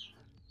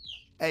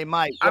 Hey,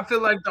 Mike. I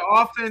feel like the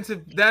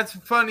offensive – that's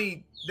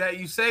funny that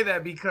you say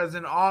that because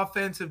an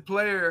offensive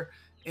player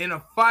in a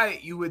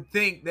fight, you would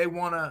think they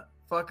want to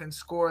fucking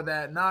score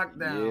that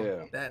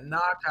knockdown, that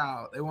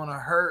knockout. They want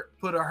to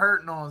put a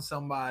hurting on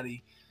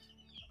somebody.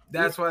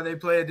 That's why they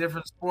play a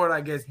different sport,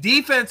 I guess.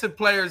 Defensive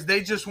players,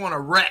 they just want to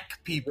wreck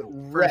people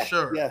for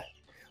sure. Yeah.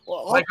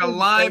 Well, like a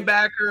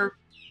linebacker,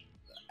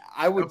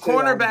 I would. A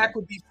cornerback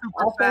would be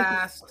super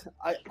fast.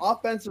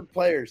 Offensive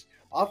players,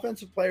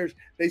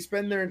 they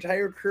spend their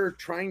entire career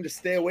trying to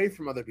stay away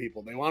from other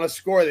people. They want to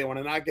score. They want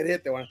to not get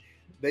hit.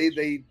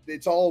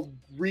 It's all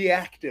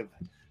reactive.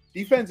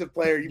 Defensive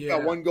player, you've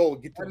got one goal: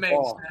 get to the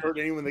ball, hurt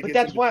anyone that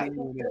gets.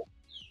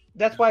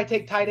 That's why I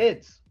take tight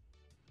ends.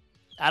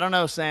 I don't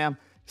know, Sam.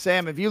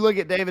 Sam, if you look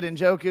at David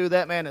Njoku,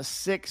 that man is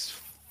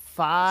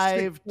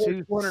 6'5",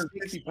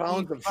 250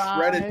 pounds of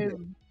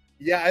shredded.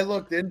 Yeah, I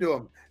looked into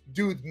him.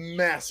 Dude's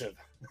massive.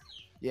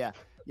 Yeah.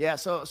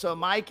 So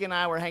Mike and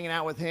I were hanging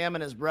out with him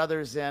and his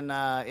brothers in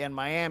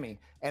Miami,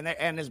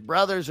 and his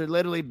brothers are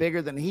literally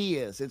bigger than he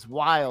is. It's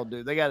wild,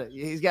 dude.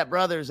 He's got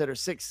brothers that are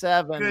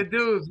 6'7". Good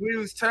dudes. We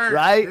was turned.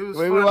 Right?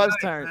 We was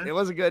turned. Man. It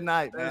was a good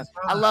night, man.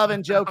 I love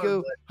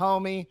Njoku,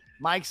 homie.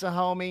 Mike's a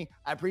homie.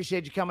 I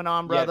appreciate you coming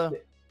on, brother. Yeah,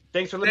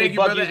 thanks for letting me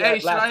bug you. Hey,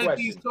 should I hit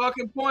these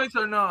talking points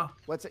or no?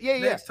 What's it?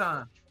 Next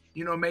time,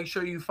 make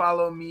sure you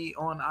follow me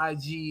on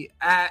IG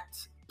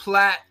at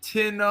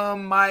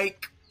Platinum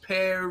Mike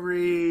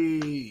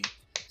Perry.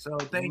 So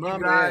thank you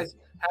guys.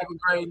 Have a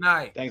great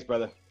night. Thanks,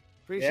 brother.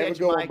 Appreciate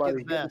you, Mike.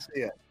 Buddy.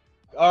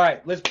 All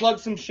right, let's plug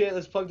some shit.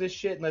 Let's plug this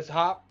shit and let's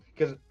hop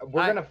because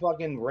we're gonna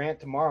fucking rant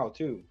tomorrow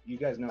too. You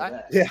guys know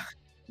that. Yeah,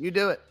 you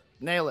do it.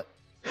 Nail it.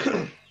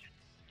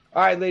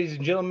 All right, ladies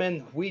and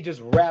gentlemen, we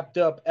just wrapped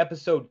up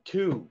episode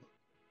 2,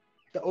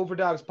 the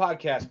Overdogs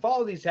podcast.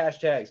 Follow these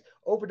hashtags: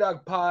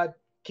 Overdog Pod,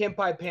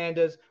 Kenpai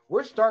Pandas.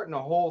 We're starting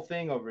a whole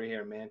thing over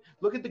here, man.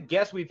 Look at the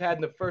guests we've had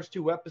in the first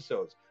 2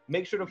 episodes.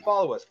 Make sure to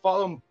follow us.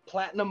 Follow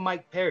Platinum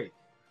Mike Perry.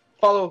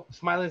 Follow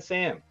Smiling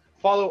Sam.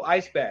 Follow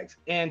Ice Bags.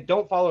 And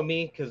don't follow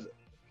me because,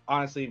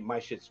 honestly, my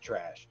shit's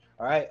trash.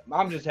 All right?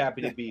 I'm just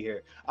happy to be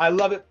here. I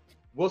love it.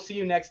 We'll see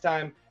you next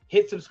time.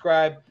 Hit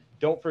subscribe.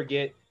 Don't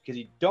forget because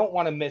you don't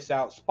want to miss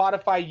out.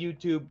 Spotify,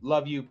 YouTube.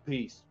 Love you.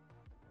 Peace.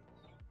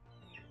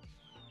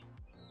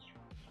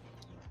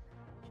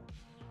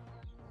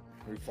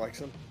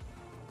 Reflexing?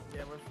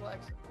 Yeah, we're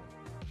flexing.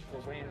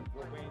 We're waiting.